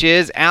 0-1 pitch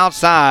is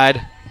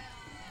outside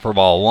for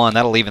ball 1.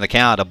 That'll even the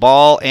count. A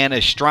ball and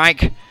a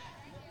strike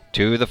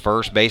to the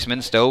first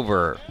baseman,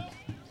 Stover.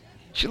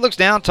 She looks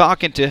down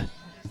talking to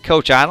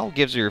Coach Idle,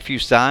 gives her a few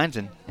signs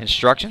and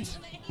instructions.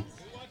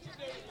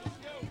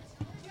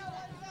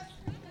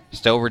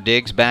 Stover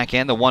digs back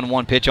in. The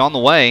 1-1 pitch on the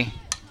way.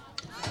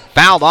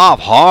 Fouled off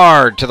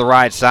hard to the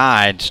right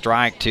side.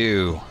 Strike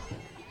 2.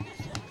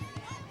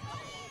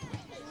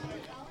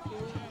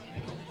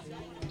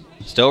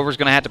 Stover's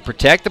going to have to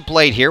protect the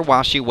plate here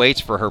while she waits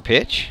for her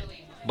pitch.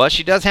 But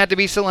she does have to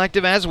be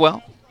selective as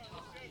well.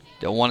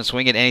 Don't want to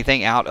swing at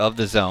anything out of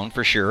the zone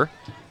for sure.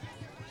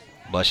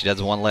 But she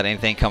doesn't want to let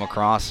anything come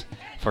across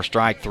for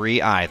strike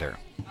 3 either.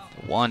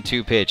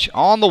 1-2 pitch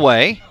on the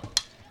way.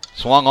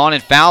 Swung on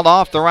and fouled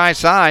off the right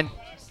side.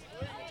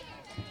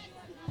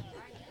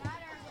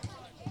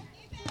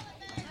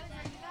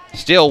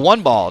 Still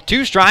 1 ball,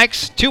 2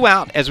 strikes, 2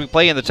 out as we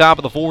play in the top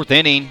of the 4th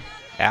inning.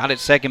 Out at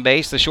second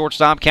base, the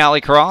shortstop,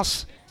 Callie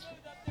Cross.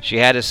 She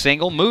had a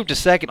single, moved to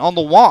second on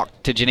the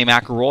walk to Jenny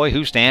McElroy,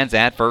 who stands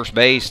at first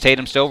base.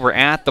 Tatum Stover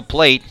at the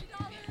plate.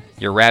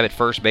 Your Rabbit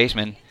first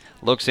baseman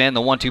looks in.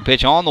 The 1-2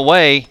 pitch on the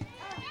way.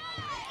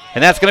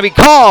 And that's going to be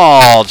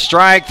called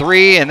strike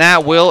 3, and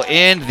that will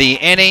end the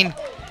inning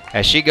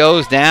as she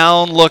goes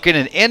down looking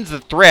and ends the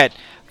threat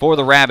for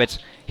the Rabbits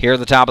here at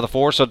the top of the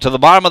 4th. So to the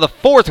bottom of the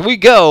 4th we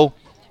go.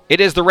 It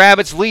is the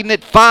Rabbits leading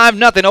it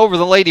 5-0 over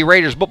the Lady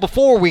Raiders. But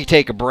before we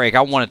take a break, I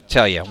want to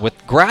tell you,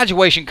 with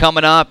graduation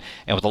coming up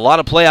and with a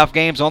lot of playoff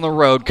games on the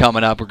road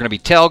coming up, we're going to be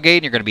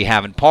tailgating, you're going to be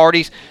having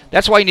parties.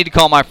 That's why you need to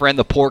call my friend,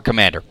 the Pork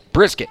Commander.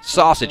 Brisket,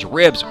 sausage,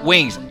 ribs,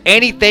 wings,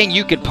 anything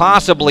you could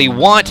possibly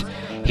want,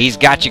 he's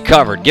got you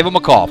covered. Give him a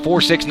call,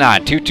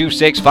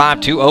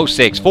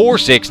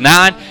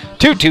 469-226-5206,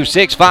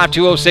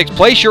 469-226-5206.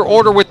 Place your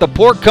order with the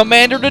Pork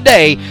Commander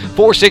today,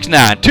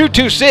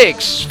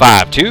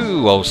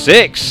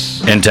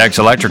 469-226-5206. Intex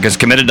Electric is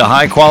committed to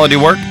high-quality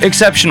work,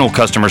 exceptional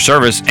customer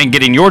service, and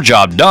getting your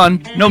job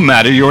done no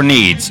matter your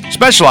needs.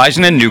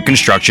 Specializing in new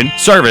construction,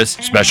 service,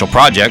 special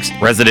projects,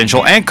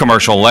 residential and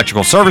commercial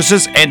electrical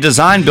services, and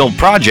design-build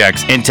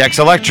projects, Intex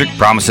Electric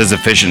promises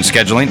efficient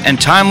scheduling and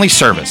timely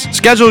service.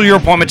 Schedule your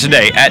appointment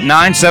today at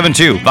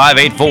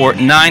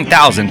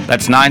 972-584-9000.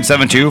 That's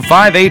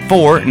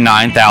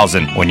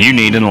 972-584-9000. When you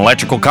need an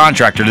electrical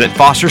contractor that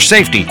fosters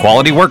safety,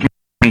 quality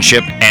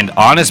workmanship, and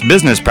honest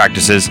business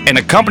practices, and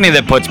a company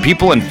that puts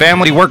people and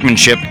family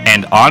workmanship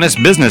and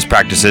honest business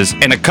practices,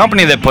 and a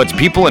company that puts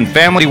people and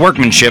family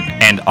workmanship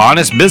and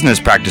honest business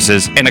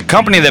practices, and a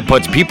company that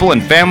puts people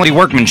and family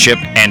workmanship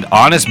and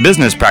honest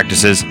business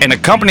practices, and a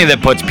company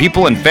that puts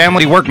people and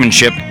family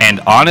workmanship and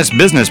honest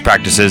business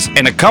practices,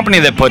 and a company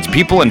that puts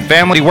people and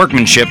family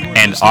workmanship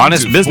and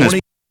honest business.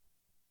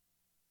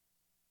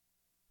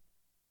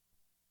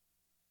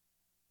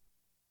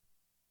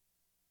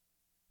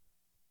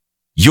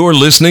 You're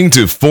listening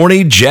to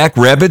Forney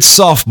Jackrabbit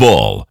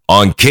Softball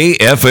on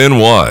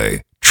KFNY,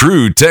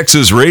 True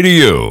Texas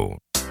Radio.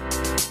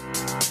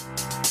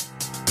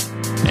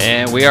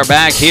 And we are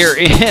back here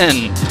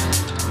in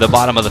the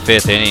bottom of the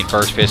 5th inning.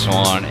 First pitch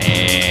one,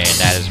 and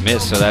that is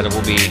missed, so that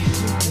will be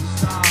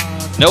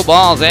no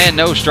balls and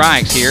no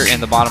strikes here in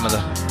the bottom of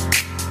the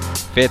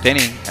 5th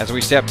inning. As we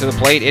step to the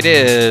plate, it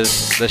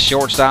is the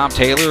shortstop,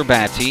 Taylor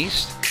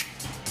Batiste.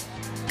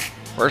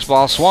 First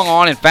ball swung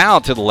on and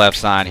fouled to the left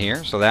side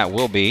here, so that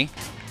will be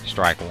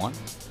strike one.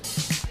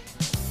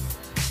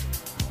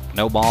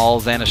 No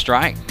balls and a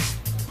strike.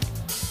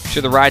 To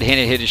the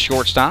right-handed hitter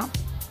shortstop.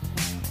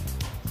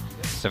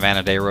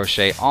 Savannah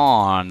DeRoche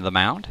on the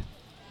mound.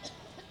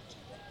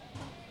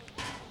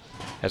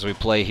 As we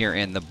play here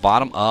in the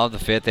bottom of the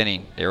 5th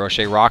inning.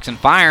 DeRoche rocks and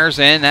fires,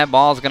 and that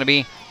ball is going to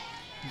be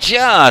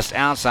just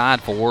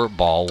outside for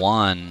ball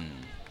one.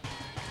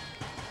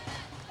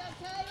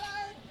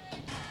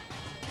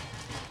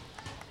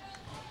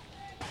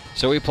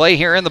 So we play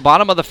here in the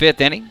bottom of the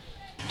 5th inning.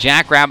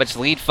 Jackrabbits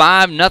lead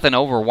 5-0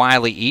 over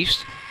Wiley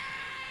East.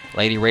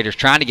 Lady Raiders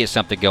trying to get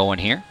something going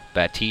here.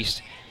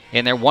 Batiste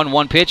in their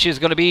 1-1 pitch is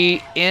going to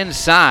be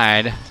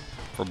inside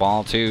for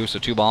ball two. So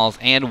 2 balls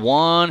and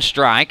 1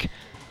 strike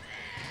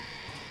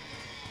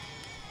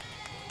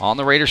on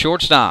the Raider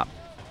shortstop.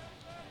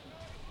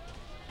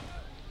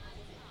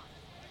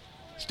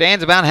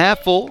 Stands about half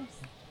full.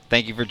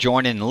 Thank you for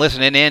joining and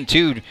listening in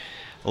to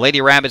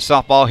Lady Rabbit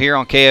Softball here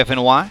on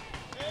KFNY.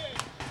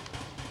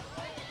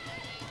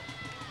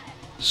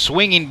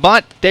 Swinging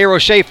bunt,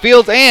 DeRoche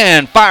fields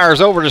and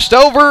fires over to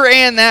Stover,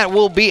 and that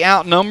will be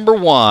out number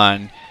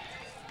 1.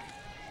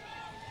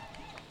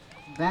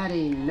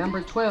 Batting number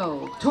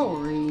 12,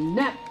 Tori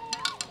Knapp.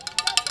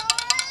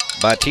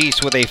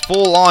 Batiste with a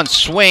full-on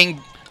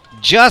swing,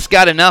 just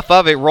got enough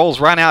of it, rolls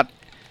right out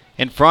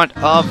in front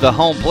of the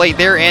home plate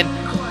there, and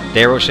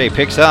DeRoche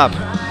picks up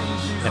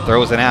and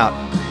throws it out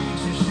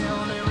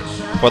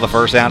for the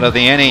first out of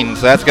the inning.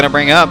 So that's going to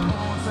bring up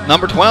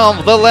number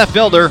 12, the left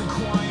fielder,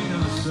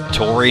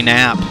 Tori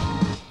Knapp.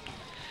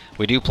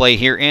 We do play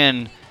here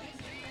in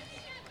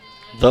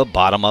the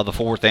bottom of the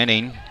 4th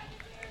inning.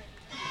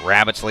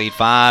 Rabbits lead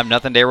 5-0.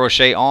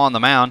 DeRoche on the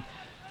mound.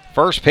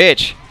 First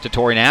pitch to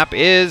Tori Knapp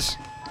is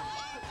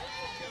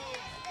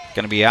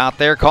going to be out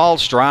there, called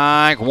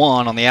strike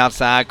 1 on the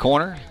outside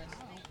corner.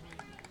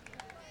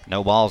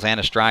 No balls and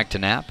a strike to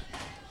Knapp.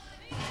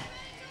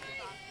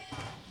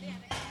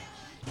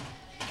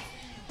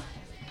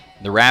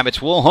 The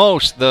Rabbits will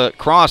host the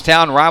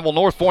crosstown rival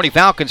North Forney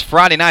Falcons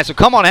Friday night, so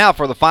come on out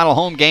for the final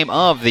home game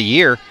of the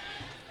year.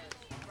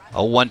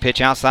 0-1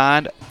 pitch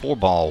outside for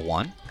ball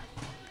 1.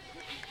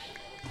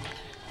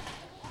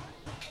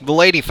 The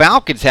Lady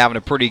Falcons having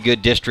a pretty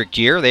good district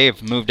year.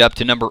 They've moved up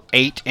to number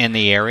 8 in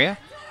the area.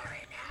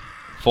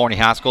 Forney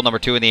High School, number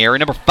 2 in the area,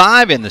 number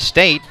 5 in the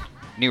state.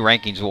 New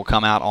rankings will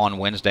come out on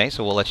Wednesday,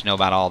 so we'll let you know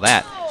about all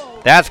that.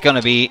 That's going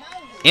to be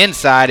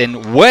inside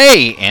and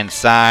way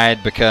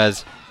inside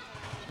because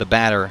the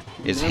batter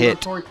is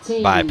hit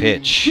by a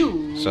pitch.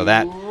 So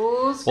that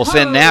will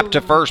send Knapp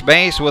to first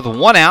base with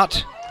 1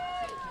 out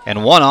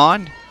and 1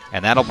 on.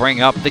 And that'll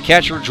bring up the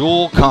catcher,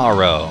 Jewel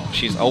Caro.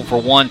 She's 0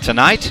 for 1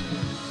 tonight.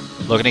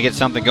 Looking to get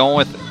something going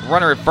with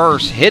runner at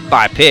first, hit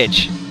by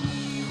pitch.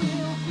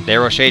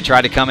 DeRoche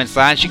tried to come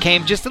inside. She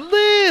came just a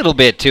little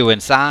bit too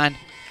inside.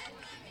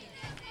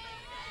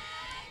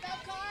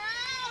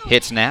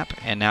 Hits Knapp,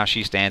 and now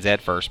she stands at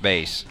first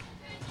base.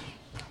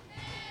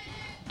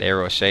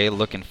 DeRoche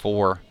looking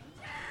for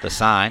the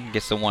sign.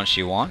 Gets the one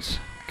she wants.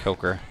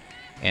 Coker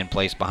in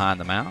place behind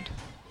the mound.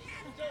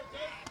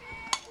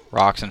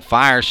 Rocks and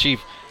fires. She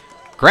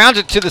grounds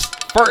it to the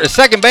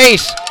second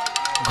base.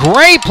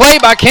 Great play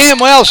by Cam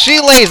Wells. She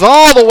lays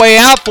all the way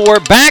out for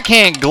it.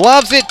 Backhand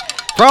gloves it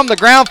from the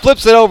ground.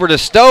 Flips it over to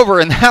Stover,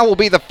 and that will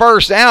be the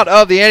first out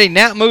of the inning.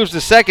 Knapp moves to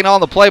second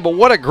on the play, but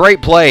what a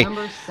great play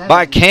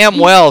by Cam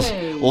Wells.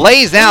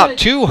 Lays out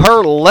to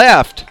her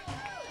left.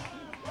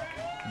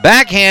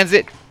 Backhands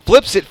it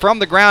flips it from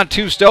the ground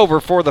to Stover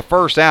for the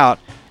first out.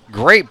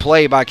 Great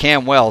play by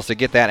Cam Wells to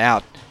get that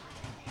out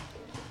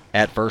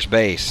at first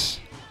base.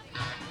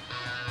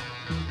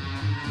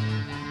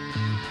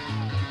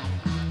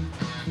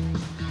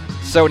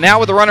 So now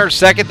with the runner at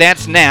second,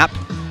 that's Knapp.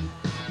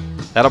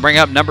 That'll bring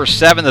up number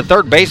 7, the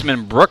third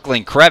baseman,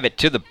 Brooklyn Crevitt,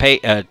 to the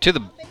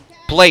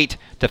plate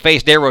to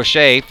face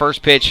DeRoche.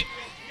 First pitch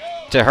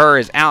to her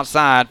is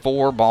outside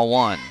for ball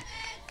 1.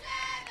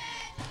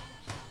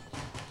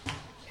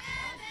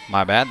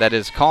 My bad. That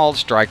is called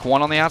strike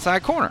 1 on the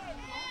outside corner.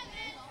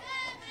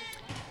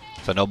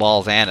 So no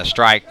balls and a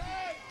strike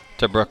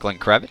to Brooklyn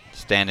Crevitt.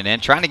 Standing in,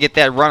 trying to get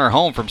that runner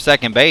home from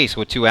second base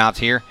with 2 outs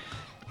here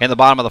in the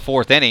bottom of the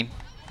 4th inning.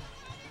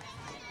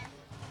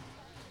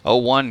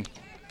 0-1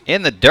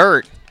 in the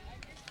dirt.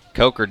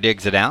 Coker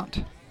digs it out.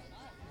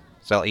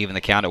 So that'll even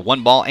the count at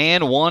 1 ball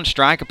and 1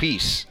 strike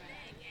apiece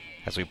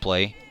as we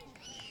play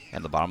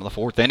in the bottom of the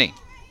 4th inning.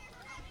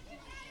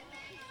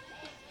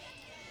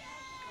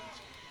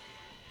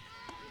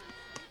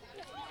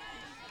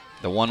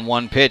 The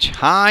 1-1 pitch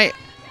high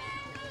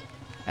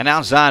and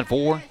outside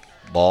for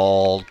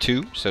ball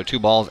 2. So 2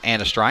 balls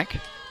and a strike.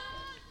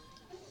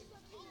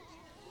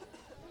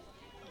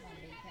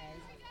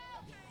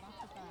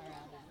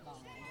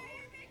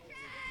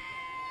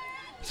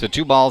 So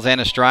 2 balls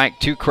and a strike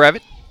to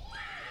Crevitt.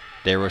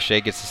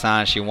 DeRoche gets the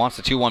sign she wants.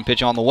 The 2-1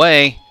 pitch on the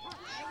way.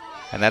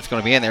 And that's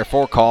going to be in there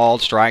for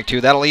called strike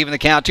 2. That'll even the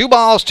count. 2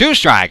 balls, 2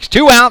 strikes,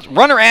 2 outs.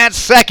 Runner at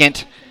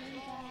second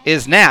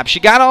is Knapp. She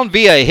got on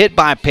via a hit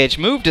by pitch,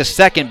 moved to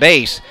second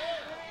base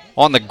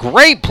on the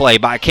great play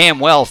by Cam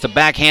Wells to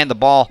backhand the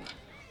ball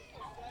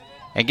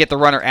and get the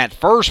runner at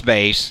first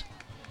base.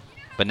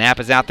 But Knapp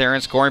is out there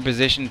in scoring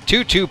position.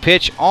 2-2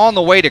 pitch on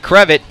the way to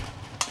Crevitt.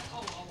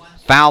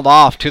 Fouled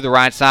off to the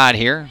right side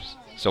here.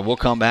 So we'll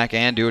come back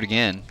and do it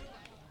again.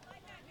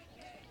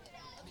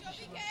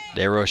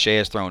 DeRoche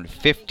has thrown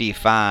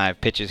 55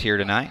 pitches here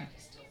tonight.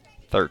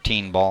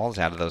 13 balls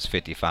out of those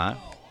 55.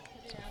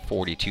 So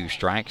 42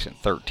 strikes and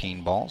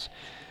 13 balls.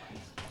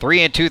 3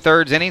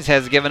 2/3 innings,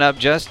 has given up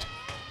just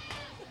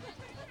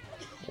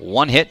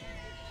 1 hit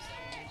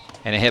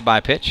and a hit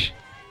by pitch.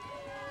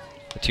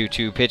 The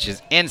 2-2 pitch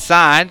is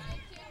inside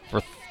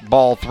for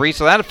ball 3,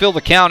 so that'll fill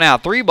the count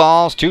out. 3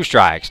 balls, 2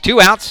 strikes,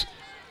 2 outs.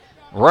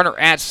 Runner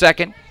at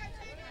second.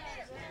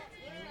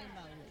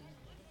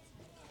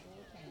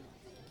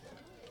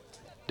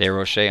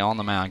 DeRoche on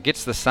the mound.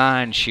 Gets the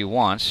sign she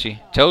wants. She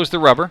toes the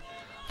rubber.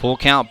 Full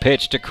count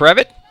pitch to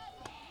Crevitt.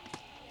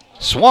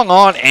 Swung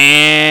on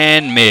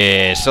and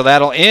missed. So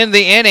that'll end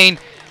the inning.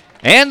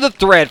 And the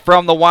threat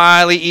from the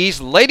Wiley East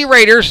Lady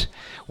Raiders.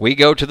 We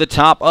go to the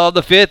top of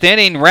the 5th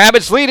inning.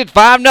 Rabbits lead at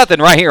 5-0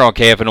 right here on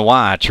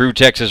KFNY, True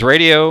Texas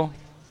Radio.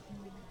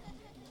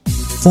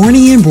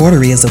 Forney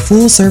Embroidery is a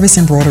full-service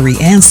embroidery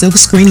and silk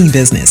screening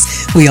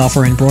business. We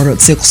offer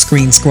embroidered silk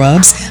screen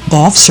scrubs,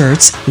 golf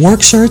shirts,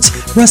 work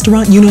shirts,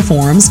 restaurant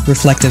uniforms,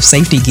 reflective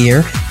safety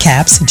gear,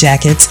 caps,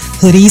 jackets,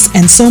 hoodies,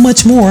 and so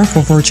much more for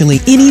virtually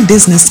any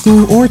business,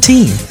 school, or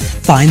team.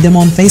 Find them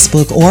on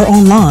Facebook or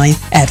online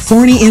at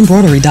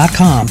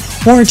forneyembroidery.com,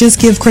 or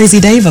just give Crazy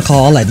Dave a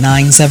call at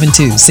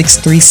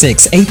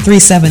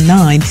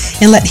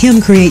 972-636-8379 and let him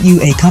create you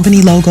a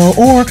company logo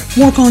or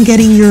work on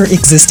getting your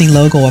existing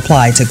logo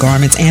applied to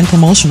garments and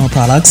promotional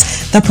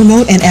products that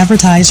promote and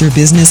advertise your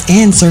business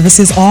and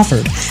services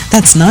offered.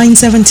 That's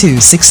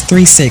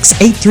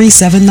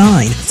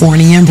 972-636-8379.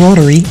 Forney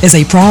Embroidery is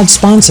a proud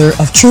sponsor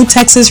of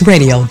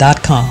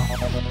TrueTexasRadio.com.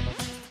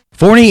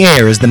 Forney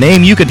Air is the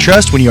name you can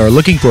trust when you are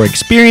looking for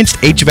experienced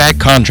HVAC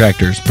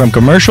contractors. From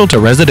commercial to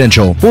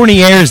residential,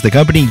 Forney Air is the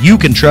company you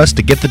can trust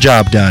to get the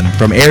job done.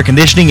 From air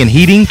conditioning and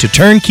heating to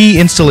turnkey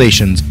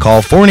installations,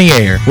 call Forney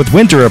Air. With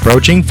winter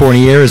approaching,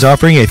 Forney Air is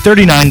offering a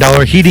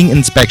 $39 heating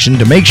inspection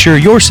to make sure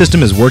your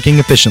system is working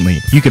efficiently.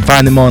 You can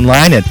find them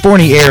online at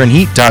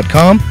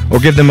ForneyAirandHeat.com or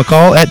give them a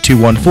call at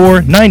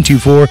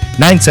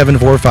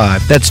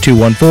 214-924-9745. That's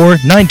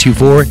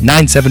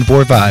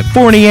 214-924-9745.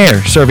 Forney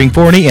Air, serving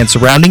Forney and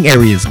surrounding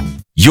areas.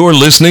 You're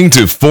listening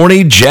to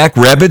Forney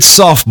Jackrabbit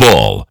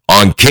Softball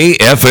on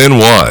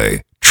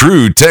KFNY,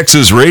 True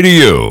Texas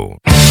Radio.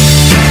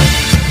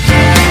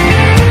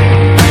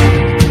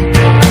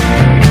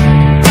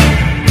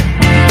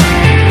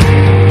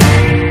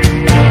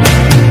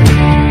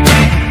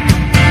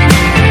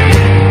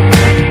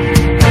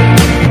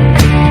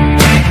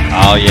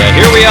 Oh yeah,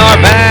 here we are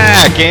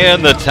back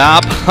in the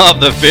top of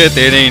the 5th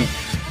inning.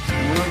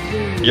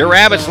 Your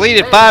Rabbits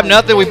lead at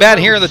 5-0. We bat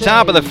here in the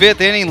top of the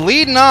 5th inning.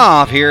 Leading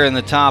off here in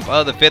the top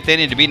of the 5th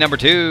inning to be number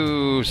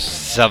 2,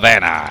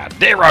 Savannah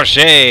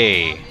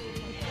DeRoche.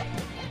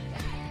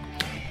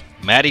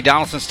 Maddie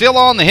Donaldson still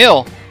on the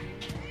hill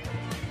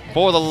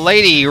for the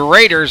Lady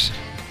Raiders.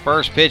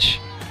 First pitch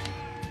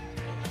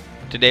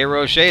to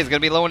DeRoche is going to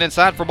be low and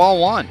inside for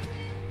ball 1.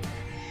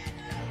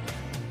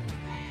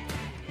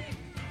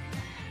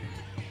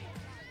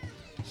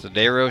 So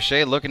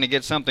DeRoche looking to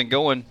get something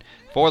going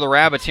for the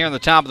Rabbits here in the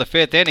top of the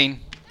 5th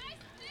inning.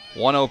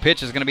 1-0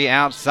 pitch is going to be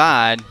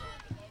outside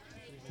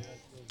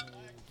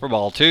for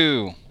ball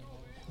 2.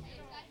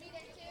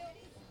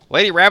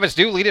 Lady Rabbits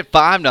do lead at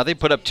 5-0.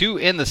 Put up 2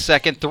 in the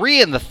second,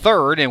 3 in the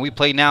third, and we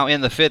play now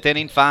in the 5th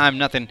inning.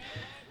 5-0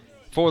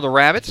 for the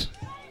Rabbits.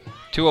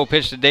 2-0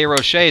 pitch to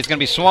DeRoche. It's going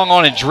to be swung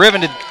on and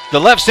driven to the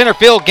left center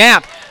field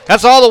gap.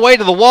 That's all the way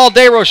to the wall.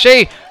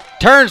 DeRoche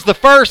turns the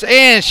first,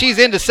 and she's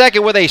into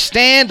second with a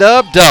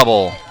stand-up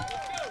double.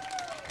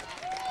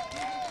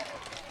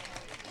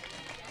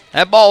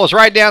 That ball was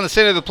right down the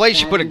center of the plate.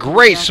 She put a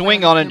great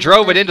swing on it and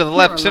drove it into the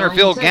left center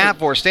field gap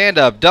for a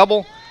stand-up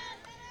double.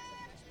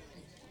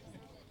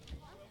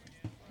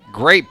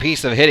 Great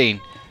piece of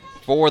hitting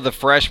for the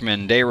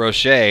freshman,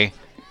 DeRoche,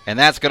 and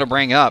that's going to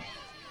bring up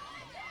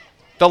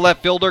the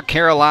left fielder,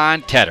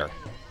 Caroline Tedder.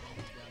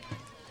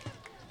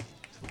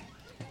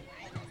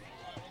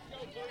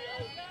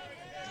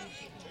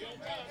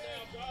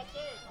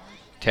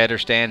 Tedder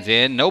stands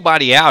in.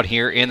 Nobody out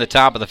here in the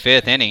top of the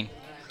 5th inning.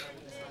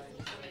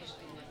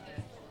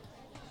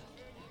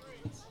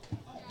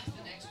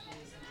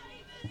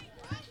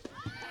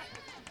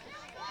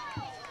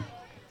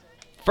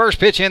 First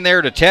pitch in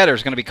there to Tedder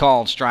is going to be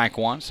called strike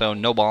 1, so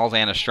no balls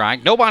and a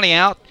strike. Nobody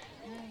out.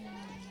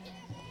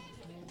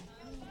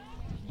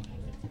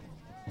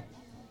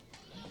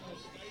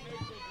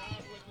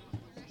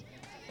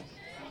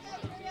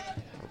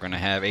 We're going to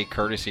have a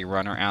courtesy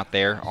runner out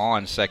there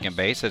on second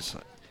base. It's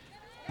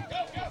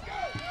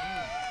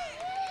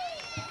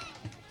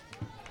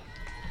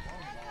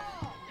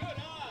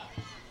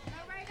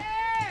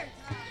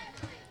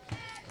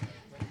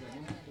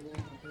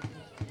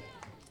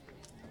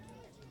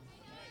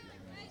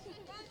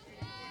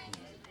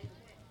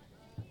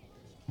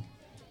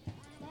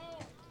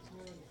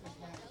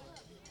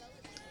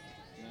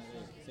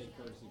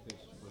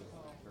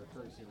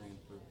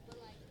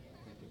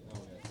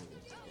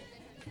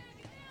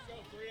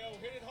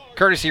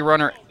courtesy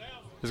runner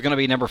is going to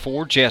be number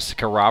 4,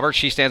 Jessica Roberts.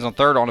 She stands on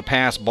third on a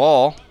pass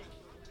ball.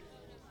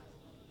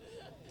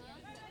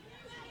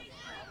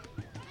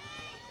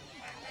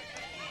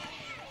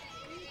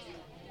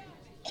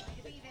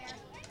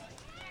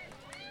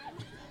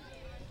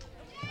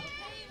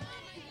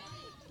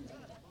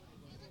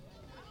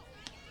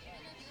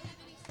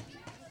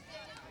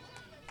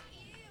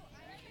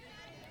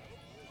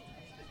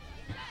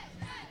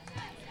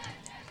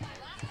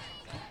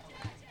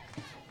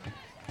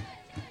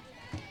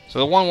 So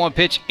the 1-1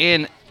 pitch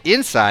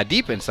inside,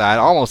 deep inside,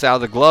 almost out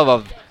of the glove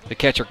of the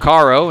catcher,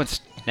 Caro.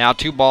 It's now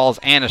 2 balls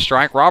and a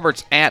strike.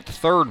 Roberts at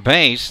third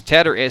base.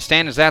 Tedder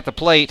stands at the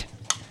plate.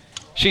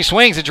 She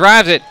swings and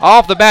drives it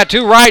off the bat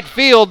to right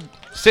field.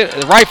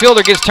 The right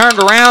fielder gets turned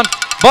around,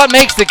 but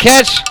makes the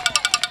catch.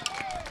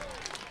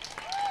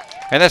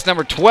 And that's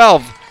number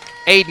 12,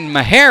 Aiden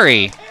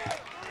Meharry,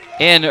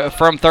 in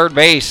from third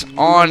base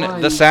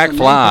on the sac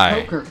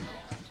fly.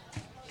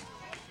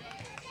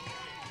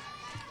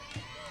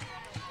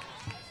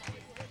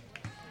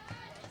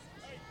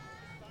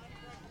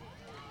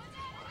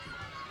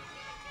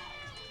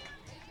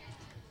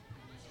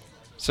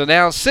 So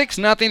now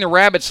 6-0, the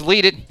Rabbits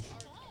lead it.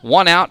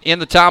 1 out in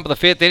the top of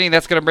the 5th inning.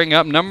 That's going to bring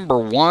up number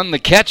 1, the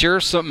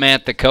catcher,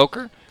 Samantha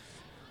Coker.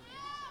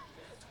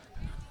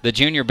 The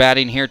junior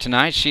batting here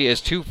tonight. She is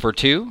 2 for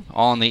 2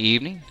 on the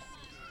evening.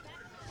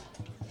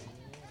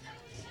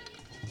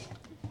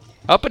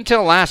 Up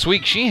until last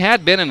week, she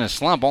had been in a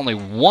slump. Only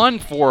 1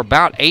 for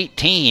about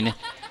 18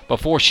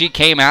 before she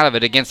came out of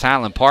it against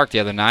Highland Park the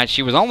other night.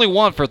 She was only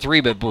 1 for 3,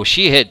 but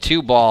she hit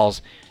 2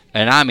 balls,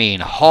 and I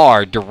mean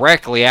hard,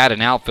 directly at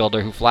an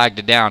outfielder who flagged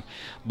it down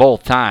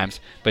both times.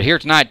 But here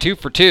tonight, 2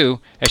 for 2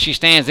 as she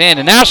stands in.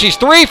 And now she's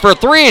 3 for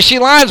 3 as she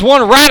lines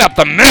one right up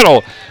the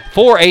middle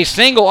for a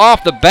single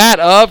off the bat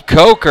of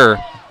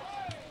Coker.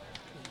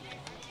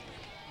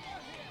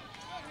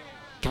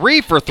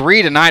 3 for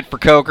 3 tonight for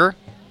Coker.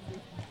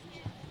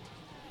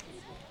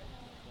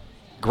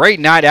 Great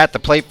night at the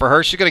plate for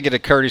her. She's going to get a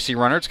courtesy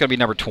runner. It's going to be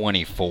number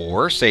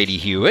 24, Sadie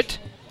Hewitt,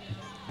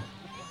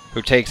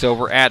 who takes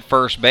over at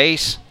first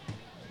base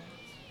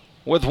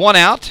with 1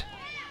 out.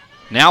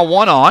 Now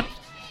 1 on.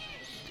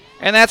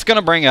 And that's going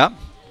to bring up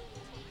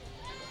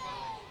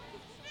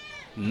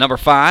number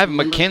 5,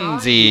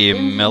 Mackenzie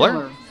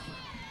Miller.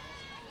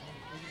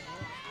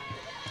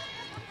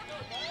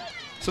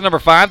 So number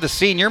 5, the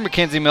senior,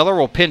 Mackenzie Miller,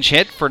 will pinch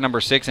hit for number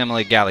 6,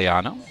 Emily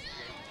Galliano.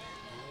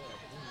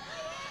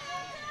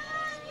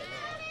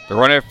 The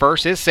runner at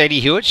first is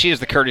Sadie Hewitt. She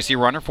is the courtesy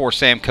runner for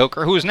Sam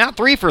Coker, who is now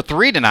 3 for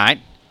 3 tonight.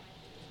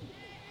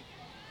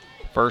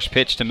 First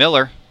pitch to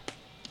Miller.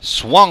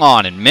 Swung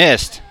on and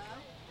missed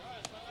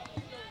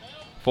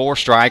for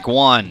strike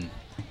 1.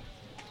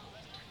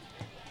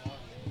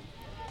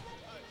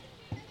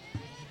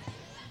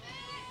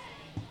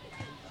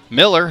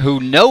 Miller, who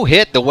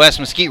no-hit the West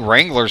Mesquite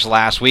Wranglers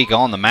last week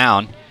on the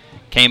mound,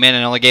 came in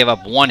and only gave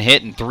up 1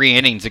 hit in 3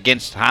 innings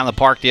against Highland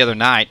Park the other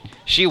night.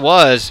 She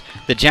was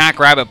the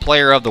Jackrabbit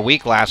Player of the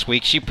Week last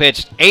week. She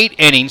pitched 8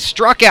 innings,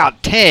 struck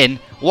out 10,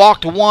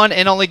 walked 1,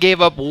 and only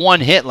gave up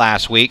 1 hit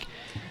last week.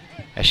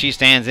 As she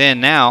stands in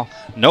now,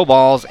 no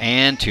balls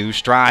and 2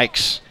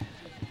 strikes.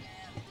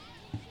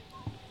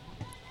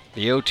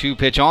 The 0-2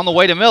 pitch on the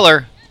way to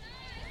Miller.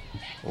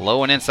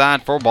 Low and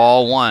inside for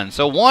ball one.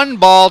 So 1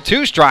 ball,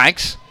 2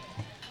 strikes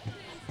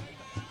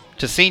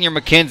to senior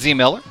Mackenzie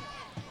Miller.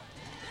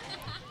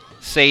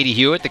 Sadie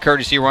Hewitt, the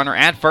courtesy runner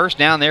at first,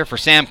 down there for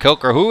Sam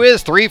Coker, who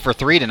is 3 for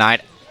 3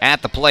 tonight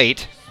at the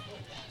plate.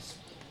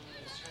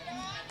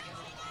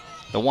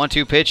 The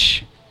 1-2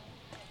 pitch,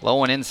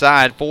 low and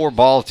inside for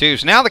ball 2.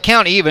 So now the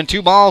count even,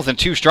 2 balls and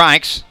 2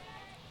 strikes.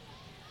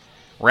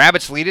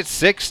 Rabbits lead it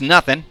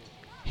 6-0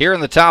 here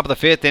in the top of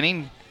the 5th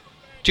inning.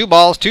 2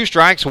 balls, 2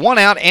 strikes, 1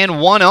 out and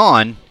 1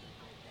 on.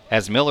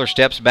 As Miller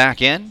steps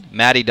back in,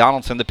 Maddie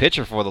Donaldson, the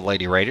pitcher for the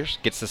Lady Raiders,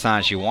 gets the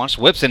sign she wants,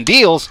 whips and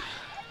deals.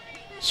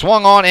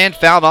 Swung on and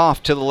fouled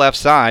off to the left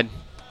side.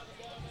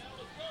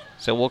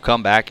 So we'll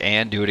come back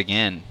and do it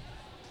again.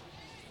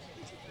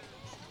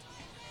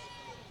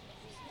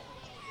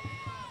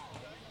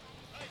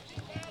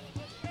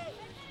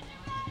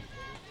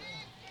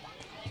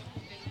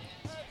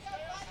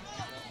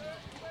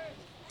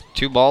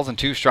 Two balls and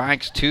 2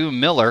 strikes to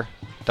Miller.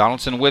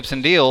 Donaldson whips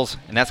and deals,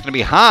 and that's going to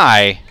be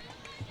high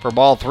for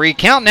ball 3.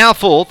 Count now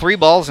full, 3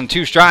 balls and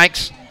 2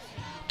 strikes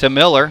to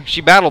Miller. She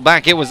battled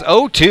back. It was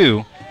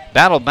 0-2.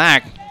 Battled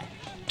back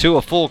to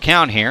a full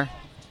count here.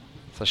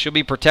 So she'll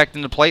be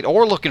protecting the plate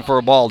or looking for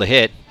a ball to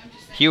hit.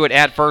 Hewitt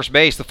at first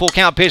base. The full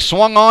count pitch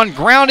swung on,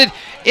 grounded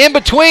in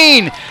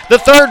between the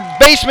third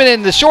baseman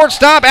and the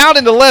shortstop, out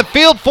into left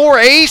field for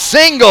a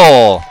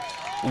single.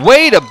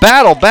 Way to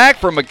battle back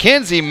for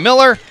Mackenzie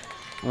Miller,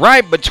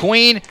 right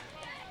between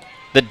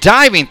the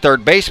diving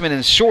third baseman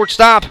and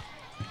shortstop,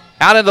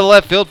 out into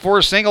left field for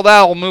a single.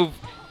 That will move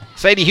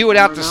Sadie Hewitt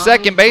out to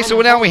second base.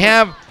 So now we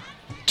have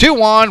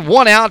 2 on,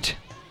 1 out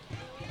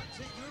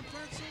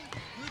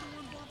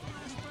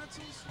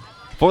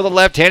for the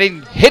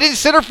left-handed hitting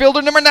center fielder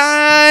number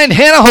 9,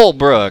 Hannah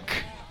Holbrook.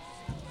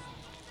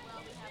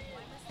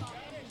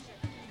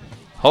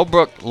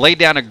 Holbrook laid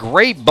down a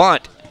great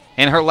bunt,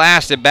 and her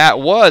last at bat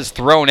was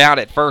thrown out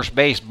at first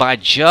base by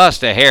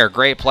just a hair.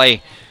 Great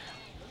play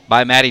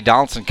by Maddie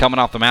Donaldson coming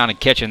off the mound and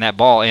catching that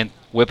ball and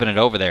whipping it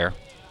over there.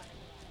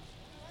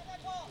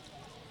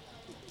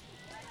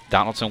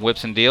 Donaldson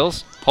whips and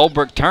deals.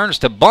 Holbrook turns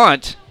to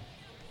bunt.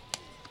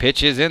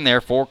 Pitch is in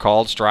there for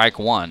called strike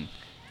 1.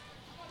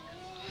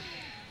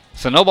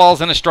 So no balls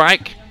and a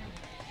strike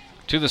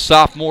to the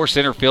sophomore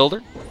center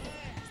fielder.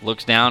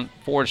 Looks down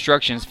for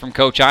instructions from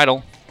Coach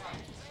Idle.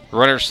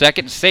 Runner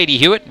second, Sadie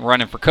Hewitt,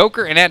 running for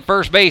Coker. And at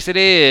first base, it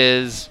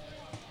is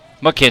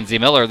Mackenzie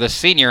Miller, the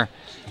senior.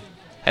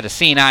 Had a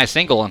seeing-eye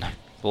single in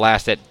the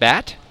last at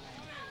bat.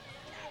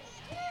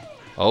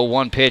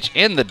 0-1 pitch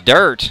in the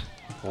dirt.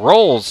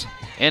 Rolls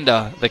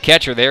into the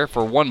catcher there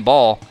for 1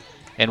 ball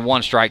and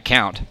 1 strike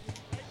count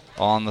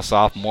on the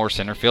sophomore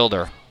center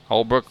fielder.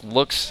 Holbrook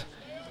looks,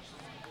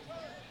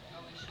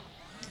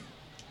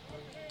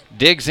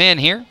 digs in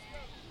here.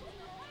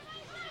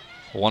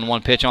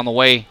 1-1 pitch on the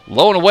way,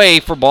 low and away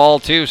for ball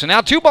 2. So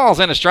now 2 balls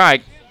and a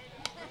strike.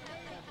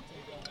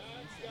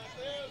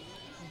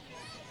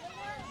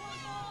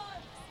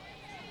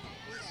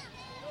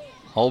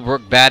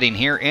 Holbrook batting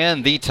here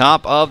in the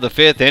top of the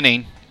 5th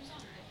inning.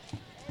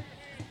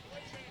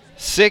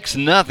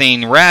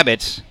 6-0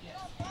 Rabbits,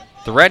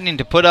 threatening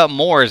to put up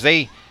more as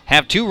they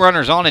have 2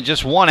 runners on and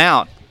just 1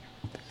 out.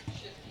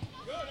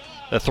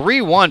 The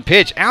 3-1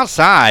 pitch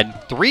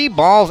outside. 3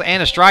 balls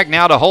and a strike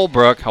now to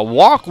Holbrook. A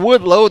walk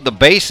would load the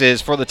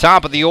bases for the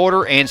top of the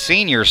order and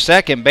senior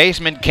second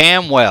baseman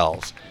Cam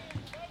Wells.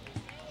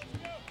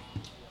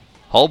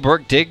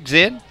 Holbrook digs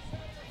in.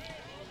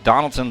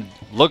 Donaldson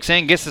looks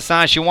in, gets the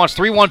sign she wants.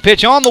 3-1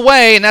 pitch on the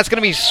way, and that's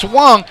going to be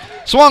swung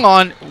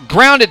on,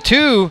 grounded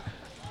to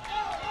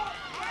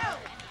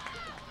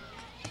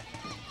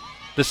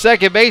the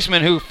second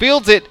baseman, who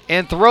fields it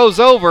and throws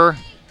over.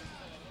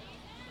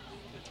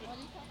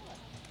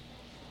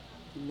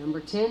 Number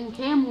 10,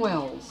 Cam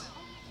Wells.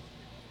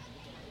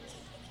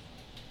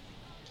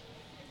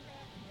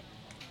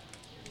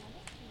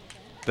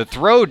 The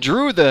throw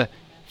drew the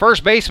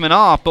first baseman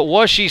off, but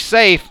was she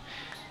safe?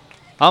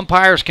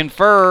 Umpires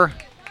confer,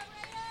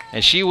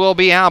 and she will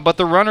be out, but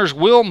the runners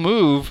will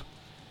move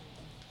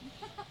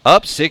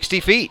up 60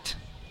 feet.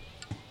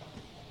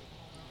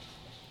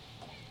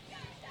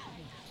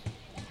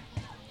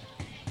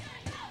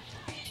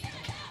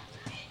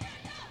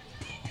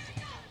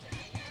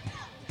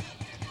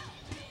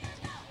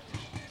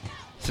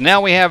 So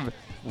now we have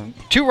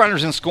 2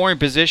 runners in scoring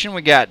position.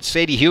 We got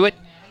Sadie Hewitt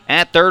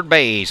at third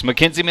base,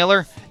 Mackenzie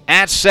Miller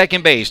at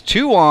second base.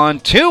 2 on,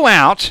 2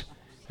 out,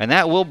 and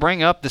that will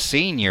bring up the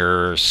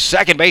senior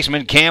second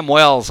baseman Cam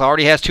Wells.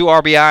 Already has 2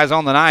 RBIs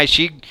on the night.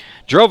 She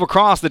drove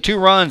across the 2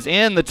 runs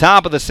in the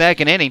top of the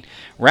 2nd inning.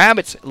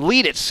 Rabbits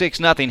lead at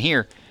 6-0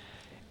 here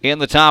in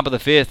the top of the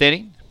 5th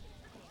inning.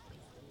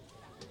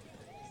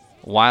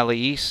 Wiley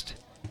East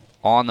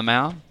on the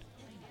mound.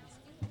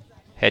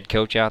 Head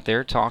coach out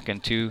there talking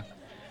to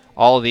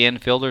all of the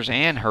infielders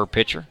and her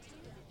pitcher,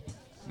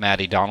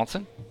 Maddie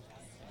Donaldson.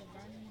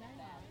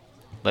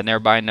 Letting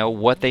everybody know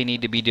what they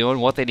need to be doing,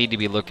 what they need to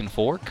be looking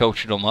for,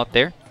 coaching them up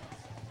there.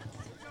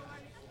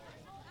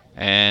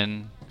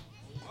 And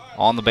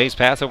on the base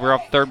pass over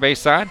off the third base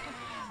side,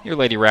 Your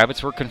Lady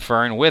Rabbits were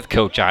conferring with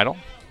Coach Idle.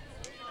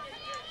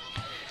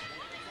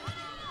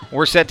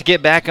 We're set to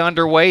get back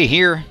underway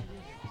here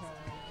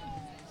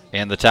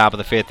in the top of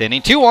the 5th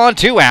inning. 2 on,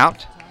 2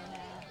 out.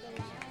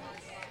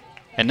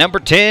 And number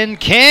 10,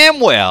 Cam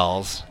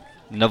Wells,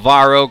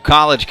 Navarro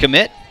College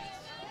commit,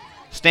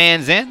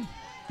 stands in.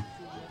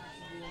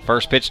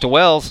 First pitch to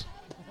Wells.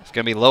 It's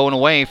going to be low and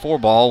away for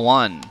ball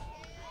 1.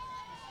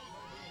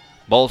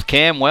 Both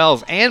Cam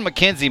Wells and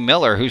Mackenzie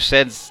Miller, who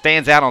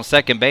stands out on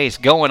second base,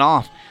 going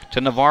off to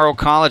Navarro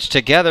College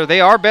together.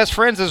 They are best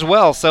friends as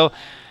well, so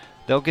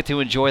they'll get to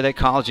enjoy that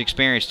college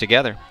experience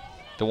together.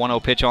 The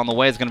 1-0 pitch on the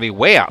way is going to be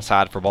way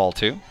outside for ball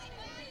 2.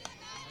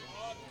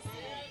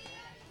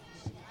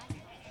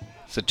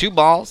 So 2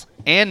 balls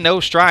and no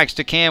strikes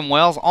to Cam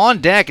Wells. On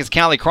deck is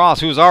Callie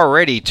Cross, who's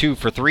already 2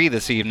 for 3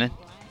 this evening.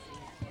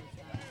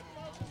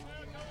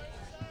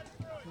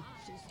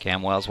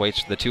 Cam Wells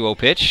waits for the 2-0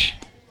 pitch.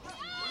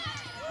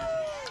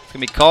 It's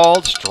going to be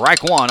called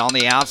strike 1 on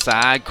the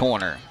outside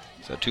corner.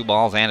 So 2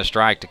 balls and a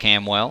strike to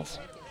Cam Wells.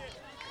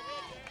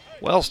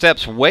 Wells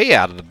steps way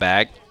out of the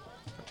bag.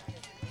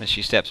 Then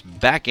she steps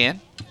back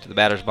in to the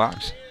batter's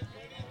box.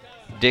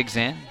 Digs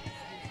in.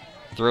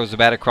 Throws the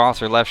bat across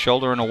her left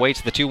shoulder and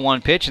awaits the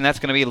 2-1 pitch, and that's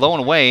going to be low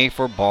and away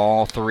for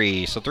ball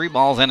 3. So 3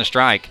 balls and a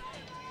strike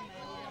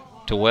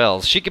to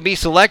Wells. She can be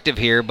selective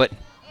here, but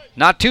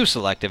not too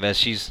selective, as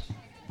she's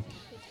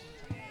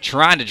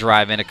trying to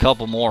drive in a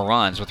couple more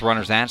runs with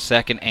runners at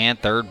second and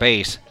third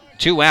base.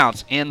 2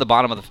 outs in the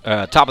bottom of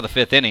the top of the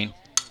 5th inning.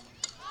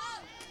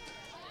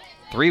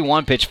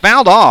 3-1 pitch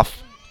fouled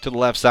off to the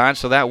left side,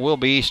 so that will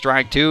be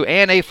strike 2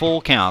 and a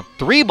full count.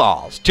 3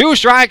 balls, 2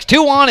 strikes,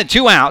 2 on and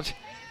 2 out.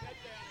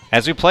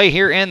 As we play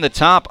here in the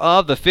top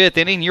of the 5th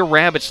inning, your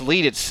Rabbits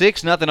lead at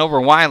 6-0 over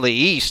Wiley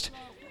East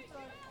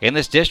in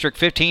this District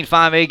 15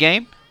 5A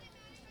game.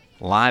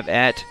 Live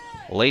at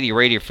Lady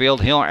Raider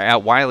Field here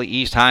at Wiley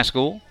East High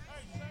School.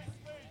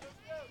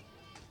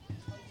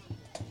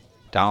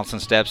 Donaldson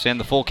steps in,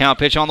 the full count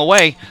pitch on the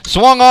way.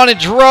 Swung on and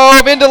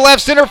drove into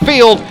left center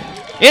field.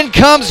 In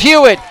comes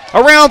Hewitt.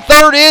 Around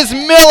third is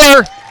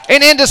Miller.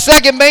 And into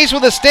second base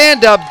with a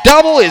stand-up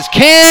double is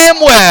Cam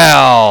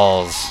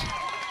Wells.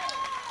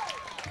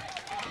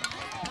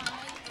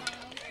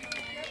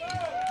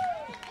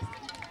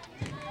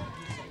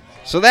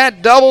 So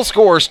that double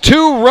scores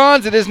 2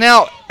 runs. It is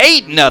now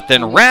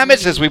 8-0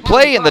 Rabbits as we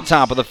play in the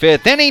top of the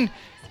 5th inning.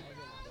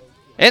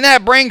 And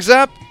that brings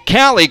up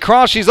Callie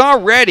Cross. She's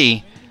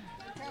already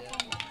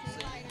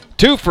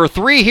 2 for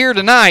 3 here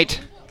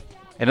tonight.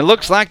 And it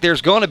looks like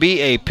there's going to be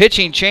a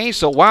pitching change.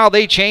 So while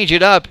they change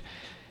it up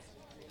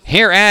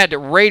here at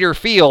Raider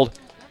Field,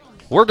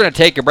 we're going to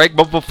take a break.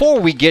 But before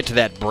we get to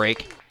that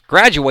break,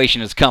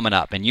 graduation is coming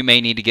up, and you may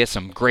need to get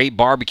some great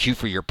barbecue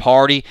for your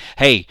party.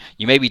 Hey,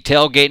 you may be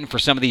tailgating for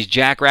some of these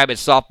Jackrabbit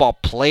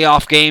softball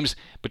playoff games,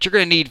 but you're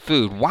going to need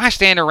food. Why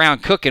stand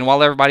around cooking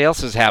while everybody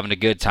else is having a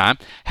good time?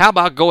 How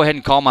about go ahead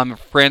and call my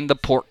friend, the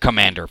Pork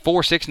Commander,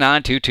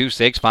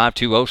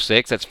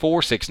 469-226-5206. That's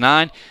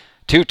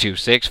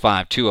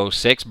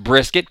 469-226-5206.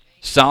 Brisket,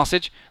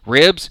 sausage,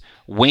 ribs,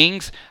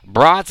 wings,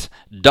 brats,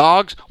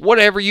 dogs,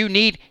 whatever you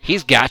need,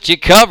 he's got you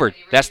covered.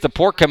 That's the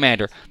Pork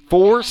Commander,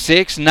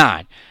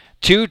 469-226-5206.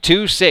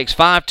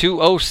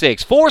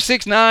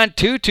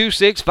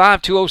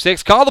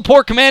 469-226-5206. Call the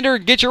Pork Commander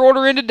and get your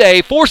order in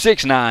today.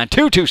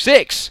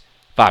 469-226-5206.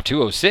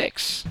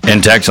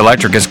 Intex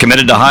Electric is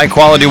committed to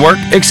high-quality work,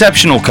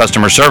 exceptional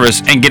customer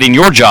service, and getting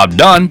your job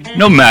done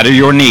no matter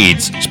your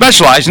needs.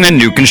 Specializing in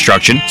new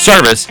construction,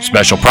 service,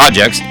 special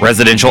projects,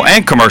 residential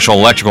and commercial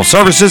electrical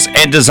services,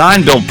 and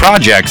design-build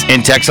projects,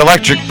 Intex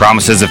Electric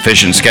promises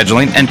efficient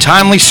scheduling and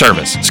timely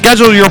service.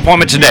 Schedule your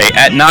appointment today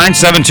at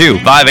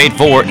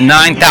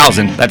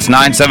 972-584-9000. That's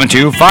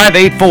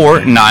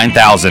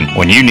 972-584-9000.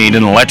 When you need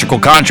an electrical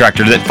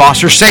contractor that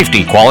fosters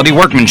safety, quality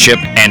workmanship,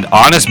 and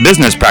honest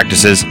business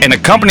practices, and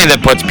a company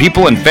that puts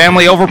people and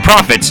family over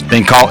profits,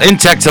 then call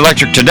Intex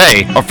Electric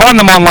today or find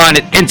them online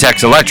at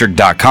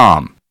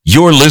intexelectric.com.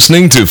 You're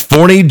listening to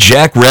Forney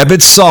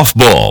Jackrabbit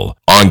Softball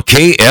on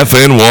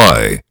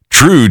KFNY,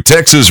 True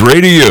Texas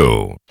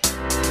Radio.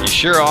 You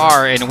sure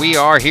are, and we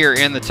are here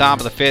in the top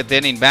of the 5th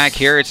inning. Back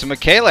here, it's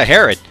Michaela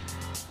Harrod,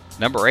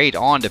 number 8,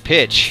 on to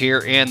pitch here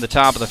in the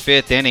top of the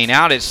 5th inning.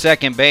 Out at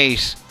second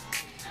base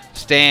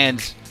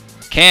stands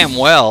Cam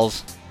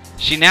Wells.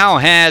 She now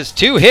has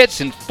 2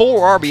 hits and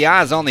 4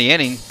 RBIs on the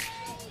inning,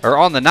 or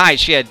on the night.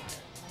 She had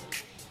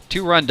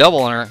 2-run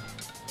double on her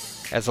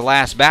as the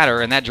last batter,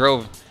 and that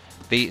drove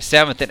the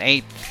 7th and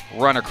 8th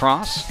run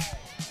across.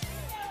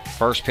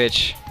 First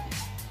pitch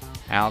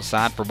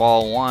outside for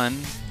ball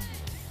 1.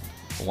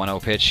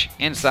 1-0 pitch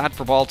inside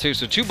for ball 2.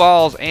 So 2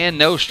 balls and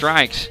no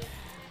strikes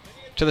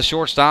to the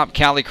shortstop,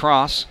 Callie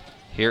Cross,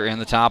 here in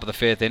the top of the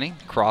 5th inning.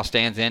 Cross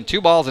stands in.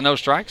 2 balls and no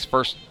strikes.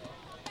 First.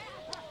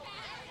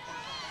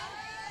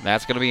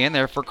 That's going to be in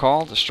there for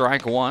call to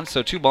strike 1.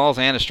 So 2 balls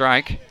and a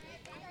strike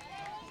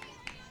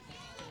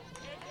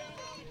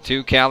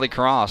to Callie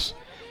Cross.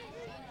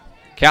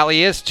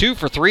 Callie is 2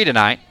 for 3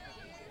 tonight.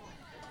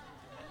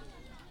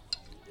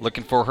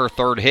 Looking for her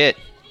 3rd hit.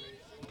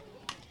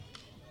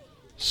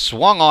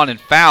 swung on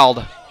and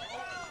fouled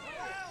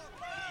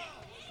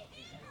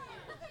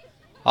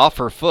off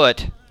her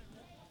foot.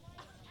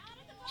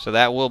 So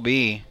that will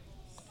be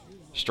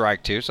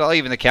strike 2. So I'll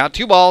even the count.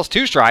 2 balls,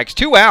 2 strikes,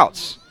 2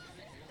 outs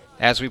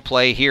as we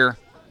play here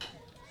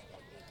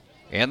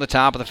in the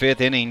top of the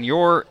 5th inning.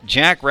 Your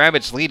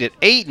Jackrabbits lead at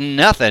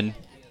 8-0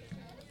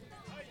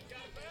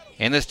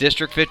 in this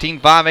District 15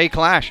 5A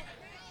clash.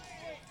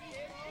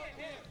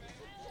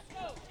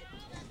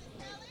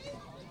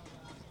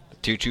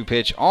 The 2-2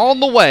 pitch on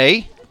the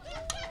way.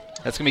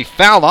 That's going to be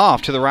fouled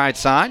off to the right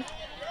side.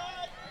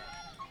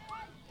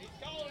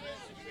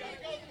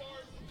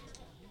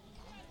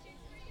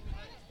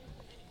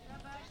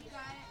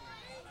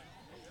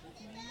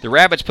 The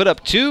Rabbits put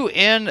up 2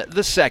 in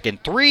the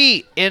second,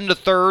 3 in the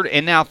third,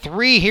 and now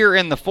 3 here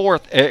in the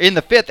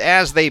fifth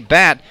as they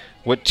bat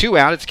with 2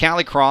 out. It's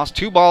Callie Cross,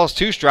 2 balls,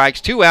 2 strikes,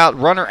 2 out,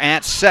 runner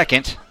at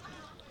second.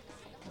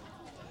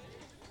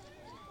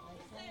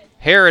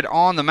 Herod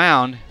on the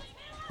mound.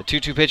 The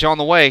 2-2 pitch on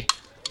the way.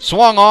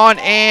 Swung on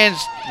and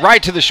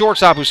right to the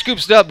shortstop who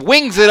scoops it up,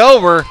 wings it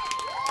over.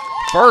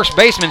 First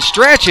baseman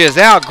stretches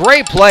out.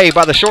 Great play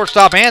by the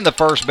shortstop and the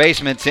first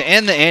baseman to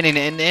end the inning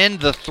and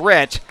end the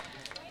threat.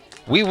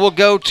 We will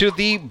go to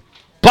the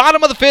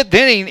bottom of the 5th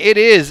inning. It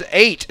is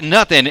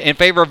 8-0 in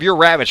favor of your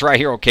Rabbits right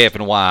here on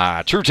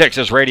KFNY, True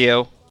Texas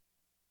Radio.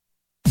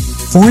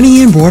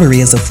 Forney Embroidery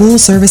is a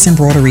full-service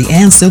embroidery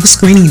and silk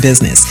screening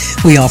business.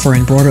 We offer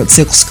embroidered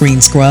silk screen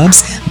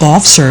scrubs,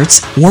 golf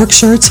shirts, work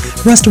shirts,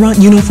 restaurant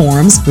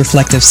uniforms,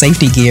 reflective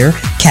safety gear,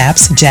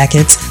 caps,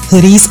 jackets,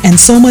 hoodies, and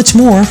so much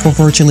more for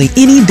virtually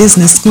any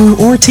business,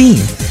 school, or team.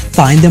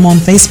 Find them on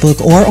Facebook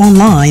or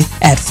online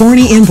at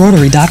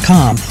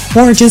forneyembroidery.com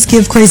or just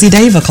give Crazy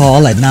Dave a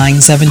call at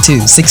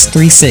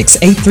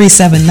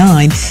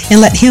 972-636-8379 and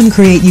let him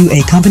create you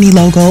a company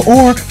logo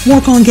or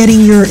work on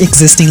getting your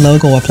existing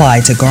logo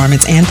applied to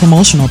garments and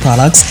promotional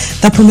products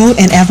that promote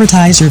and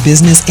advertise your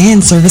business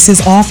and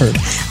services offered.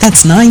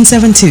 That's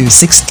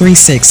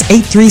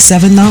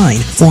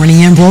 972-636-8379.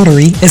 Forney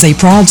Embroidery is a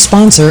proud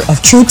sponsor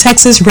of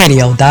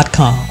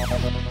TrueTexasRadio.com.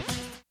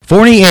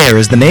 Forney Air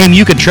is the name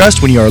you can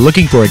trust when you are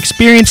looking for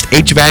experienced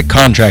HVAC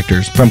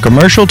contractors. From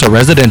commercial to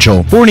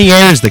residential, Forney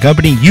Air is the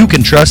company you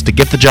can trust to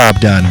get the job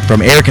done.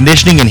 From air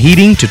conditioning and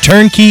heating to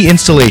turnkey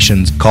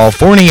installations, call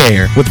Forney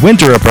Air. With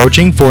winter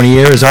approaching, Forney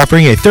Air is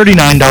offering a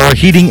 $39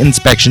 heating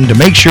inspection to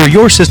make sure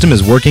your system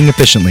is working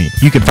efficiently.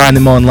 You can find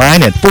them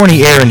online at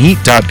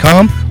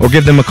ForneyAirandHeat.com or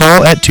give them a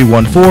call at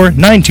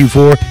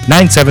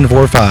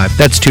 214-924-9745.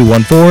 That's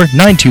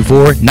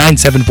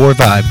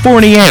 214-924-9745.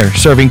 Forney Air,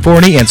 serving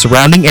Forney and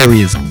surrounding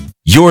areas.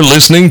 You're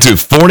listening to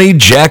Forney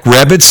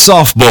Jackrabbit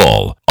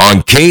Softball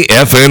on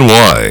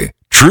KFNY,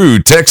 True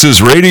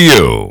Texas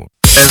Radio.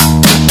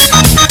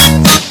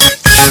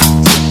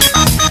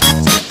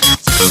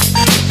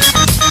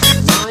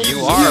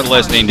 You are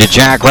listening to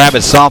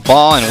Jackrabbit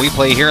Softball, and we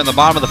play here in the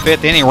bottom of the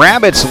 5th inning.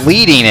 Rabbits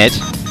leading it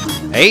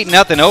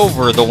 8-0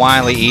 over the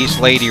Wiley East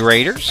Lady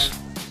Raiders.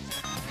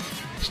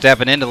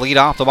 Stepping in to lead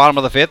off the bottom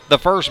of the 5th, the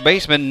first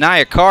baseman,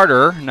 Nia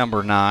Carter,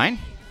 number 9.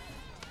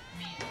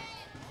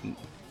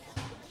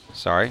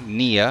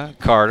 Nia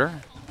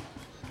Carter.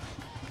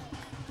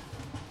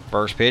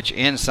 First pitch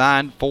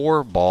inside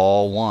for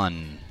ball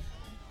 1.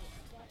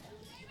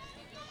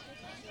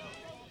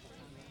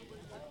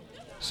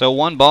 So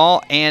 1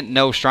 ball and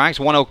no strikes.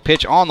 1-0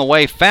 pitch on the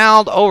way.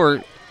 Fouled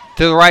over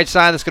to the right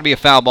side. That's going to be a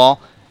foul ball.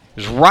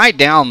 It's right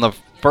down the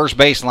first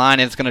base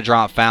line, and it's going to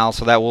drop foul,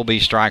 so that will be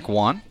strike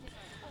 1.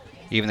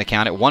 Even the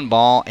count at 1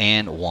 ball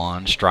and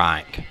 1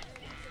 strike.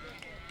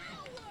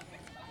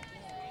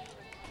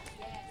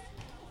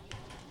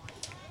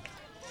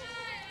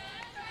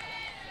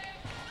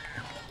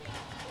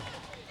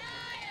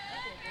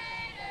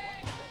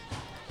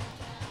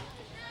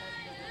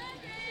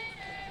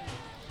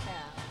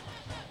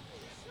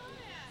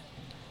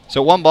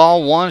 So 1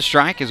 ball, 1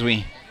 strike as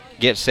we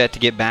get set to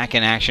get back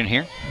in action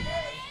here.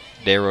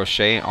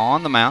 DeRoche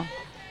on the mound.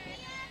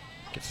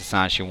 Gets the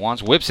sign she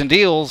wants. Whips and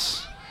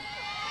deals.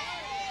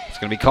 It's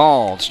going to be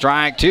called.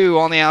 Strike 2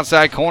 on the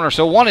outside corner.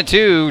 So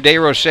 1-2,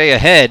 DeRoche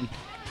ahead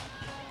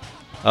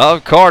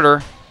of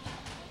Carter,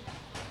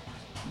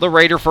 the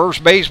Raider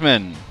first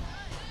baseman.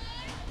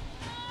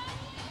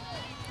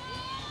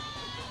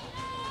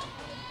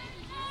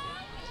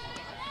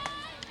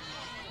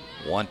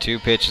 One-two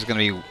pitch is going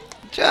to be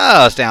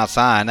just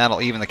outside.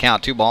 That'll even the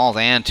count. 2 balls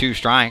and 2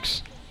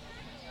 strikes.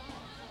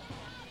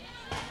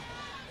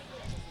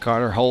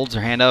 Carter holds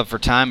her hand up for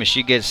time as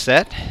she gets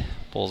set.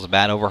 Pulls the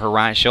bat over her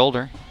right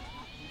shoulder.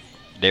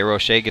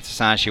 DeRoche gets the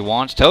sign she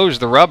wants. Toes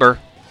the rubber.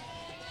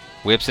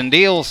 Whips and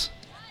deals.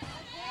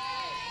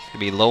 It's going to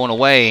be low and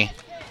away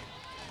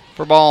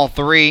for ball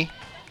 3.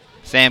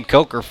 Sam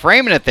Coker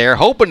framing it there,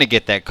 hoping to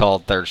get that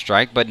called third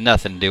strike, but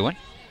nothing doing.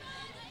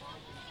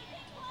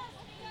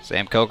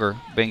 Sam Coker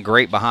been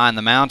great behind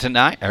the mound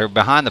tonight, or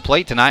behind the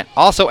plate tonight.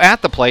 Also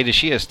at the plate as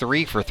she is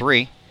 3 for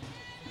 3.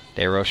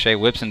 DeRoche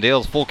whips and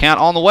deals. Full count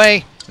on the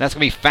way. That's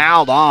going to be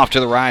fouled off to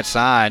the right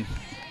side.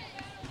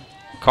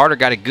 Carter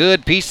got a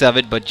good piece of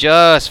it, but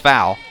just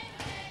foul.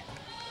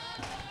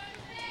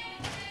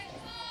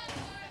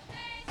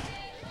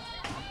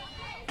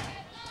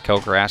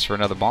 Coker asks for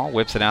another ball,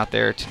 whips it out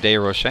there to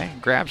DeRoche,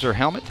 grabs her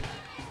helmet,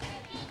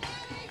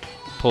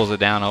 pulls it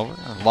down over,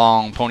 a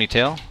long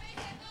ponytail,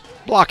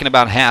 blocking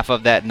about half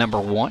of that number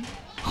 1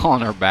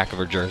 on her back of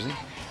her jersey.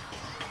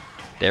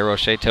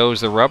 DeRoche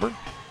toes the rubber,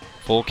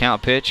 full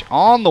count pitch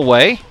on the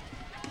way.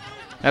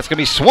 That's going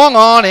to be swung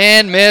on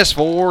and missed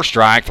for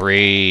strike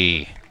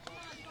 3.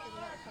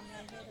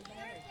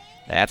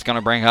 That's going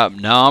to bring up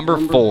number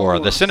 4,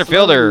 the center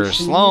fielder,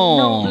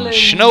 Sloan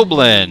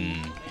Schnoblin.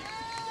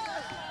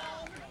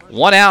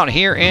 1 out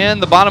here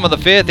in the bottom of the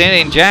 5th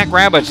inning.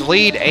 Jackrabbits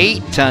lead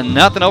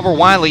 8-0 over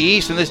Wiley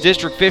East in this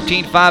District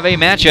 15 5A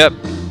matchup.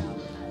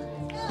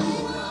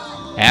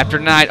 After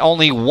tonight,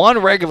 only 1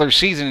 regular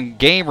season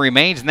game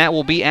remains, and that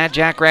will be at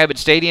Jackrabbit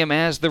Stadium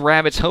as the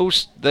Rabbits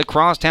host the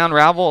crosstown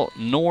rival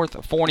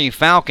North Forney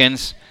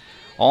Falcons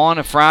on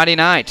a Friday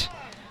night.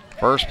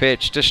 First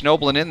pitch to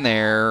Schnoblin in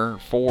there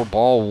for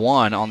ball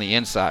 1 on the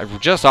inside,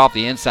 just off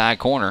the inside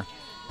corner.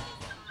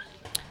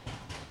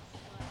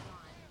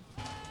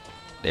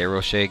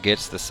 DeRoche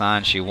gets the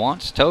sign she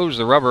wants, toes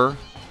the rubber,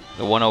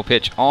 the 1-0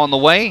 pitch on the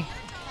way.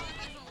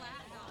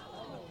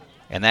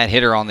 And that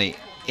hit her on the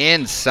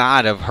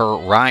inside of her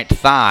right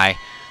thigh,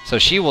 so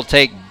she will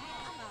take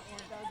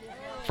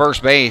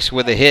first base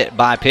with a hit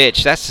by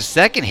pitch. That's the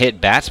second hit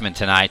batsman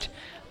tonight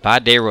by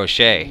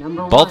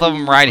DeRoche. Both of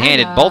them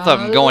right-handed, both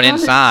of them going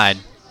inside.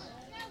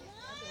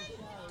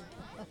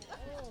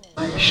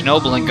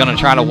 Schnoblin going to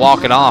try to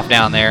walk it off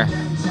down there.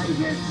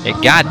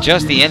 It got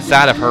just the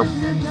inside of her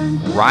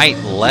right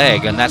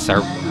leg, and that's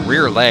her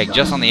rear leg,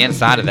 just on the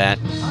inside of that.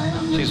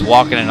 She's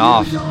walking it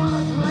off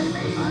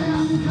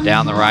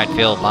down the right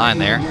field line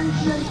there.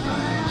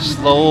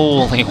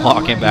 Slowly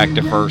walking back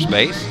to first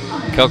base.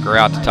 Coker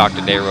out to talk to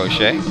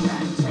DeRoche.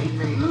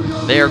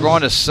 They are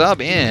going to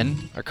sub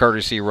in a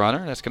courtesy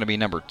runner. That's going to be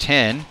number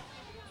 10.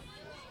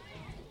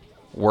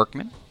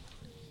 Workman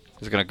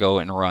is going to go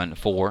and run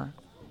for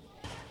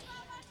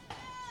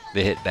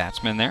the hit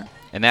batsman there.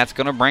 And that's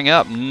going to bring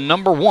up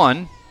number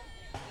 1,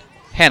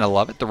 Hannah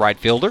Lovett, the right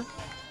fielder.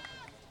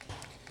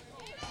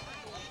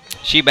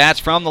 She bats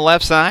from the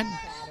left side.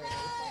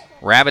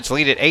 Rabbits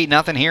lead at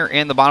 8-0 here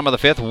in the bottom of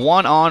the 5th.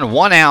 1 on,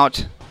 1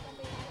 out.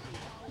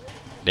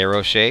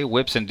 DeRoche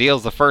whips and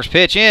deals the first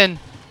pitch in.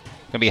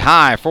 Going to be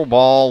high for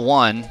ball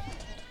 1.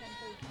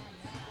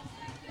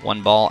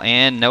 1 ball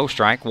and no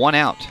strike, 1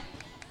 out.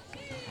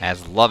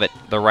 As Lovett,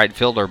 the right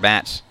fielder,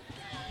 bats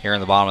here in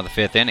the bottom of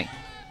the 5th inning.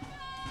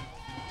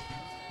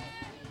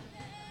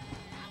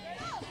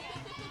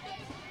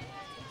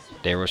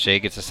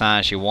 DeRoche gets the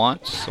sign she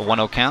wants. A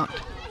 1-0 count.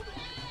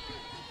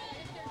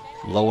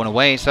 Low and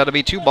away, so that'll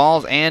be 2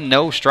 balls and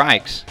no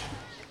strikes.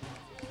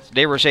 So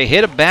DeRoche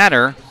hit a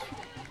batter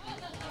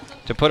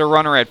to put a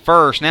runner at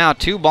first. Now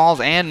 2 balls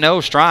and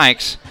no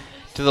strikes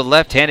to the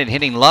left-handed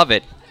hitting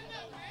Lovett.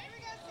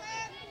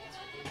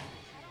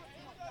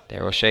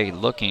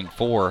 DeRoche looking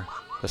for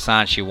the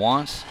sign she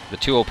wants. The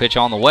 2-0 pitch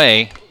on the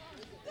way.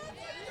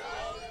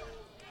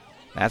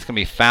 That's going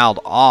to be fouled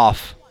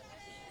off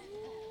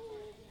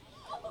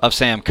of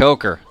Sam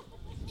Coker.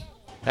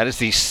 That is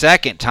the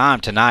second time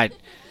tonight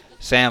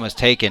Sam has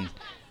taken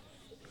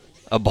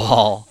a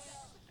ball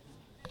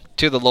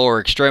to the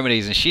lower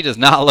extremities, and she does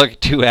not look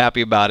too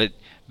happy about it.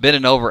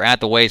 Bending over at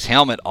the waist,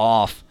 helmet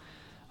off,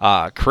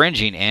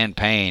 cringing in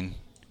pain.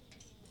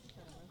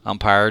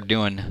 Umpire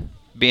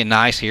being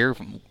nice here,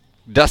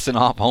 dusting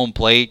off home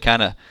plate,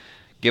 kind of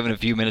giving a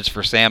few minutes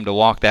for Sam to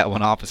walk that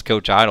one off as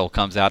Coach Idle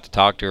comes out to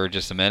talk to her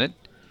just a minute.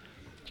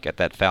 Got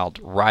that fouled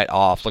right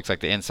off. Looks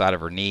like the inside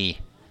of her knee.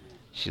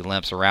 She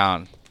limps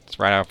around. It's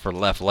right off her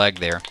left leg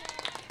there.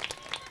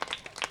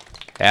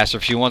 Asked her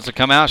if she wants to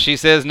come out. She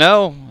says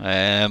no,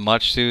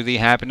 much to the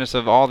happiness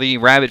of all the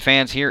Rabbit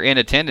fans here in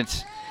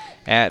attendance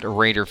at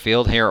Raider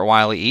Field here at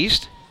Wiley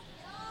East.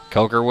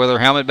 Coker with her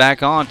helmet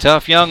back on.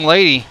 Tough young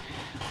lady.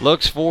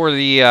 Looks for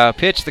the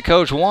pitch the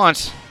coach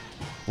wants.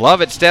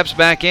 Lovett steps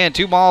back in.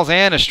 2 balls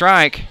and a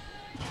strike.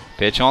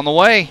 Pitch on the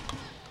way.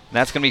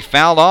 That's going to be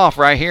fouled off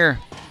right here.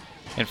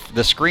 And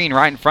the screen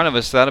right in front of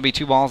us. So that'll be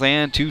 2 balls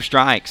and 2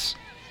 strikes.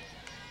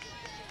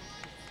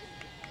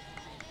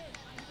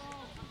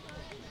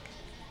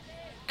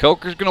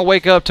 Coker's going to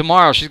wake up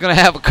tomorrow. She's going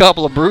to have a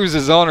couple of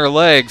bruises on her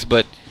legs,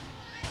 but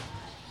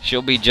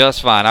she'll be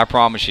just fine. I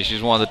promise you.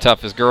 She's one of the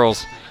toughest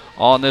girls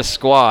on this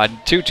squad.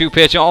 2-2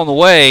 pitch on the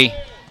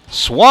way.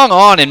 Swung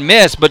on and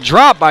missed, but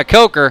dropped by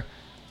Coker.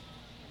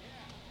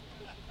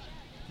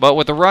 But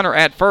with the runner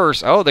at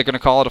first, they're going to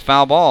call it a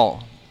foul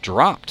ball.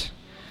 Dropped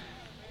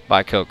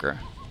by Coker.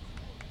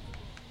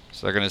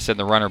 So they're going to send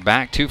the runner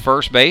back to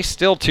first base.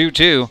 Still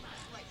 2-2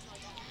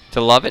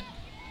 to Lovett.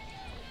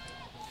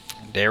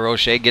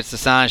 DeRoche gets the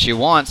sign she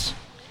wants.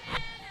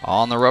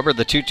 On the rubber,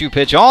 the 2-2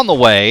 pitch on the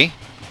way.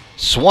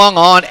 Swung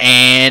on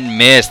and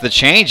missed. The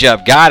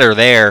changeup got her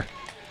there.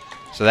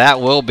 So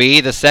that will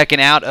be the second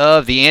out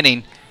of the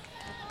inning.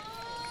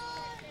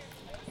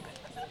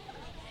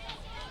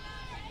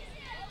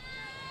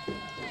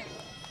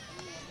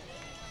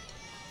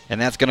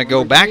 And that's going to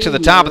go back to the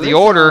top of the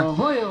order.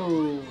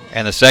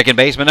 And the second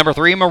baseman, number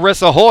 3,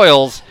 Marissa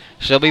Hoyles,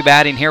 She'll be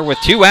batting here with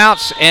 2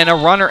 outs and a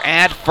runner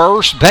at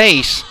first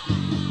base.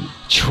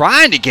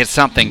 Trying to get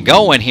something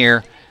going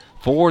here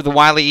for the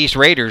Wiley East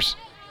Raiders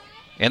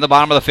in the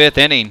bottom of the 5th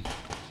inning.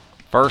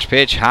 First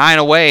pitch high and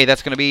away.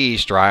 That's going to be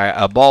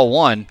ball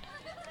 1.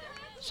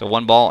 So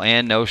 1 ball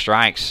and no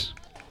strikes.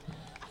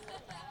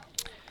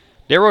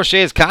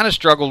 DeRoche has kind of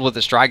struggled with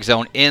the strike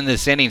zone in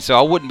this inning, so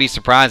I wouldn't be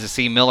surprised to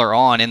see Miller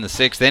on in the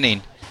 6th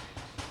inning.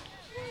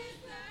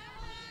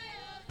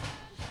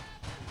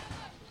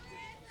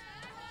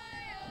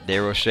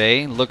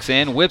 DeRoche looks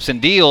in, whips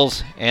and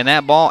deals, and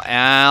that ball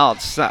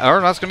outside, or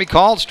that's going to be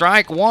called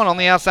strike 1 on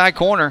the outside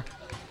corner.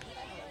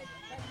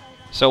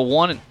 So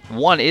 1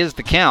 is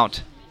the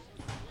count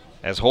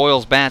as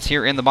Hoyles bats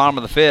here in the bottom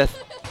of the 5th.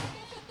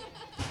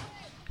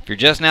 If you're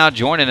just now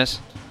joining us,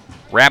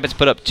 Rabbits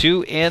put up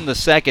 2 in the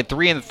 2nd,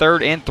 3 in the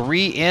 3rd, and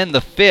 3 in the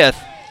 5th.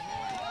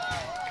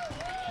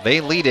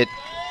 They lead it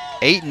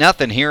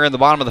 8-0 here in the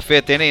bottom of the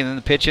 5th inning, and then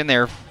the pitch in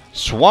there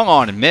swung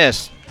on and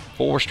missed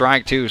for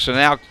strike 2. So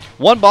now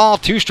 1 ball,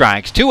 2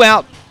 strikes, 2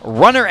 out,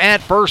 runner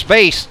at first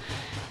base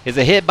is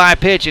a hit by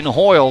pitch, and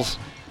Hoyles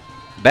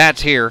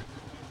bats here.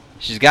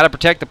 She's got to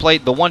protect the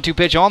plate. The 1-2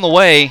 pitch on the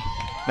way.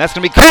 That's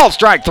going to be called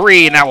strike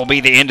 3, and that will be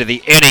the end of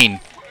the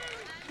inning.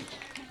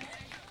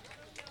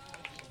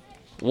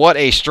 What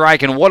a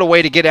strike, and what a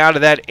way to get out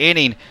of that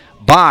inning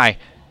by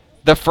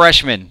the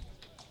freshman.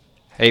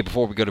 Hey,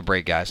 before we go to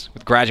break, guys,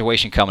 with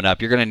graduation coming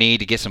up, you're going to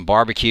need to get some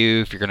barbecue.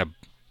 If you're going to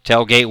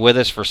tailgate with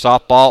us for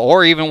softball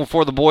or even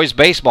for the boys'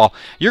 baseball,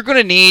 you're going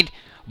to need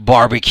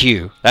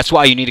barbecue. That's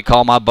why you need to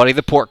call my buddy,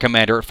 the Port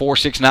Commander, at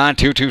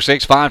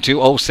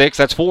 469-226-5206.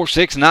 That's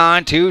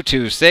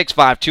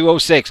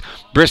 469-226-5206.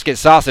 Brisket,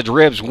 sausage,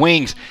 ribs,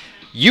 wings,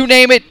 you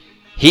name it,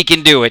 he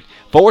can do it.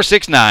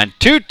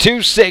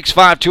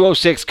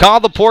 469-226-5206. Call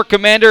the Port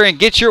Commander and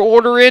get your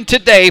order in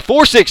today.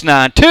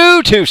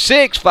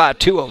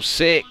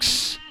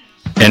 469-226-5206.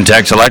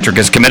 Intex Electric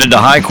is committed to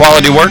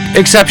high-quality work,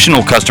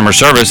 exceptional customer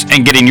service,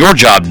 and getting your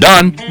job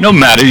done no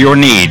matter your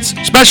needs.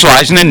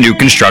 Specializing in new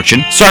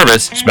construction,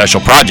 service,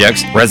 special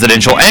projects,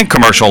 residential and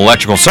commercial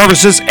electrical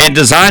services, and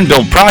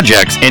design-build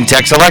projects,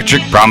 Intex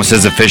Electric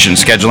promises efficient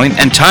scheduling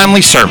and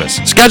timely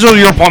service. Schedule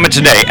your appointment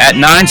today at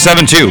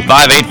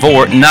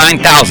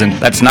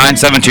 972-584-9000. That's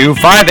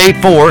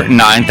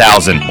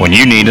 972-584-9000. When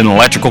you need an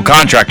electrical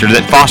contractor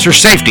that fosters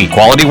safety,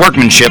 quality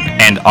workmanship,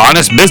 and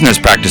honest business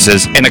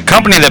practices, and a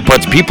company that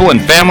puts people and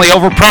family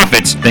over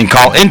profits, then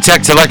call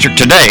Intex Electric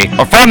today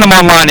or find them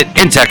online at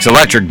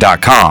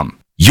intexelectric.com.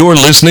 You're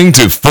listening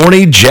to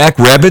Forney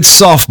Jackrabbit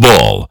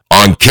Softball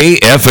on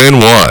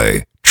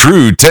KFNY,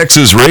 True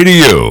Texas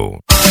Radio.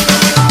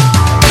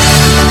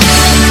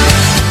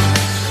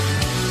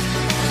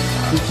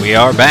 We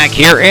are back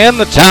here in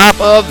the top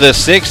of the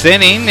 6th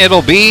inning.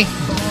 It'll be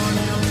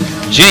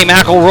Jenny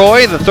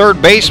McElroy, the 3rd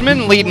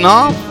baseman, leading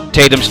off.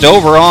 Tatum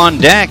Stover on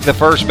deck, the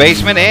 1st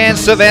baseman, and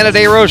Savannah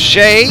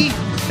DeRoche.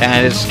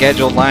 That is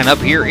scheduled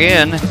lineup here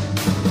in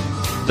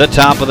the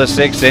top of the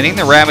 6th inning.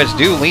 The Rabbits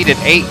do lead at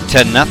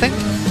 8-0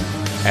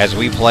 as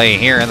we play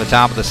here in the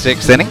top of the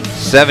 6th inning.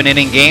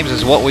 7-inning games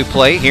is what we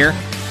play here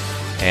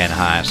in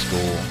high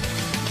school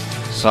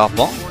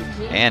softball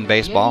and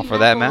baseball for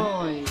that matter.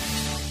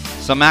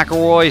 So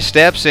McElroy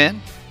steps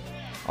in.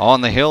 On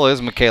the hill is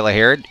Michaela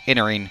Harrod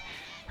entering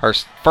her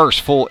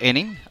first full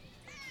inning.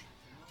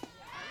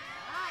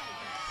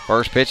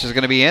 First pitch is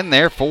going to be in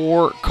there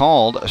for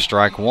called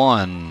strike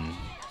 1.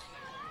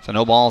 So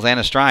no balls and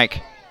a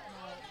strike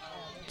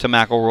to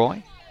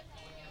McElroy.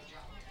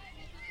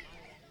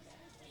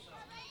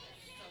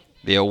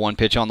 The 0-1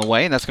 pitch on the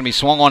way, and that's going to be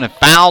swung on and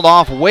fouled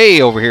off way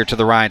over here to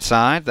the right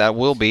side. That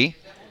will be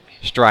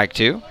strike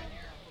 2.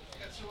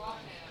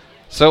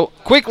 So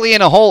quickly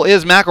in a hole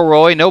is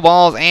McElroy. No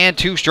balls and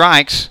 2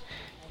 strikes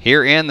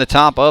here in the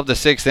top of the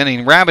 6th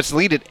inning. Rabbits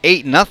lead at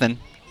 8-0.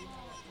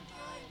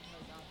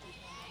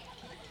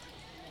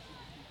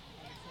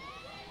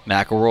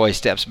 McElroy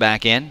steps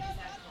back in.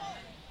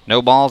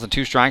 No balls and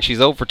 2 strikes. She's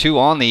 0 for 2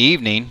 on the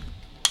evening.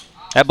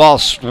 That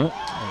ball's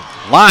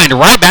lined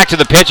right back to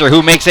the pitcher,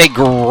 who makes a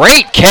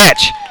great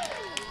catch.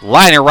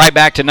 Line it right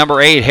back to number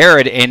 8,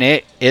 Harrod, and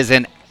it is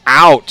an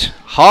out.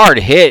 Hard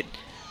hit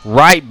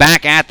right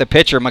back at the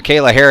pitcher,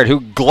 Michaela Harrod, who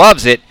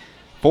gloves it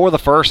for the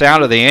first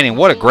out of the inning.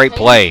 What a great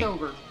play.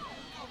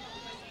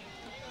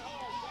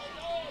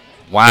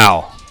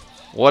 Wow.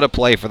 What a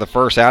play for the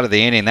first out of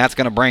the inning. That's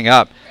going to bring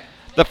up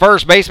the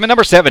first baseman,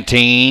 number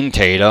 17,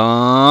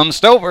 Tatum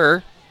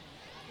Stover.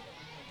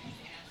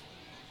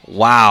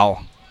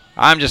 Wow.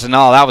 I'm just in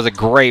awe. That was a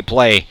great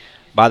play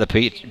by the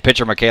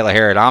pitcher, Michaela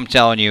Harrod. I'm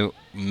telling you,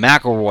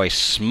 McElroy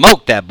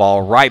smoked that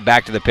ball right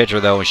back to the pitcher,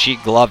 though, and she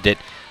gloved it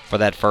for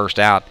that first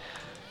out.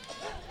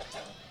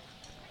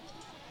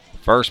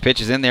 First pitch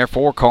is in there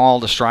for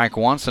called strike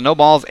 1. So no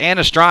balls and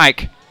a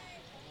strike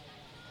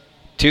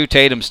to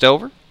Tatum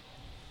Stover.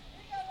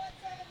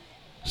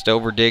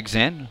 Stover digs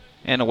in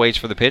and awaits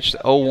for the pitch. The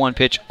 0-1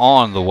 pitch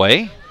on the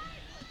way.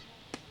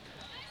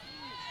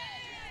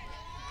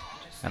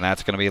 And And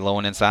that's going to be low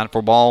and inside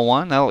for ball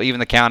one. That'll even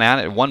the count out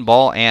at 1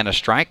 ball and a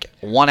strike.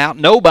 1 out,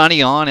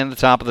 nobody on in the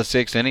top of the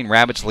 6th inning.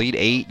 Rabbits lead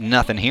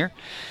 8-0 here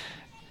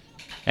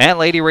at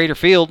Lady Raider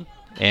Field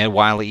and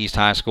Wiley East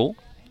High School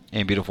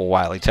in beautiful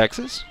Wiley,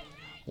 Texas.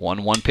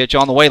 1-1 pitch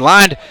on the way.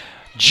 Lined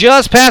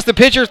just past the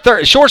pitcher.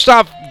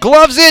 Shortstop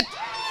gloves it.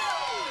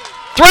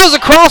 Throws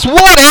across.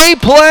 What a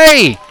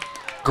play!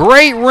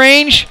 Great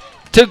range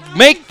to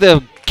make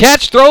the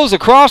catch. Throws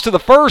across to the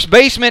first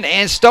baseman,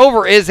 and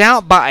Stover is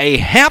out by a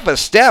half a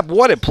step.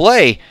 What a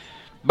play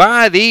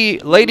by the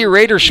Lady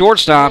Raider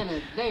shortstop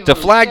to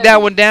flag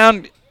that one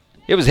down.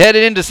 It was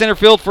headed into center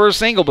field for a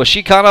single, but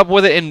she caught up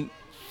with it and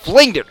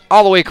flinged it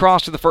all the way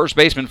across to the first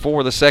baseman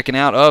for the second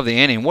out of the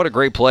inning. What a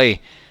great play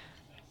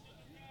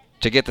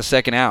to get the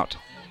second out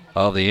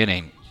of the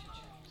inning.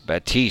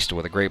 Batiste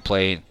with a great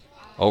play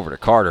over to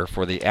Carter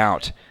for the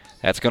out.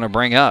 That's going to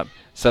bring up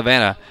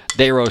Savannah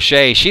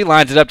DeRoche. She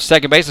lines it up to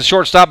second base. The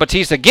shortstop,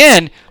 Batiste,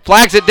 again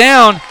flags it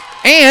down.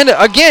 And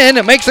again,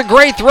 it makes a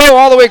great throw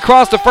all the way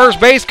across to first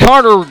base.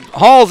 Carter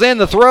hauls in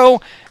the throw,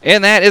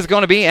 and that is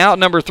going to be out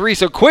number 3.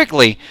 So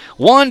quickly,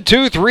 1,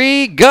 2,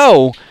 3,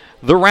 go.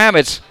 The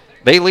Rabbits,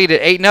 they lead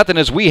at 8-0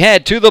 as we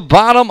head to the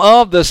bottom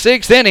of the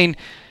 6th inning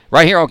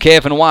right here on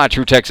KFNY,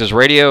 True Texas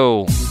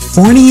Radio.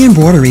 Forney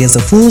Embroidery is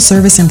a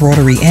full-service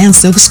embroidery and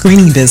silk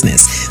screening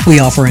business. We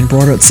offer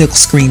embroidered silk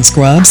screen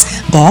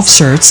scrubs, golf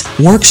shirts,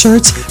 work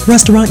shirts,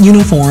 restaurant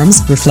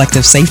uniforms,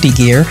 reflective safety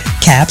gear,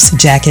 caps,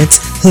 jackets,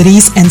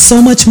 hoodies, and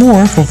so much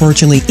more for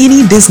virtually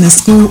any business,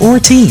 school, or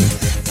team.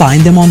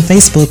 Find them on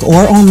Facebook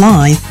or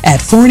online at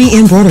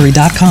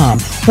ForneyEmbroidery.com,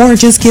 or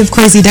just give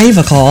Crazy Dave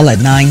a call at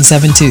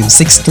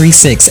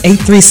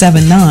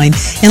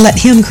 972-636-8379 and let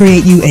him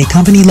create you a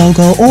company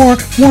logo or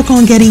work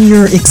on getting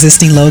your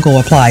existing logo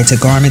applied to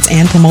garments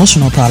and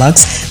promotional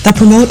products that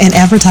promote and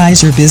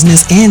advertise your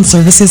business and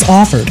services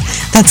offered.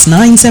 That's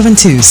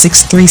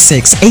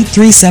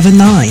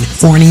 972-636-8379.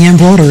 Forney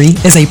Embroidery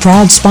is a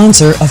proud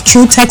sponsor of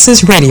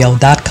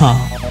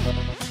TrueTexasRadio.com.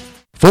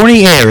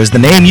 Forney Air is the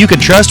name you can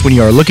trust when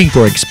you are looking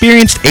for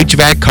experienced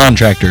HVAC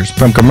contractors.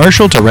 From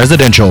commercial to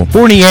residential,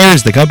 Forney Air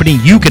is the company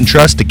you can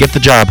trust to get the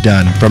job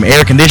done. From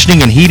air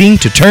conditioning and heating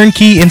to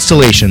turnkey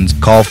installations,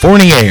 call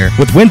Forney Air.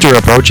 With winter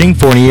approaching,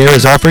 Forney Air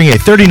is offering a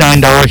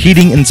 $39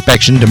 heating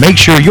inspection to make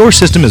sure your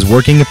system is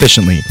working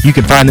efficiently. You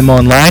can find them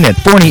online at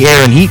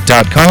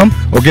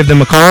ForneyAirandHeat.com or give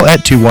them a call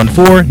at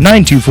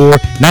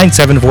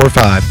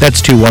 214-924-9745.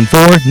 That's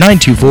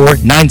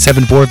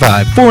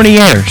 214-924-9745. Forney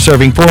Air,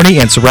 serving Forney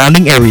and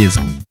surrounding areas.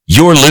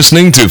 You're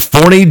listening to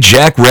Forney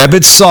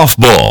Jackrabbit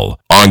Softball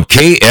on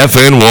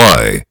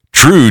KFNY,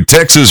 True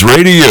Texas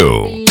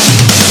Radio.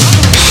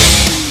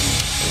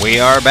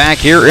 We are back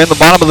here in the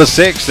bottom of the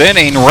 6th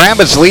inning.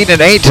 Rabbits leading at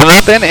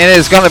 8-0, and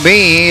it's going to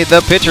be the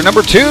pitcher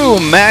number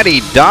 2,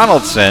 Maddie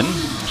Donaldson.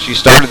 She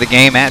started the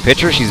game at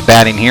pitcher. She's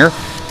batting here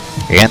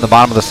in the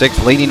bottom of the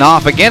 6th, leading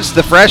off against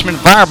the freshman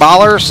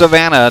fireballer,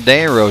 Savannah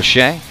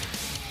DeRoche.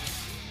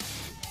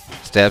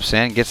 Steps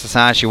in, gets the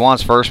sign she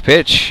wants. First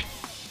pitch.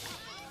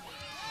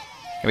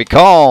 We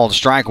called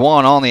strike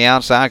 1 on the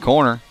outside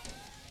corner.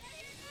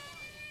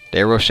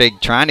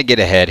 DeRoche trying to get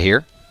ahead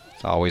here.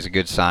 It's always a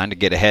good sign to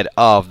get ahead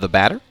of the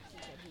batter.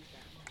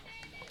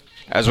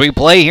 As we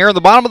play here in the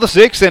bottom of the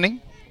 6th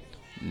inning.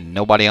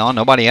 Nobody on,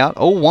 nobody out.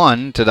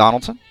 0-1 to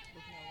Donaldson.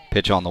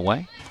 Pitch on the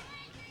way.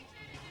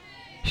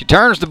 She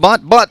turns to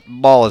bunt, but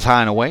ball is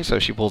high and away, so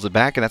she pulls it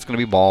back, and that's going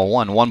to be ball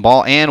 1. 1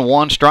 ball and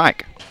 1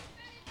 strike.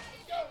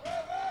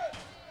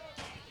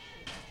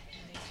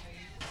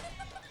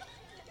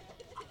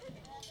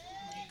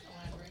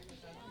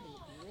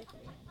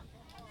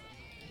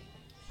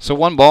 So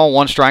 1 ball,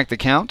 1 strike to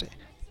count.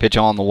 Pitch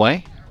on the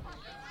way.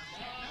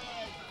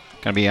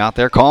 Going to be out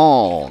there.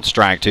 Called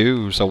strike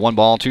 2. So 1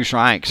 ball, 2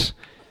 strikes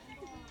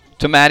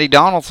to Maddie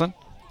Donaldson.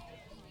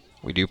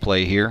 We do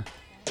play here.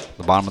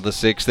 The bottom of the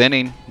 6th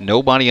inning.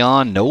 Nobody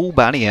on,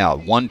 nobody out.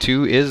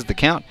 1-2 is the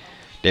count.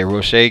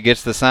 DeRoche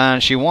gets the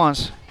sign she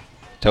wants.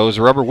 Toes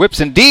the rubber,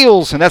 whips and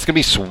deals, and that's going to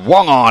be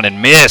swung on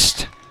and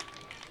missed.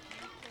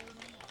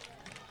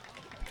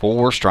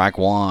 4 strike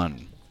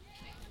 1.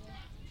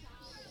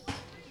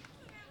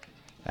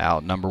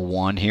 Out number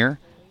 1 here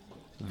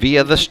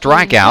via the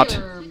strikeout.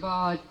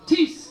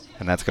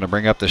 And that's going to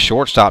bring up the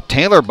shortstop,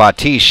 Taylor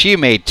Batiste. She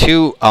made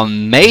 2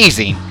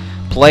 amazing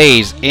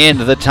plays in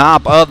the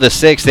top of the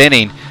 6th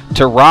inning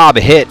to rob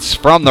hits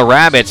from the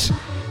Rabbits.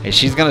 And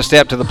she's going to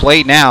step to the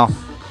plate now.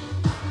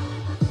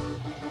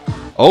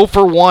 0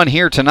 for 1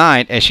 here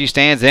tonight as she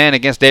stands in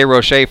against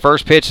DeRoche.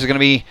 First pitch is going to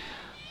be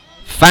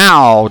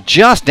foul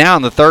just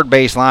down the third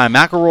base line.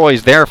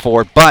 McElroy's there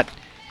for it, but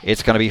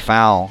it's going to be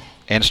foul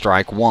and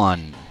strike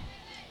 1.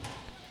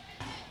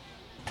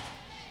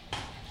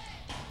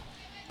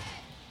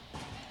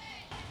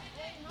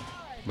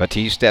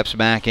 Batiste steps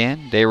back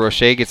in.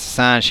 DeRoche gets the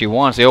sign she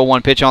wants. The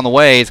 0-1 pitch on the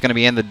way. It's going to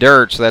be in the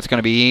dirt, so that's going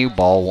to be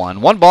ball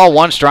 1. 1 ball,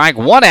 1 strike,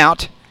 1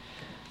 out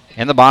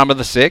in the bottom of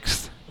the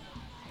 6th.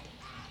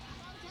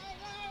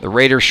 The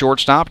Raiders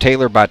shortstop,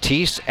 Taylor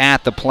Batiste,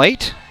 at the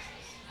plate.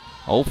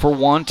 0 for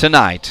 1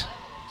 tonight.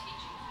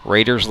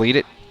 Raiders lead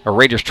it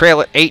Raiders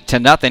trail it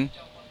 8-0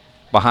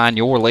 behind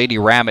your Lady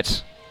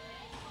Rabbits.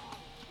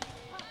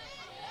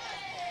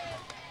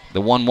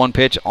 The 1-1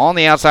 pitch on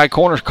the outside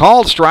corner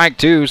called strike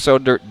 2, so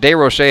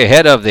DeRoche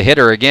ahead of the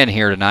hitter again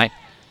here tonight.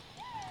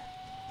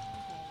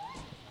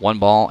 1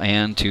 ball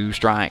and 2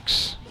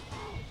 strikes.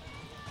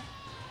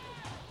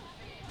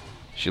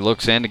 She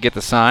looks in to get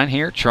the sign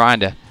here, trying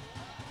to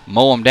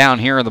mow him down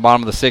here in the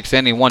bottom of the 6th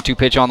inning. 1-2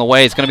 pitch on the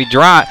way. It's going to be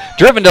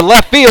driven to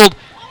left field.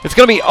 It's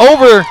going to be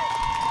over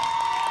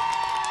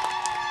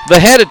the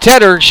head of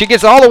Tedder. She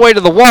gets all the way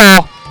to the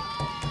wall.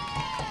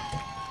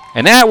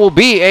 And that will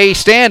be a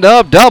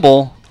stand-up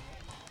double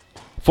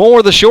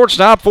for the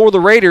shortstop for the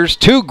Raiders.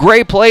 2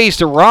 great plays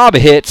to rob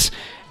hits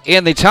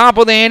in the top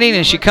of the inning,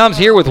 and she comes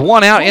here with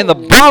 1 out in the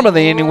bottom of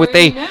the inning with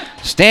a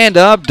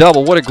stand-up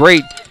double. What a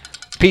great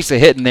piece of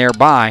hitting there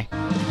by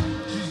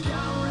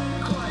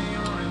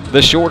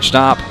the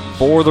shortstop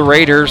for the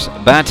Raiders,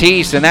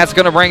 Batiste, and that's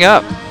going to bring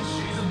up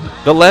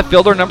the left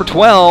fielder, number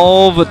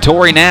 12,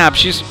 Tori Knapp.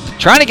 She's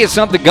trying to get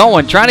something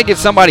going, trying to get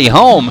somebody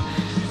home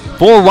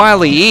for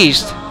Wiley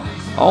East.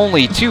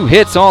 Only 2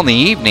 hits on the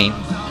evening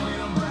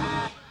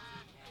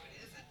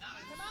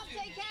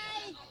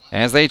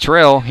as they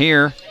trail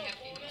here.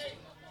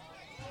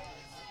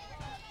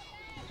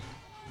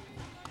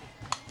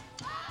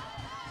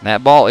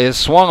 That ball is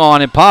swung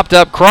on and popped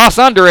up cross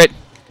under it,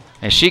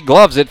 and she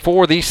gloves it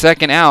for the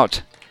 2nd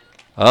out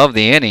of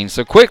the inning.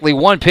 So quickly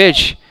 1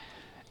 pitch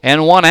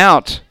and 1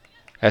 out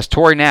as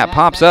Tori Knapp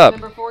pops up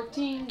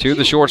to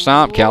the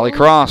shortstop, Callie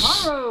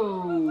Cross,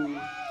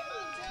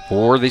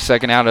 for the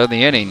 2nd out of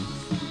the inning.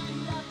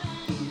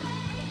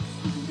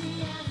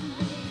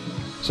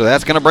 So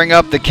that's going to bring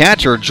up the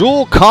catcher,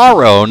 Jewel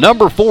Caro,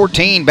 number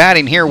 14,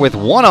 batting here with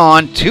 1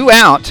 on, 2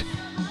 out.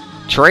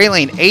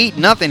 Trailing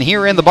 8-0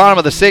 here in the bottom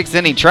of the 6th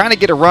inning, trying to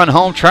get a run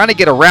home, trying to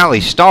get a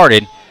rally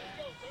started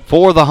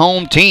for the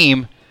home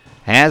team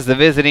as the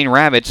visiting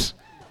Rabbits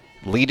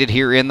lead it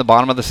here in the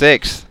bottom of the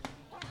 6th.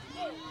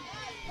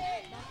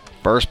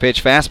 First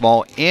pitch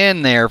fastball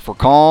in there for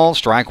call,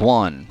 strike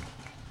 1.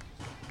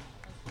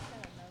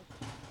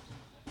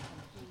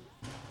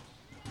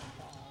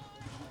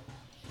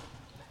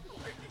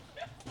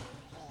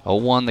 Oh,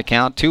 1 the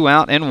count, 2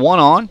 out and 1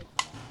 on.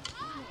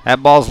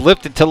 That ball's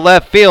lifted to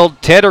left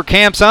field. Tedder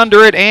camps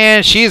under it,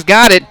 and she's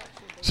got it.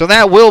 So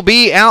that will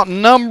be out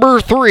number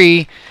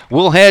 3.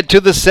 We'll head to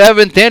the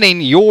 7th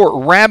inning.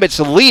 Your Rabbits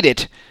lead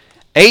it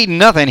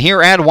 8-0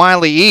 here at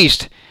Wiley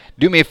East.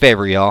 Do me a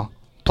favor, y'all.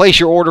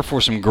 Place your order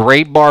for some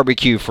great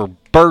barbecue for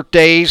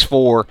birthdays,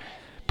 for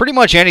pretty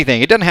much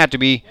anything. It doesn't have to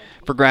be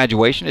for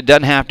graduation. It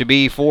doesn't have to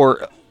be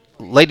for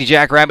Lady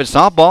Jack Rabbit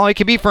softball. It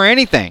can be for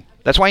anything.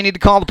 That's why you need to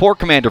call the Pork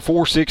Commander,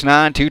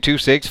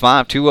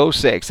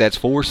 469-226-5206. That's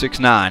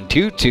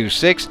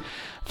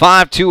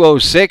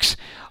 469-226-5206.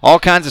 All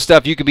kinds of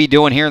stuff you could be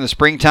doing here in the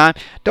springtime.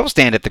 Don't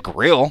stand at the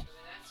grill.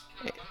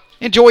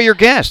 Enjoy your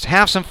guests.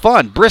 Have some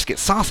fun. Brisket,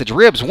 sausage,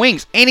 ribs,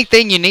 wings,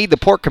 anything you need, the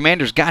Pork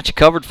Commander's got you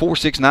covered.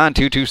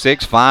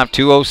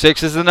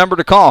 469-226-5206 is the number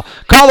to call.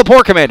 Call the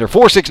Pork Commander,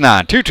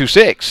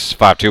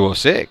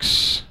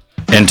 469-226-5206.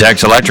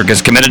 Intex Electric is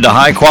committed to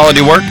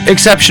high-quality work,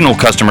 exceptional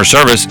customer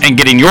service, and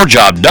getting your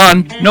job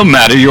done no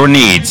matter your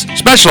needs.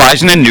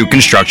 Specializing in new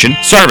construction,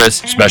 service,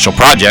 special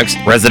projects,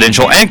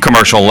 residential and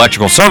commercial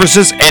electrical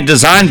services, and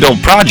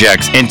design-build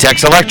projects,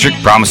 Intex Electric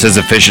promises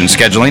efficient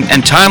scheduling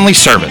and timely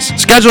service.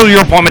 Schedule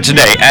your appointment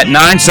today at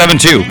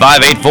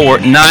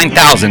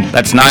 972-584-9000.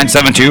 That's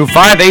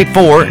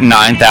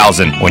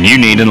 972-584-9000. When you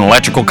need an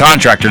electrical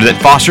contractor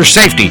that fosters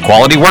safety,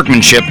 quality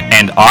workmanship,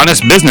 and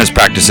honest business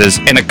practices,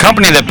 and a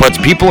company that puts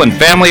people and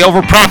family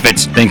over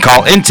profits, then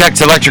call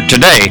Intex Electric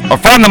today or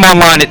find them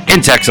online at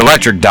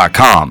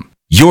intexelectric.com.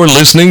 You're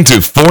listening to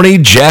Forney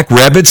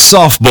Jackrabbit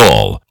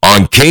Softball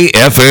on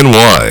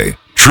KFNY,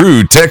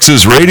 True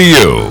Texas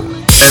Radio.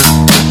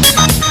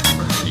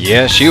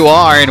 Yes, you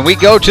are, and we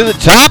go to the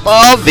top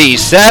of the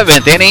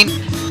 7th inning.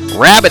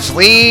 Rabbits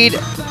lead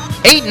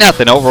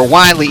 8-0 over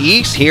Wiley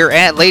East here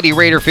at Lady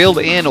Raider Field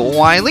in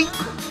Wiley.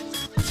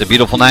 It's a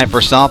beautiful night for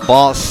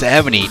softball,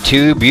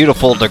 72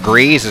 beautiful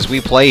degrees as we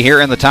play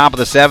here in the top of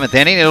the 7th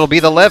inning. It'll be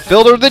the left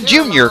fielder, the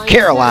junior,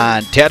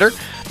 Caroline Tedder.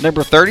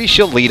 Number 30,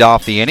 she'll lead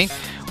off the inning.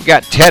 We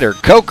got Tedder,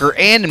 Coker,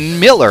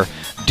 and Miller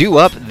due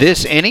up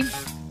this inning.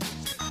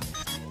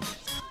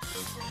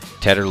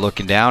 Tedder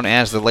looking down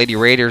as the Lady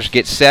Raiders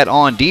get set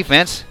on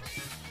defense.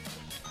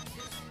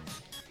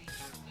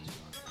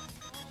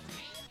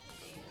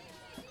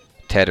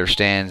 Tedder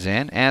stands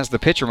in as the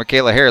pitcher,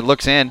 Michaela Harrod,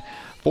 looks in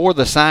for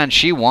the sign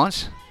she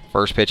wants.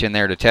 First pitch in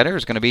there to Tedder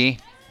is going to be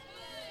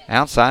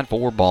outside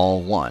for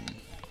ball 1.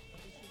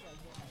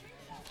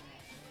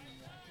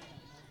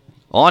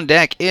 On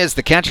deck is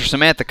the catcher,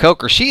 Samantha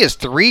Coker. She is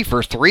 3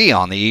 for 3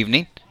 on the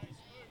evening.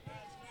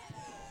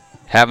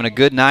 Having a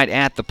good night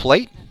at the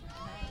plate.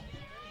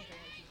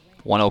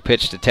 1-0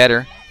 pitch to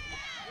Tedder.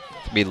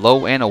 To be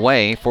low and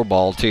away for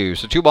ball 2.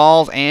 So 2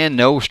 balls and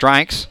no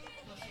strikes.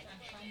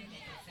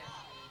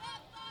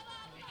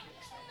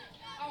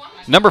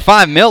 Number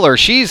 5, Miller.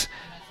 She's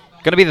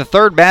going to be the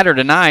third batter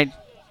tonight.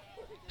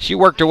 She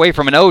worked her way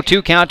from an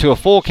 0-2 count to a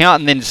full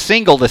count and then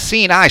singled, a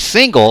C&I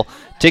single,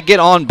 to get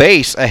on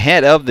base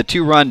ahead of the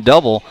 2-run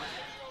double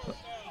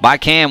by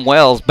Cam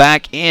Wells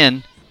back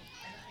in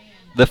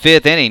the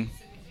 5th inning.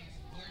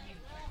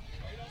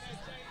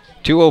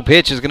 2-0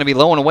 pitch is going to be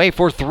low and away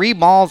for 3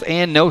 balls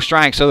and no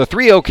strikes. So the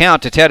 3-0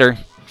 count to Tedder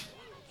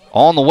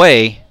on the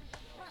way.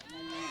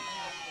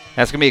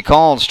 That's going to be a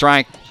called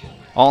strike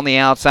on the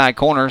outside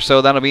corner,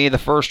 so that'll be the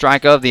first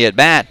strike of the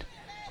at-bat.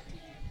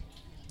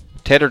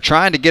 Tedder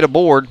trying to get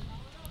aboard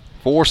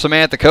for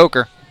Samantha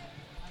Coker.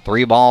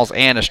 3 balls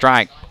and a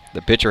strike.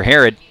 The pitcher,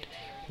 Herod,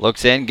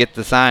 looks in, gets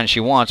the sign she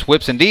wants,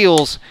 whips and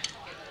deals.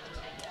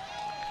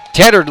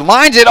 Tedder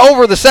lines it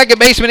over the second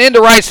baseman into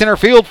right center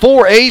field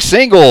for a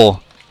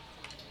single.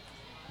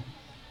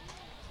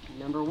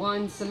 Number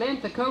 1,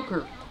 Samantha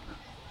Coker.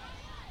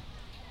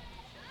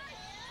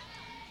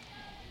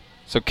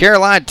 So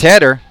Caroline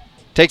Tedder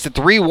takes a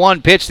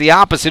 3-1 pitch the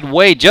opposite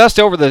way, just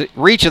over the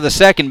reach of the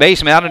second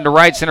baseman out into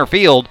right center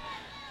field.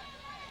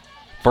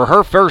 For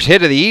her first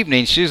hit of the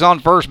evening, she's on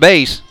first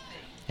base.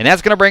 And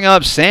that's going to bring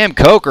up Sam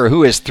Coker,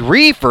 who is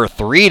 3 for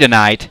 3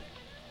 tonight,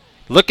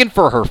 looking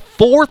for her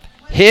 4th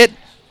hit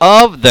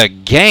of the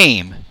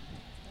game.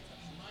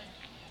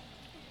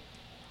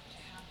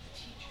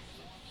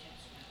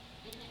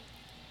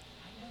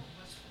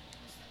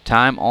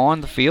 Time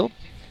on the field.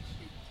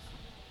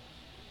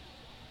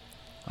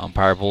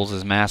 Umpire pulls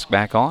his mask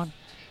back on.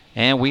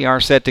 And we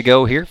are set to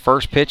go here.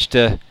 First pitch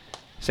to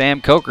Sam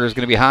Coker is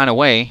going to be high and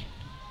away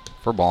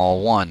for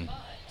ball 1.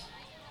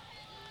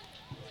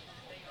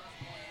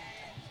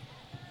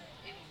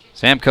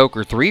 Sam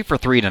Coker 3 for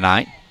 3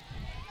 tonight.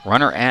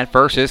 Runner at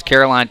first is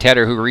Caroline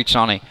Tedder, who reached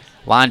on a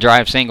line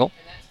drive single.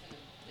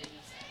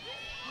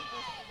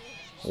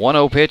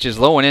 1-0 pitch is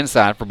low and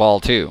inside for ball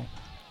 2.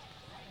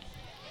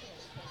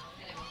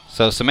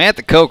 So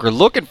Samantha Coker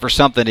looking for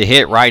something to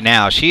hit right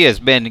now. She has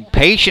been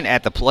patient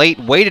at the plate,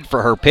 waited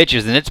for her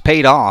pitches, and it's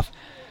paid off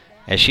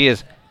as she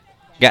has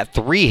got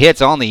 3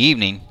 hits on the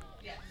evening.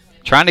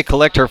 Trying to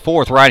collect her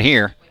 4th right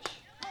here.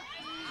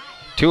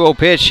 2-0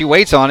 pitch, she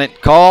waits on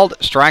it, called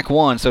strike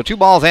 1. So 2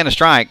 balls and a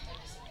strike.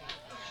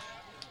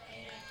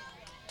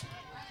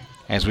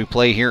 As we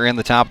play here in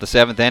the top of the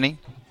 7th inning.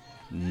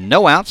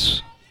 No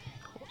outs.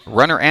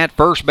 Runner at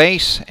first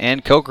base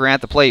and Coker at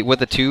the plate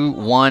with a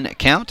 2-1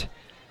 count.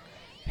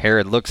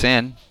 Herod looks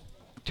in.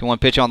 2-1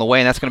 pitch on the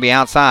way, and that's going to be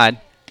outside.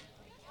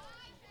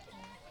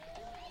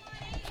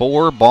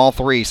 For ball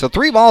 3. So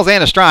 3 balls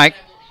and a strike.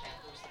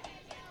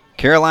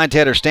 Caroline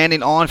Tedder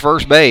standing on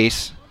first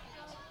base.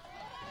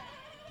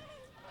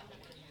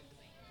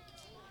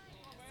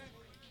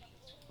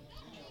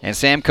 And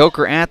Sam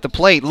Coker at the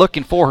plate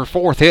looking for her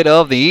 4th hit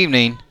of the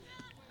evening.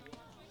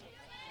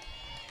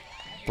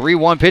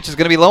 3-1 pitch is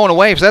going to be low and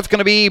away, so that's going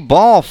to be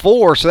ball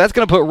 4. So that's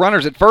going to put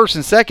runners at first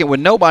and second with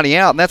nobody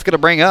out, and that's going to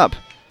bring up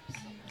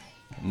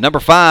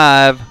number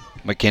 5,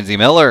 Mackenzie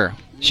Miller.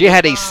 She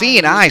had a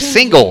C&I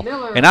single,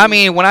 and I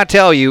mean, when I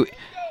tell you,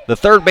 the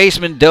third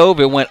baseman dove,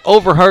 it went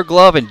over her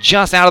glove and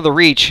just out of the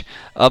reach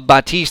of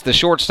Batiste, the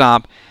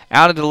shortstop,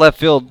 out into left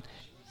field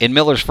in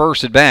Miller's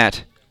first at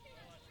bat.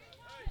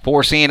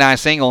 For C&I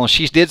single, and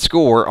she did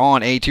score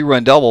on a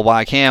 2-run double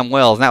by Cam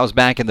Wells, and that was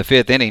back in the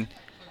 5th inning.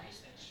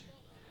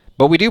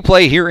 But we do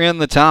play here in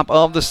the top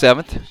of the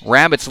 7th.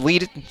 Rabbits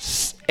lead it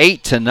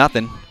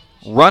 8-0.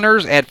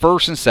 Runners at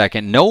first and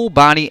second,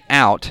 nobody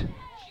out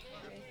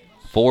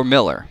for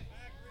Miller.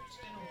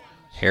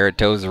 Herod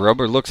toes the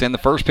rubber, looks in. The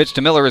first pitch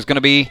to Miller is going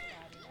to be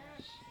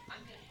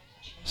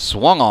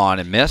swung on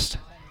and missed.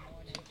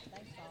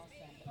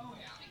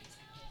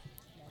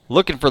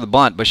 Looking for the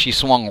bunt, but she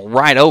swung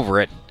right over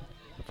it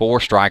for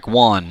strike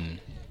 1.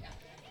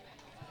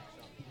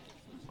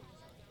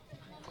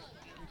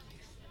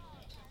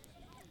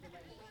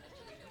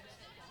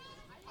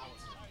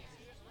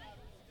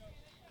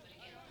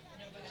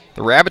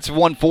 The Rabbits have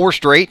won 4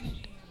 straight.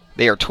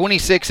 They are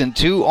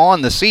 26-2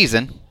 on the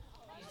season.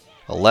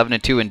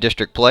 11-2 in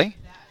district play.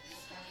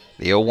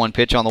 The 0-1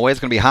 pitch on the way is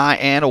going to be high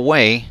and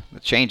away. The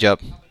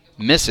changeup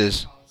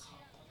misses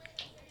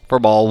for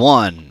ball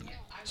 1.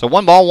 So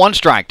 1 ball, 1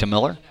 strike to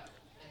Miller.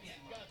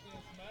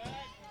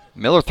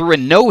 Miller threw a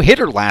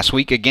no-hitter last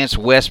week against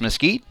West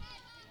Mesquite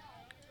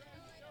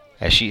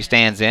as she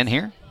stands in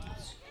here.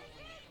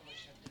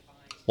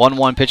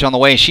 1-1 pitch on the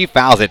way, and she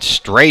fouls it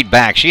straight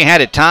back. She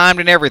had it timed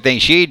and everything.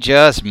 She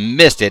just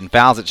missed it and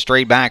fouls it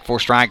straight back for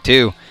strike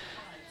 2.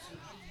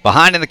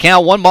 Behind in the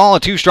count, 1 ball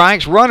and 2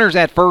 strikes. Runners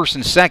at first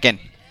and second,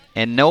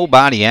 and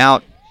nobody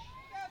out.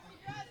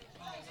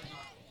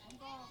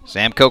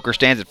 Sam Coker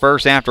stands at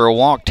first after a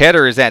walk.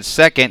 Tedder is at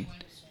second.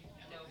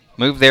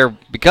 Moved there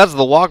because of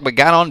the walk, but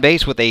got on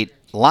base with a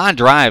line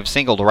drive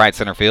single to right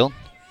center field.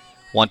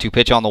 1-2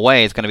 pitch on the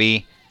way. It's going to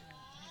be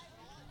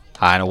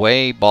high and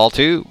away, ball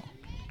 2.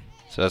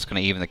 So that's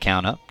going to even the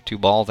count up. 2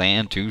 balls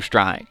and 2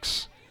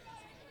 strikes.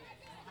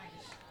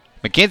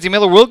 Mackenzie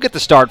Miller will get the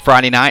start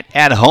Friday night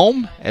at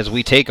home as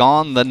we take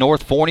on the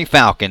North Forney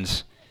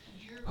Falcons,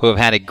 who have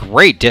had a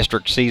great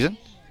district season,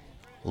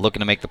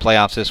 looking to make the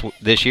playoffs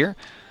this year.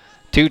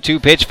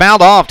 2-2 pitch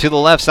fouled off to the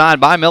left side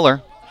by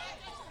Miller.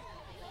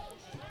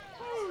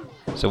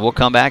 So we'll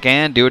come back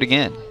and do it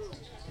again.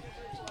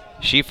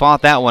 She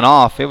fought that one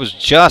off. It was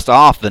just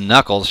off the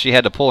knuckles. She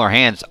had to pull her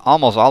hands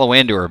almost all the way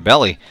into her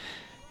belly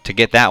to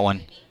get that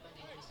one.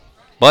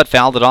 But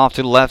fouled it off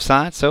to the left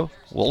side, so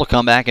we'll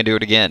come back and do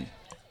it again.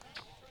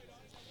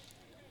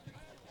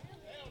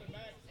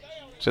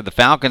 So the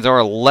Falcons are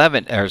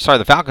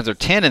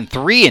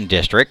 10-3 in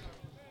district.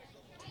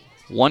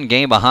 One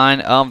game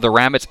behind of the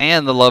Rabbits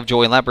and the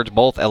Lovejoy Leopards,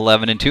 both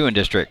 11-2 in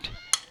district.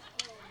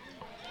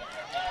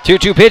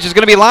 2-2 pitch is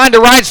going to be lined to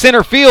right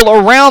center field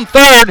around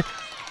third.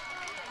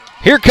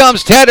 Here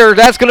comes Tedder.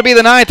 That's going to be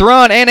the 9th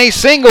run and a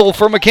single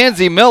for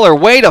Mackenzie Miller.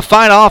 Way to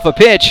fight off a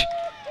pitch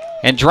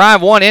and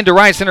drive one into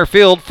right center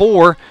field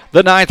for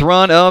the 9th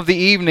run of the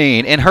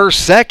evening and her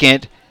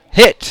second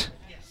hit.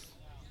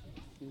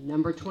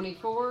 Number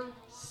 24,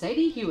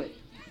 Sadie Hewitt.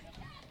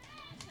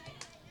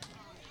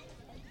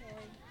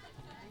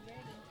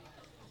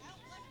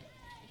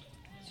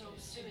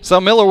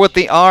 So Miller with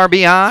the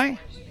RBI.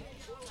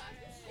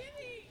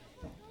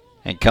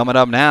 And coming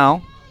up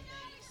now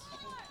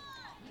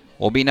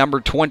will be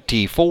number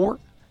 24,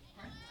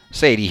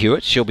 Sadie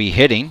Hewitt. She'll be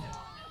hitting.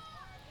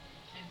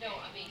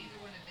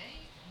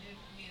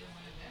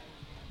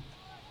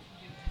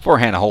 For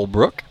Hannah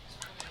Holbrook.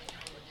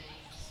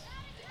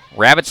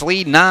 Rabbits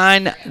lead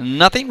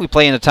 9-0. We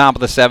play in the top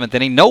of the 7th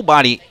inning.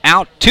 Nobody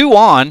out, 2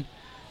 on.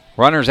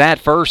 Runners at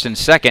first and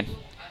second.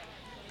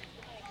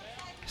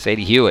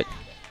 Sadie Hewitt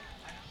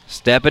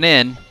stepping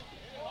in,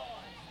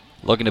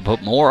 looking to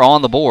put more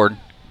on the board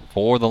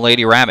for the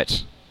Lady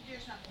Rabbits.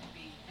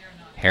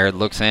 Harrod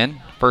looks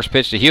in. First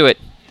pitch to Hewitt.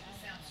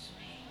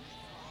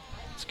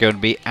 It's going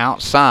to be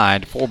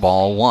outside for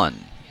ball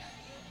 1.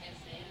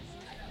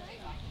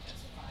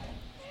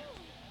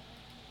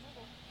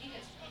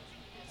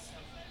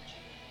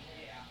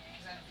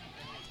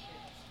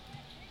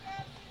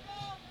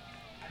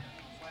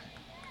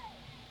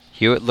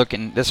 Hewitt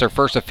looking, this is her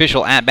first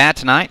official at-bat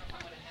tonight.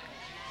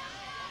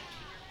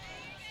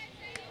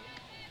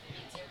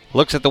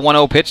 Looks at the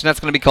 1-0 pitch, and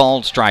that's going to be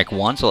called strike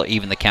 1, so it'll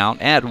even the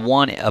count at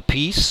 1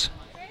 apiece.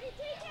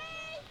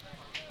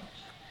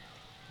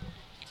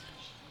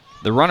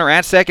 The runner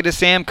at second is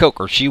Sam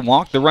Coker. She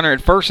walked. The runner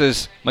at first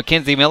is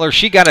Mackenzie Miller.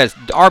 She got a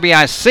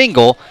RBI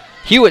single.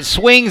 Hewitt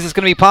swings. It's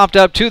going to be popped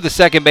up to the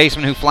second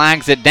baseman who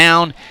flags it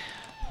down.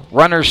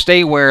 Runners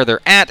stay where they're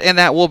at, and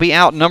that will be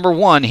out number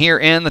 1 here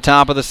in the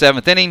top of the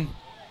 7th inning.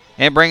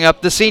 And bring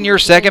up the senior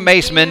second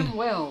baseman,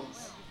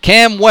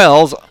 Cam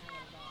Wells,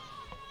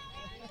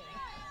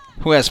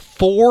 who has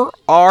 4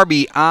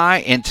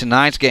 RBI in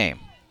tonight's game.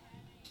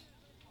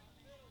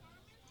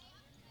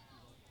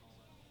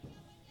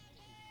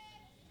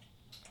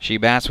 She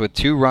bats with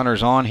 2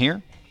 runners on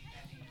here.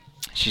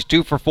 She's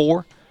 2 for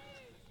 4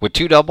 with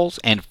 2 doubles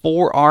and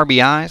 4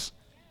 RBIs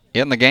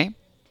in the game.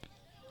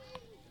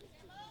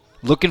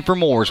 Looking for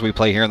more as we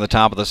play here in the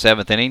top of the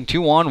 7th inning.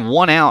 2 on,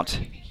 1 out.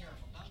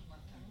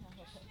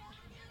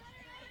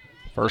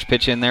 First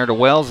pitch in there to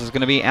Wells is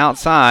going to be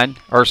outside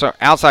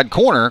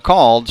corner,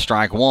 called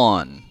strike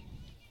 1.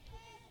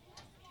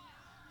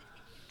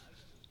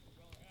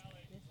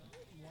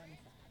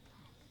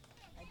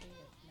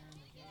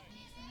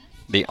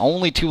 The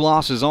only 2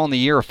 losses on the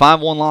year, a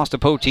 5-1 loss to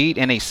Poteet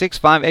and a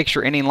 6-5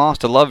 extra inning loss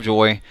to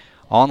Lovejoy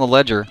on the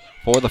ledger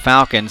for the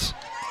Falcons.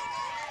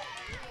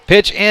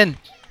 Pitch in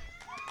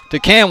to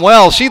Cam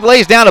Wells. She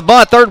lays down a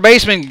bunt. Third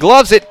baseman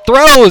gloves it,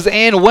 throws,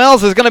 and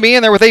Wells is going to be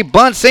in there with a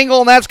bunt single,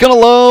 and that's going to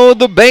load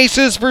the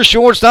bases for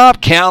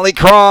shortstop Callie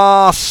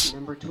Cross.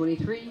 Number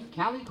 23,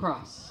 Callie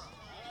Cross.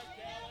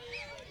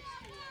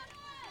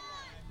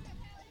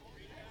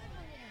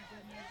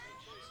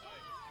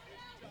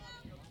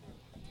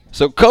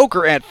 So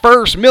Coker at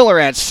first, Miller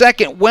at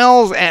second,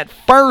 Wells at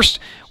first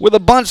with a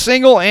bunt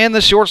single, and the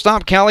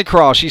shortstop Callie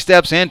Cross. She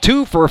steps in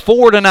 2 for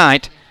 4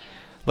 tonight.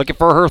 Looking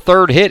for her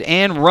 3rd hit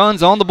and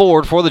runs on the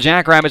board for the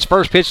Jackrabbits.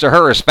 First pitch to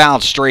her is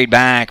fouled straight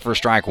back for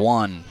strike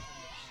 1.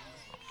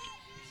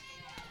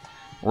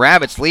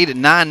 Rabbits lead at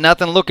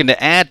 9-0, looking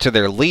to add to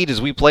their lead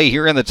as we play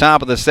here in the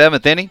top of the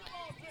 7th inning.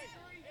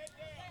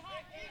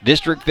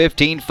 District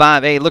 15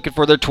 5A looking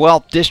for their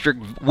 12th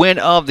district win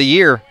of the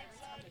year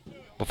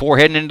before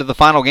heading into the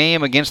final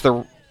game against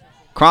the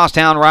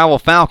crosstown rival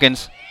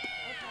Falcons.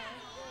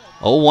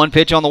 0-1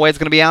 pitch on the way. It's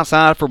going to be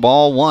outside for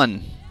ball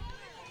 1.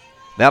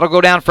 That'll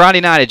go down Friday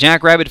night at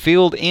Jackrabbit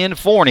Field in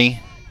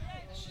Forney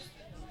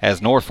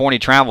as North Forney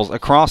travels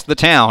across the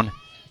town.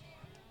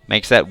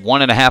 Makes that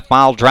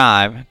 1.5-mile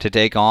drive to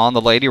take on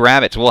the Lady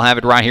Rabbits. We'll have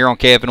it right here on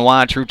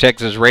KFNY True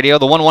Texas Radio.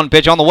 The 1-1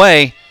 pitch on the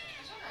way.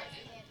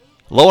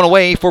 Low and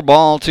away for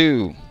ball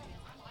 2.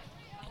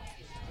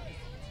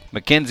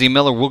 Mackenzie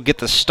Miller will get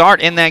the start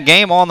in that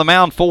game on the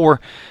mound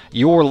for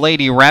your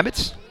Lady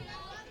Rabbits.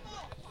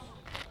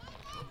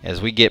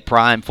 As we get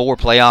prime for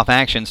playoff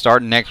action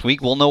starting next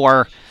week, we'll know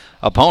our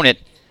opponent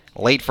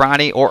late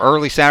Friday or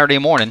early Saturday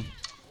morning.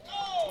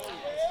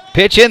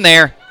 Pitch in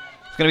there.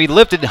 It's going to be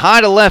lifted high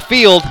to left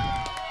field.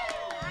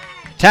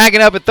 Tagging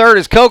up at third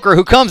is Coker,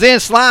 who comes in,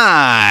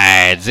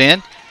 slides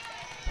in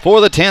for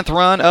the 10th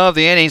run of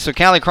the inning. So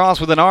Callie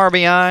Cross with an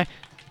RBI.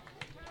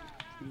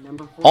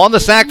 Number 14, on the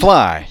sack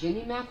fly.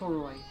 Jenny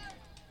McElroy.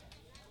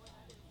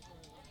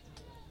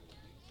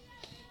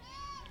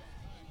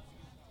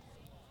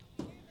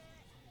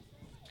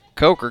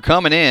 Coker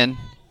coming in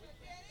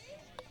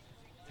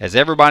as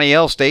everybody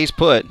else stays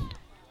put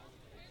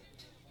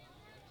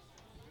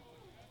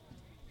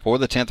for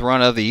the 10th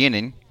run of the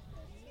inning.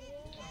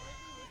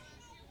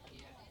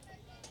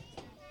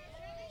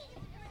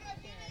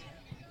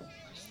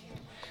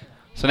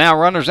 So now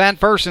runners at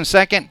first and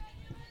second,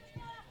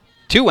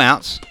 2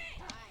 outs.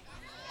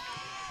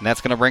 And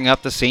that's going to bring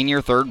up the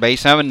senior third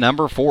baseman,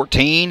 number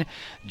 14,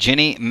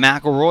 Jenny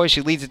McElroy.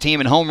 She leads the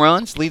team in home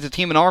runs, leads the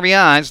team in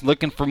RBIs,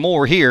 looking for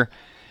more here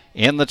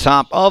in the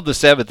top of the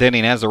 7th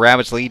inning as the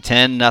Rabbits lead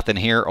 10-0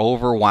 here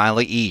over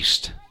Wiley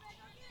East.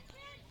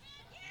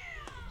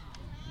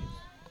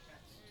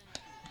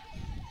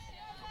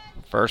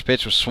 First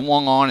pitch was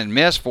swung on and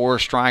missed for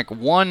strike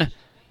one.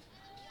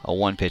 A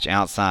 1-pitch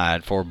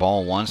outside for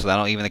ball 1, so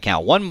that'll even the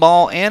count. 1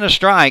 ball and a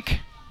strike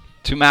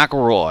to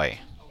McElroy.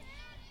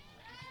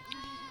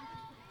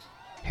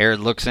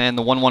 Harrod looks in,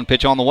 the 1-1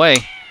 pitch on the way.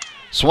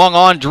 Swung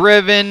on,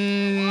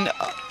 driven,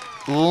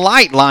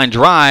 light line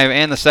drive,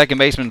 and the second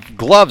baseman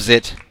gloves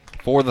it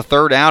for the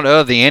 3rd out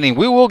of the inning.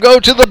 We will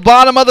go to the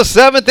bottom of the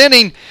 7th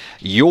inning.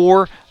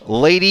 Your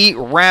Lady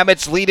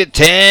Rabbits lead it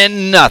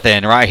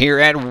 10-0 right here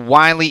at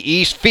Wiley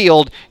East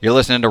Field. You're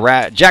listening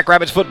to Jack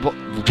Rabbits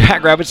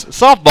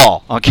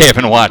softball on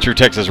KFNY True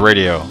Texas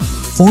Radio.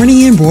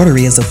 Forney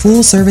Embroidery is a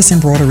full-service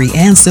embroidery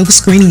and silk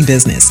screening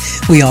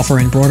business. We offer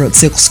embroidered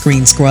silk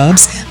screen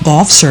scrubs,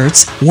 golf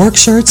shirts, work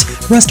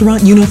shirts,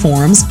 restaurant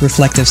uniforms,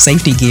 reflective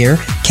safety gear,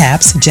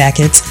 caps,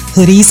 jackets,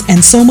 hoodies,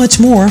 and so much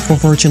more for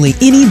virtually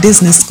any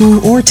business,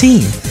 school, or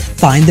team.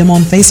 Find them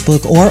on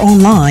Facebook or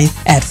online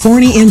at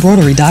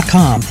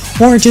forneyembroidery.com,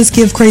 or just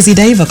give Crazy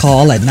Dave a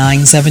call at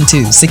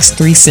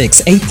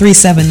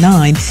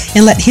 972-636-8379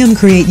 and let him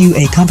create you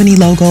a company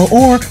logo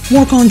or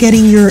work on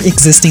getting your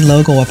existing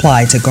logo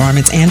applied to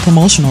garments and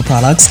promotional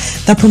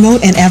products that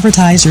promote and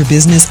advertise your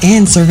business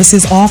and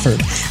services offered.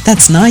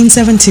 That's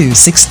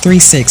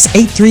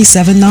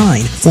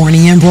 972-636-8379.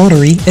 Forney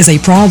Embroidery is a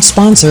proud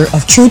sponsor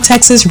of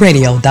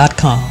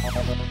TrueTexasRadio.com.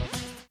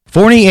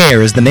 Forney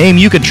Air is the name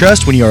you can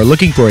trust when you are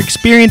looking for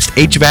experienced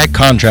HVAC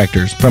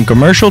contractors. From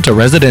commercial to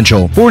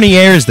residential, Forney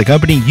Air is the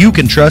company you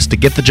can trust to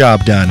get the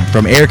job done.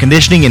 From air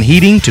conditioning and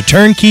heating to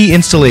turnkey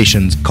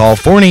installations, call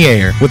Forney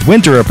Air. With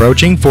winter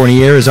approaching,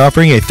 Forney Air is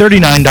offering a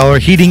 $39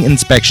 heating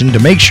inspection to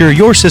make sure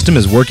your system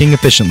is working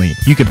efficiently.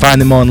 You can find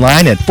them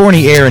online at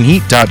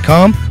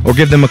ForneyAirandHeat.com or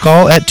give them a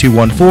call at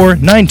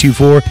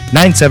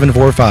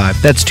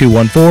 214-924-9745. That's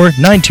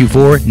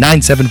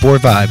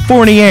 214-924-9745.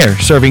 Forney Air,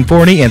 serving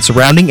Forney and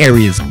surrounding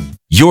areas.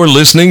 You're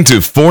listening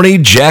to Forney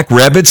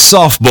Jackrabbit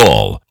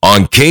Softball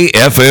on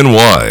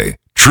KFNY,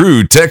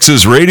 True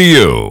Texas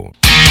Radio.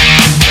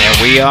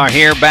 And we are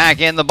here back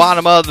in the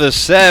bottom of the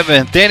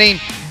 7th inning.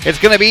 It's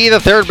going to be the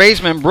 3rd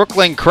baseman,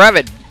 Brooklyn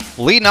Crevitt,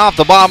 leading off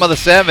the bottom of the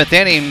 7th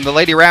inning. The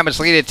Lady Rabbits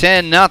lead at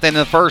 10-0 in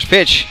the first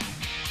pitch.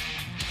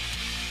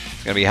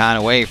 It's going to be high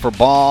and away for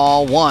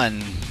ball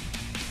 1.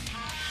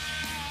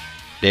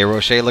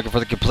 DeRoche looking for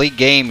the complete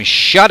game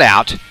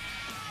shutout.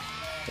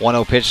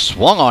 1-0 pitch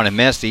swung on and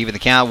missed to even the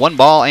count. 1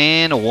 ball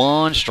and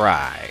 1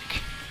 strike.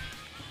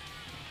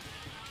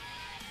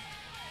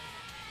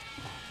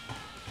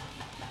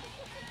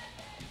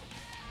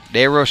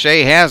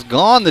 DeRoche has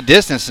gone the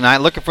distance tonight,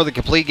 looking for the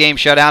complete game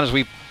shutout as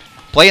we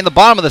play in the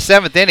bottom of the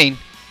 7th inning.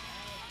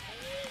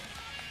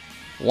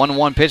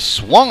 1-1 pitch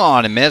swung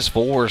on and missed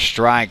for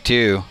strike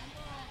 2.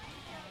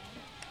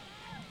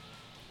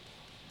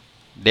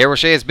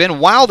 DeRoche has been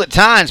wild at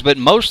times, but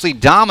mostly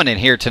dominant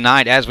here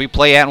tonight as we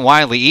play out in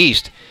Wiley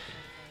East.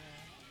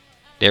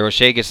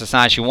 DeRoche gets the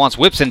sign she wants,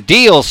 whips and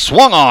deals,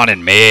 swung on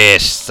and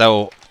missed.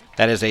 So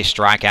that is a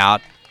strikeout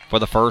for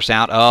the first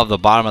out of the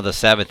bottom of the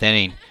 7th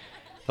inning.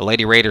 The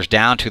Lady Raiders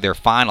down to their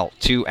final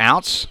 2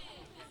 outs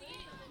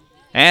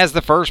as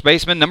the first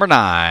baseman, number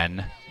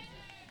 9.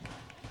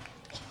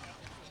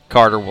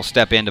 Carter will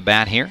step in to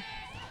bat here.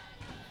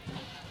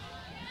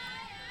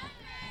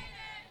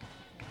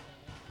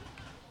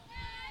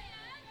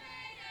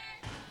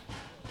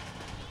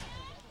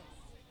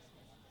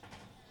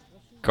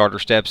 Carter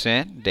steps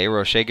in.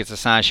 DeRoche gets the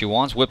sign she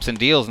wants. Whips and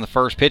deals, and the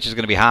first pitch is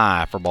going to be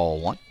high for ball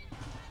 1.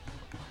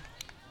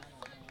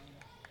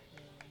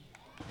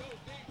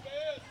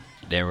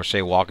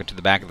 DeRoche walking to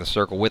the back of the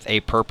circle with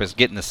a purpose,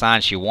 getting the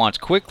sign she wants.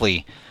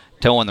 Quickly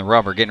towing the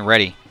rubber, getting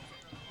ready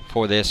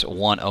for this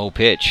 1-0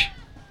 pitch.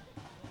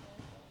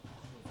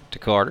 To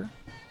Carter.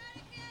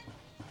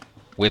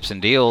 Whips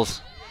and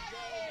deals.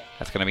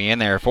 That's going to be in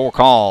there. 4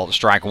 called,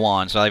 strike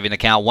 1. So even the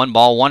count, 1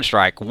 ball, 1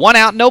 strike. 1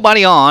 out,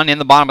 nobody on in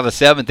the bottom of the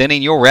 7th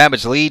inning. Your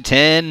Rabbits lead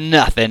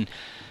 10-0.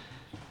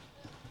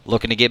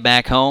 Looking to get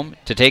back home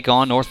to take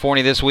on North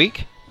Forney this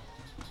week.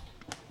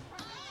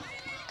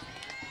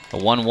 A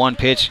 1-1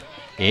 pitch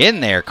in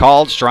there,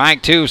 called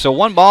strike 2. So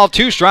 1 ball,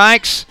 2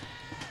 strikes.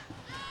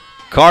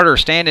 Carter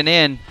standing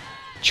in,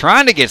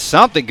 trying to get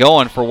something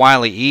going for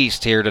Wiley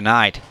East here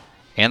tonight.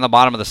 In the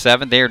bottom of the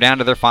 7th, they are down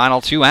to their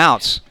final 2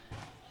 outs.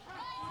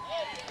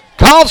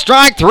 Called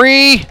strike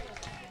 3.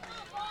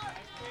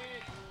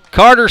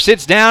 Carter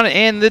sits down,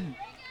 and the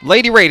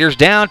Lady Raiders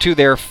down to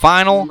their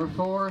final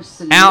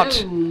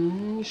out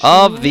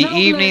of the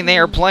evening. They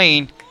are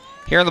playing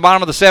here in the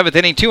bottom of the 7th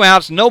inning. 2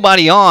 outs,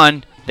 nobody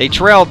on. They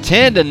trailed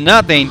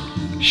 10-0.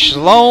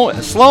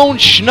 Sloan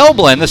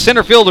Schnoblin, the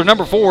center fielder,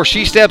 number 4,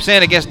 she steps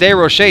in against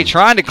DeRoche,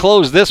 trying to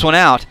close this one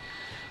out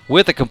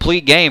with a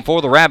complete game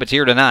for the Rabbits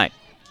here tonight.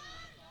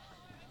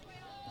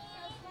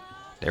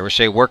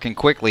 DeRoche working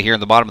quickly here in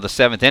the bottom of the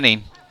 7th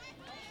inning.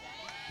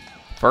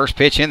 First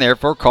pitch in there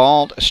for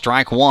called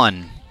strike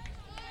 1.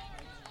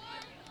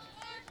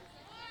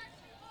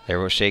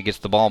 DeRoche gets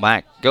the ball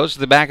back, goes to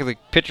the back of the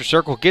pitcher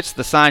circle, gets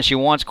the sign she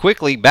wants,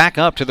 quickly back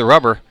up to the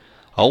rubber.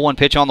 0-1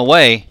 pitch on the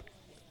way.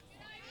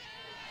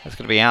 That's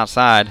going to be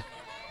outside.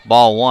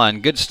 Ball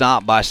 1. Good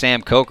stop by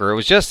Sam Coker. It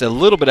was just a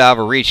little bit out of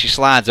her reach. She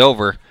slides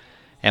over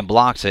and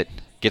blocks it.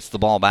 Gets the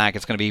ball back.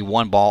 It's going to be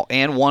 1 ball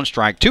and 1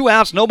 strike. 2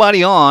 outs,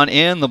 nobody on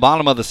in the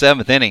bottom of the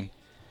 7th inning.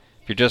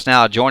 If you're just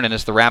now joining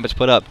us, the Rabbits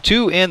put up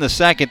 2 in the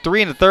 2nd,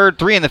 3 in the 3rd,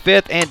 3 in the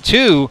 5th, and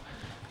 2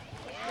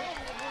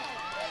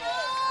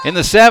 in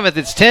the 7th.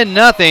 It's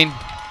 10-0.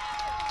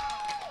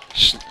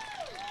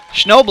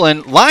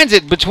 Schnoblin lines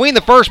it between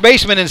the first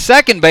baseman and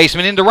second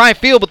baseman into right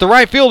field, but the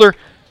right fielder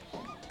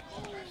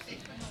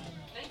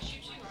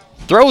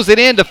throws it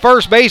into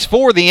first base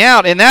for the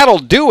out, and that'll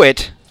do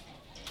it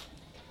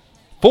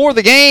for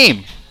the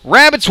game.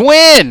 Rabbits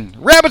win!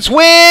 Rabbits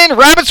win!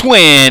 Rabbits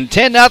win!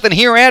 10-0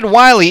 here at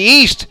Wiley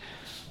East.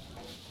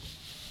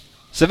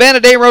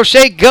 Savannah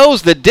DeRoche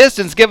goes the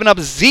distance, giving up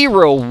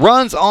 0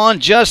 runs on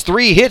just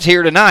 3 hits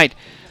here tonight.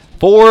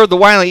 For the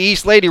Wiley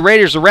East Lady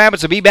Raiders, the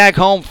Rabbits will be back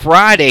home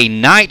Friday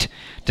night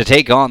to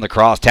take on the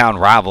crosstown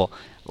rival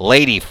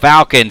Lady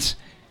Falcons.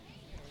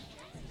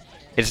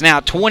 It's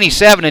now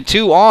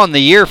 27-2 on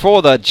the year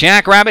for the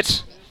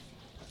Jackrabbits.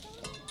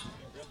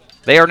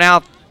 They are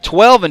now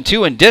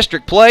 12-2 in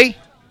district play,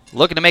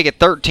 looking to make it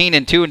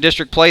 13-2 in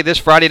district play this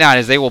Friday night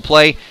as they will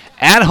play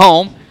at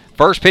home.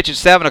 First pitch at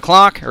 7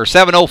 o'clock, or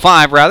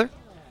 7:05 rather.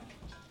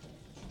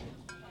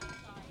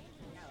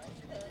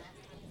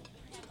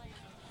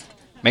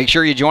 Make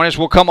sure you join us.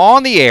 We'll come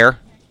on the air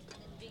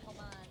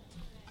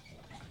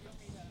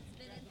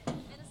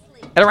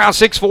at around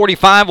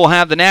 6:45. We'll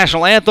have the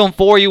national anthem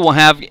for you. We'll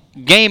have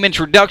game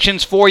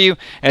introductions for you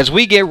as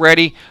we get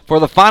ready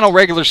for the final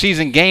regular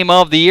season game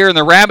of the year, and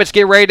the Rabbits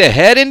get ready to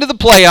head into the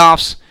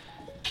playoffs.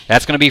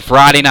 That's going to be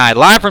Friday night,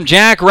 live from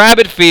Jack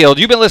Rabbit Field.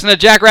 You've been listening to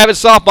Jack Rabbit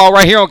Softball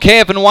right here on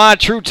KFNY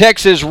True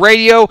Texas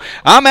Radio.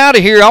 I'm out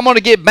of here. I'm going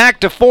to get back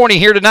to Forney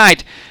here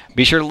tonight.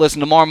 Be sure to listen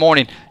tomorrow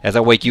morning as I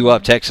wake you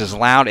up Texas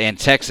loud and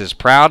Texas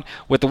proud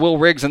with the Will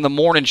Riggs in the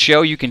Morning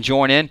Show. You can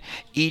join in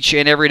each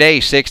and every day,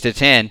 6 to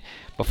 10.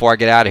 Before I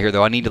get out of here,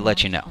 though, I need to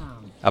let you know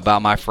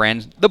about my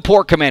friend, the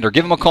Port Commander.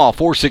 Give him a call,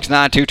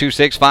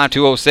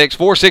 469-226-5206,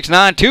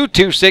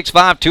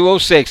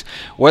 469-226-5206.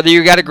 Whether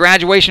you got a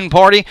graduation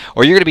party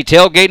or you're going to be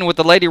tailgating with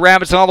the Lady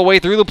Rabbits all the way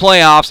through the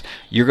playoffs,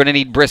 you're going to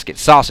need brisket,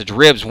 sausage,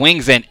 ribs,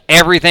 wings, and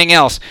everything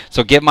else.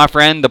 So give my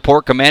friend, the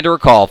Port Commander, a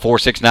call,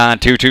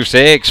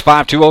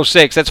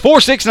 469-226-5206. That's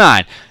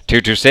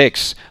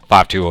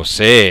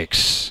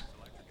 469-226-5206.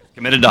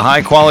 Committed to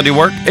high-quality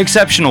work,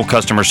 exceptional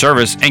customer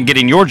service, and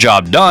getting your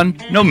job done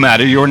no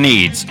matter your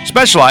needs.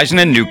 Specializing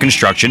in new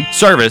construction,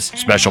 service,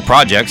 special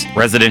projects,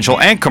 residential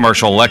and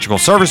commercial electrical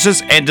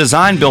services, and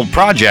design-build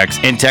projects,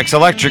 Intex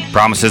Electric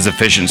promises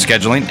efficient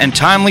scheduling and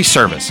timely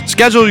service.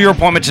 Schedule your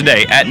appointment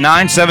today at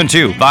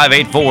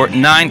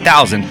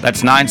 972-584-9000.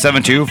 That's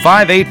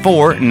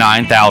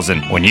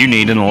 972-584-9000. When you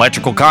need an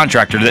electrical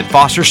contractor that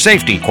fosters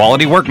safety,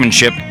 quality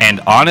workmanship, and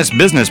honest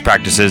business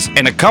practices,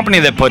 and a company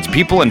that puts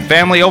people and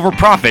family over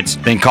profits,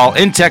 then call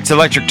Intex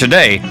Electric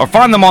today or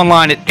find them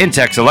online at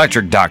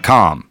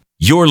intexelectric.com.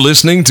 You're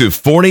listening to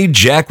Forney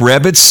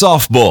Jackrabbit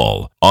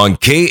Softball on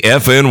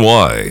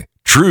KFNY,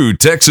 True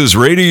Texas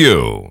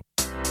Radio.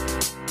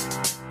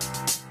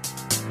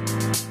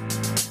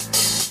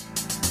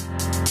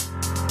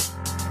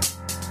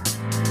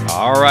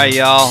 All right,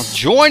 y'all.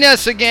 Join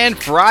us again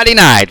Friday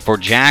night for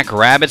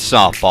Jackrabbit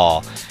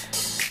Softball.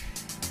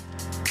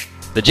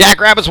 The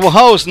Jackrabbits will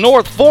host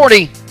North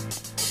Forney.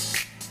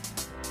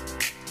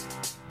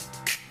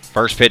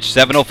 First pitch,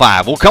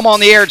 7:05. We'll come on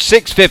the air at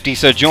 6:50,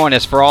 so join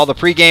us for all the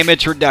pregame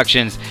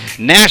introductions,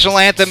 national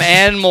anthem,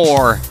 and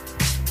more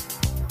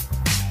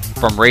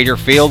from Raider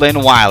Field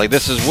and Wiley.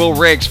 This is Will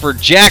Riggs for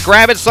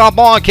Jackrabbit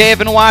Softball on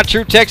KFNY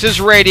True Texas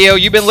Radio.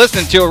 You've been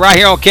listening to it right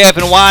here on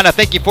KFNY, and I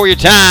thank you for your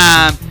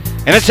time.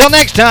 And until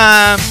next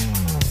time,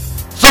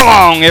 so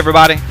long,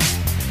 everybody.